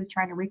daughter who's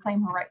trying to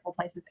reclaim her rightful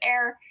place as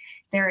heir.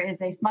 There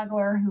is a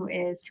smuggler who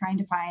is trying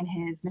to find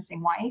his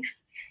missing wife.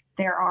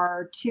 There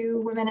are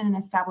 2 women in an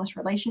established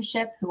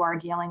relationship who are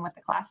dealing with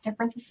the class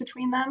differences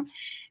between them.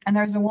 And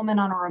there's a woman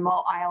on a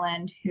remote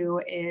island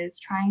who is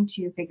trying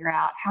to figure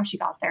out how she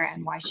got there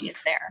and why she is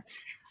there.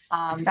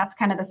 That's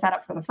kind of the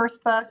setup for the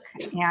first book.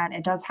 And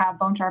it does have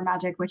bone shard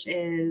magic, which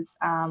is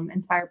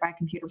inspired by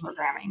computer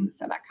programming.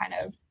 So that kind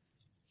of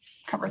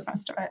covers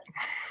most of it.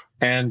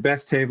 And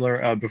Beth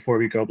Tabler, Before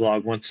We Go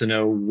blog, wants to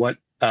know what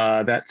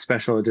that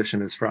special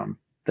edition is from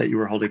that you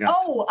were holding up.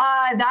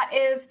 That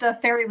is the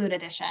Fairy Loot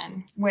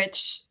edition,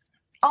 which,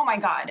 oh my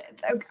God.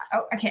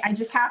 Okay, I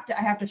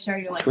have to show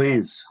you. Like,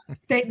 please.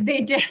 They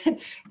did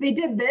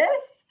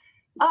this.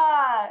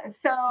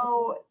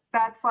 So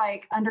that's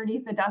like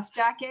underneath the dust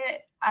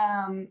jacket.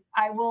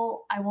 I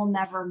will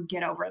never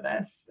get over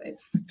this.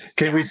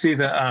 Can we see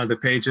the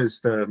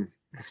pages?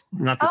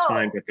 Not the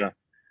spine, but the.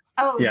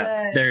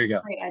 There you go.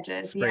 Straight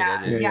edges. Straight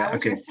edges. Yeah.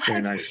 Okay,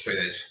 very nice.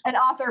 An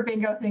author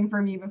bingo thing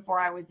for me before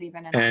I was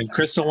even an And author.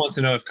 Crystal wants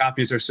to know if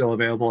copies are still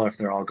available or if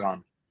they're all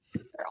gone.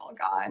 They're all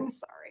gone.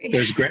 Sorry.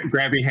 There's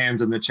grabby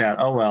hands in the chat.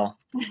 Oh well.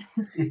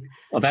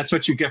 Well, that's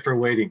what you get for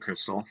waiting,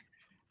 Crystal.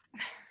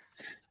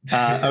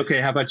 Okay,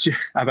 how about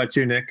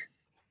you, Nick?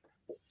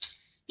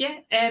 Yeah,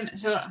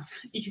 so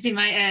you can see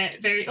my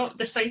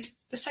the side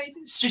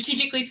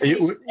strategically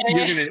placed.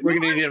 We're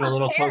gonna need him a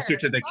little closer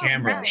to the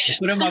camera. Right.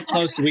 Put him up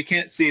close. We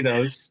can't see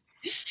those.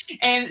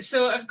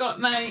 So I've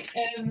got my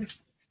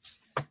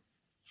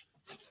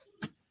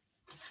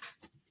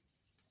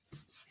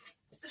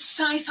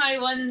sci-fi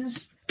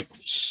ones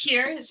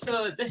here.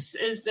 So this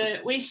is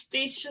the Waste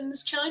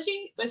Stations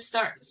trilogy, which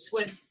starts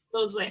with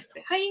Those Left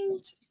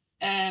Behind.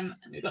 And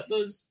we've got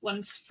Those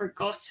Once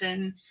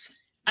Forgotten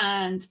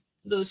and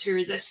Those Who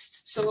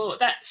Resist. So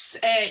that's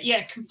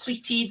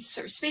completed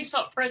sort of space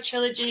opera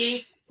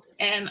trilogy.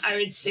 I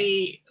would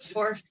say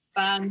for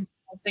fans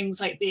of things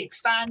like The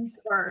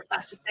Expanse or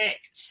Mass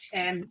Effect,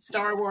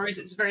 Star Wars,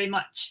 it's very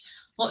much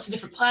lots of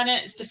different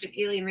planets, different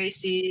alien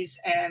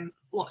races,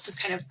 lots of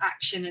kind of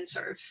action and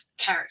sort of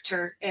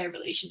character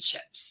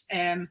relationships.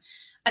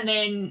 And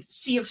then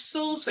Sea of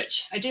Souls,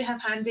 which I do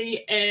have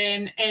handy,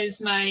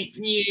 is my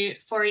new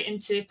foray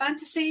into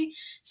fantasy.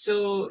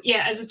 So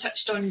yeah, as I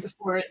touched on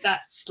before,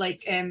 that's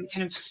like kind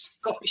of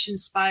Scottish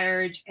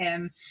inspired,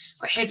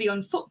 quite heavy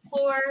on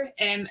folklore.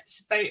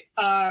 It's about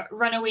a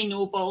runaway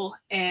noble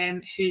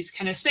who's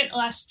kind of spent the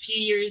last few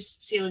years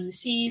sailing the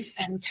seas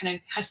and kind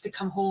of has to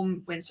come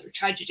home when sort of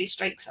tragedy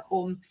strikes at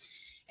home.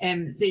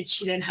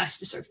 She then has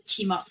to sort of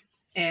team up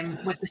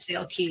with the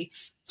Selkie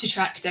to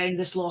track down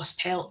this lost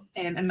pelt,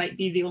 and might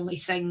be the only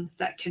thing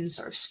that can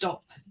sort of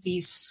stop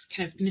these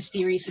kind of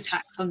mysterious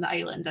attacks on the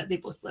island that they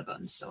both live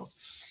on. So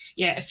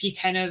yeah, if you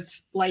kind of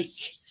like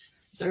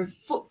sort of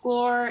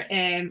folklore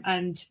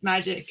and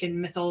magic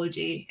and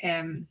mythology,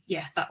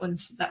 that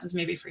one's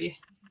maybe for you.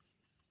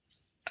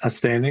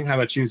 Outstanding. How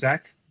about you,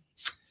 Zach?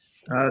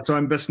 So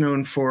I'm best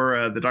known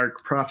for the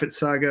Dark Prophet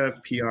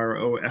Saga,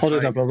 PROFI. Hold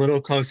it up a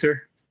little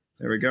closer.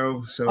 There we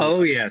go.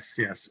 So yes.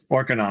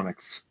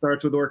 Orconomics.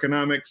 Starts with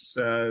Orconomics.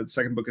 The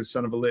second book is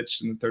Son of a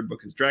Lich, and the third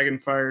book is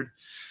Dragonfired.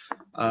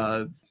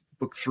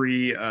 Book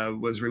 3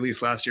 was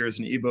released last year as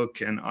an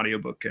ebook, and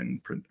audiobook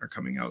and print are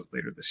coming out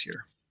later this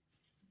year.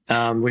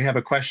 We have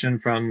a question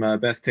from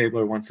Beth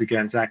Tabler once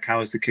again. Zach,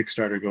 how is the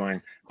Kickstarter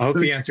going? I hope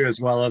the answer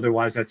is well.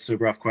 Otherwise, that's a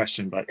rough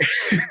question. But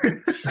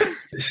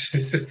yes.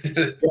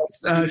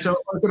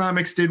 So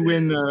Orconomics did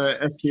win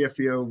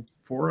SKFBO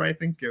 4, I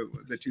think,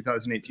 the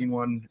 2018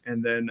 one,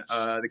 and then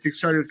the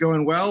Kickstarter is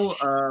going well.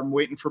 I'm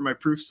waiting for my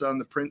proofs on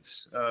the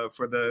prints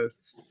for the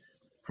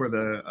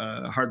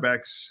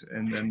hardbacks,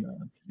 and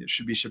then it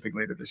should be shipping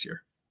later this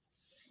year.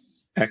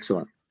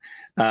 Excellent.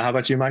 How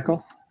about you,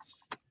 Michael?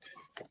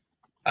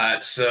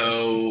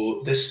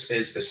 So this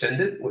is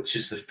Ascendant, which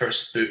is the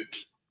first book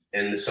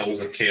in the Songs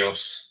of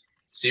Chaos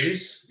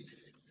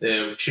series.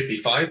 There should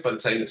be 5 by the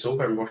time it's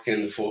over. I'm working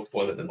on the 4th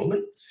one at the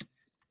moment.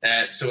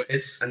 So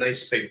it's a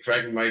nice big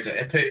Dragon Rider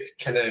epic,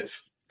 kind of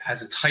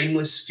has a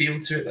timeless feel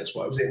to it. That's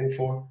what I was aiming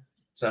for.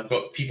 So I've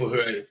got people who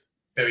are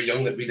very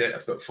young that read it.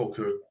 I've got folk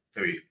who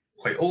are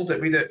quite old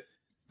that read it.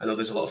 I know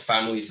there's a lot of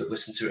families that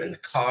listen to it in the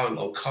car and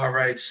long car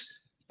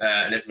rides,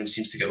 and everyone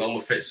seems to get along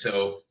with it.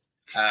 So,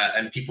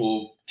 and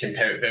people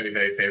compare it very,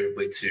 very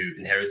favorably to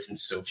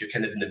Inheritance. So if you're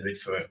kind of in the mood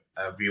for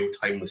a real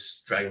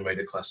timeless Dragon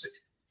Rider classic,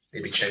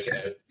 maybe check it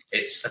out.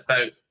 It's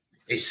about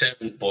a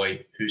servant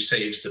boy who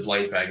saves the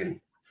blind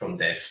dragon from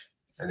death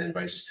and then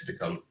rises to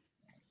become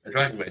a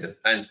Dragon Rider.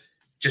 And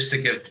just to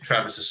give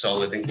Travis a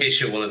solid, in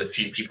case you're one of the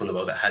few people in the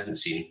world that hasn't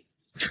seen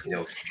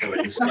Come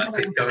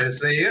and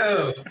say,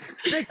 "Oh,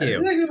 Thank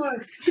you."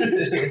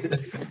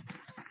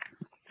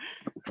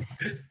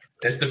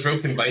 It's the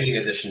broken binding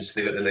edition, so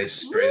they got the nice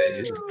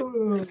spray.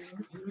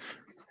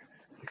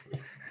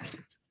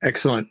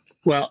 Excellent.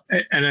 Well,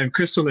 and then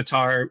Crystal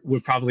Natar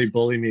would probably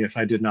bully me if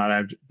I did not.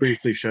 I'd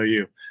briefly show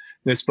you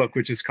this book,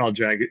 which is called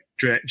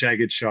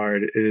Jagged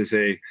Shard. It is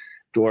a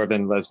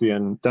dwarven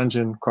lesbian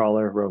dungeon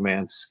crawler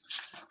romance.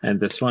 And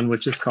this one,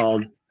 which is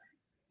called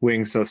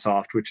Wings So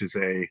Soft, which is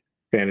a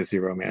fantasy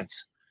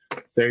romance.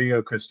 There you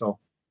go, Crystal.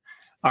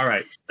 All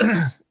right.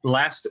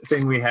 Last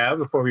thing we have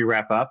before we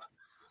wrap up.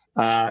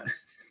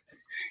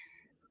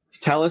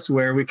 Tell us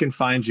where we can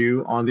find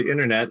you on the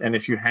internet, and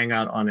if you hang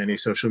out on any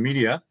social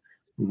media,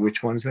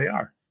 which ones they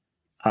are.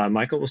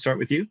 Michael, we'll start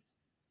with you.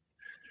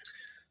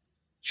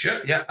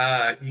 Sure,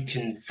 yeah. You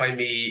can find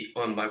me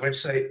on my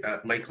website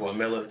at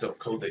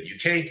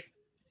michaelamiller.co.uk.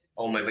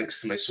 All my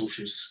links to my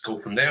socials go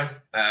from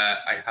there.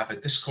 I have a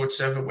Discord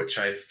server, which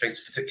I think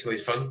is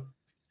particularly fun.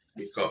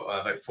 We've got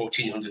about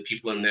 1,400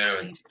 people in there,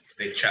 and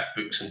they chat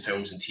books and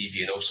films and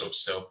TV and all sorts.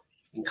 So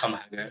you can come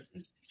hang out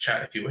and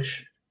chat if you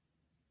wish.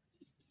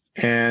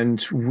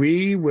 And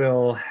we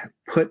will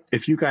put,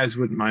 if you guys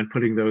wouldn't mind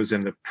putting those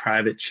in the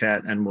private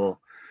chat, and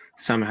we'll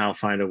somehow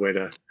find a way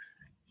to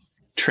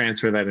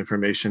transfer that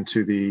information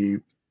to the,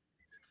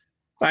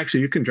 actually,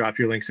 you can drop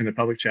your links in the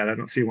public chat. I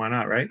don't see why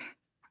not, right?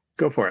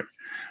 Go for it.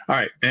 All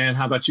right. And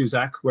how about you,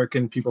 Zach? Where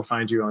can people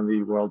find you on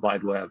the World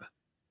Wide Web?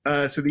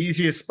 So the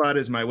easiest spot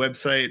is my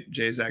website,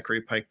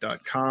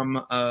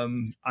 jzacharypike.com.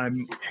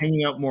 I'm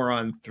hanging out more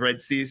on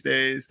Threads these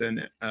days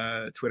than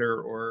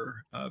Twitter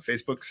or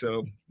Facebook.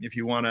 So if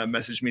you want to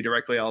message me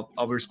directly, I'll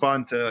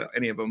respond to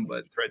any of them,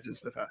 but Threads is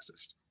the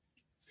fastest.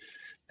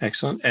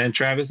 Excellent. And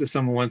Travis, if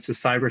someone wants to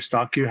cyber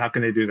stalk you, how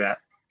can they do that?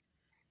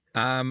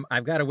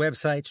 I've got a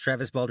website,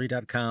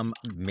 travisbaldree.com.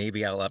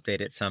 Maybe I'll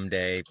update it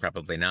someday,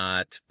 probably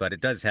not, but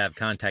it does have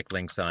contact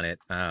links on it.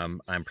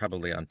 I'm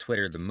probably on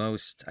Twitter the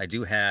most. I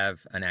do have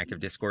an active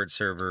Discord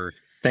server.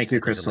 Thank you,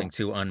 There's Crystal. a link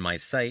to on my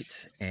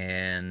site,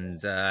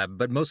 and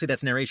but mostly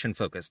that's narration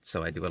focused,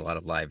 so I do a lot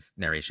of live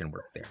narration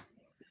work there.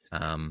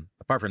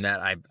 Apart from that,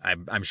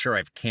 I'm sure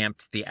I've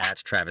camped the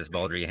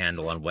 @TravisBaldree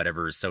handle on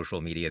whatever social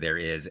media there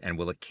is, and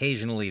will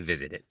occasionally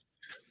visit it.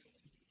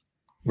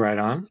 Right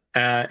on.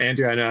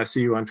 Andrea, I know I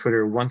see you on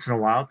Twitter once in a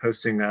while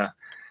posting a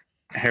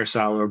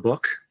hairstyle or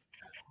book.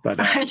 But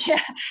it's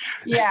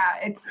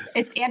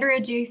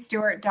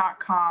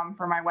AndreaGStewart.com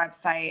for my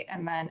website,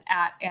 and then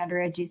at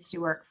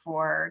AndreaGStewart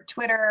for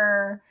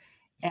Twitter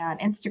and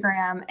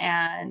Instagram.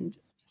 And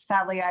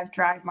sadly, I've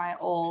dragged my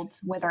old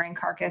withering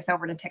carcass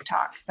over to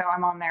TikTok, so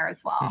I'm on there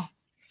as well.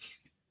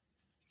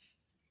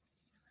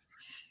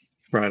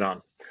 Right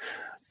on.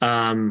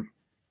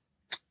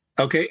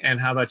 Okay,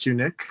 and how about you,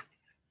 Nick?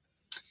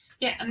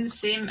 Yeah, I'm the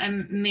same.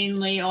 I'm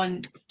mainly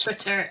on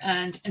Twitter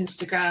and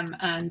Instagram,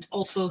 and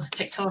also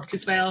TikTok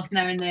as well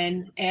now and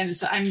then.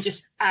 So I'm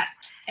just at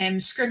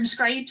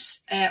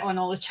Scrimscribes on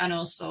all the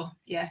channels. So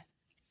yeah,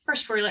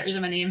 first 4 letters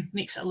of my name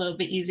makes it a little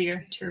bit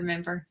easier to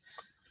remember.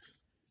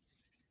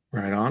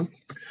 Right on.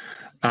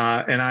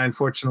 And I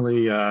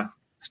unfortunately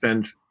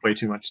spend way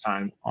too much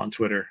time on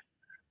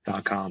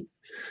Twitter.com.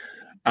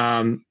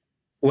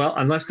 Well,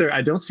 unless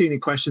I don't see any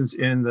questions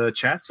in the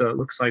chat, so it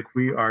looks like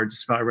we are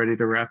just about ready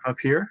to wrap up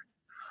here.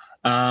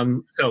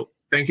 So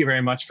thank you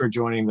very much for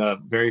joining the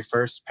very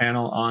first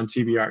panel on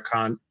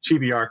TBRCon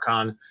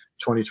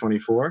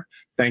 2024.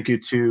 Thank you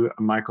to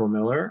Michael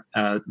Miller,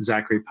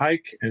 Zachary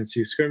Pike,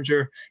 NC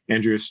Scrimger,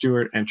 Andrea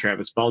Stewart, and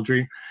Travis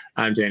Baldree.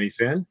 I'm Danny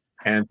Finn,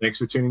 and thanks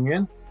for tuning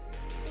in.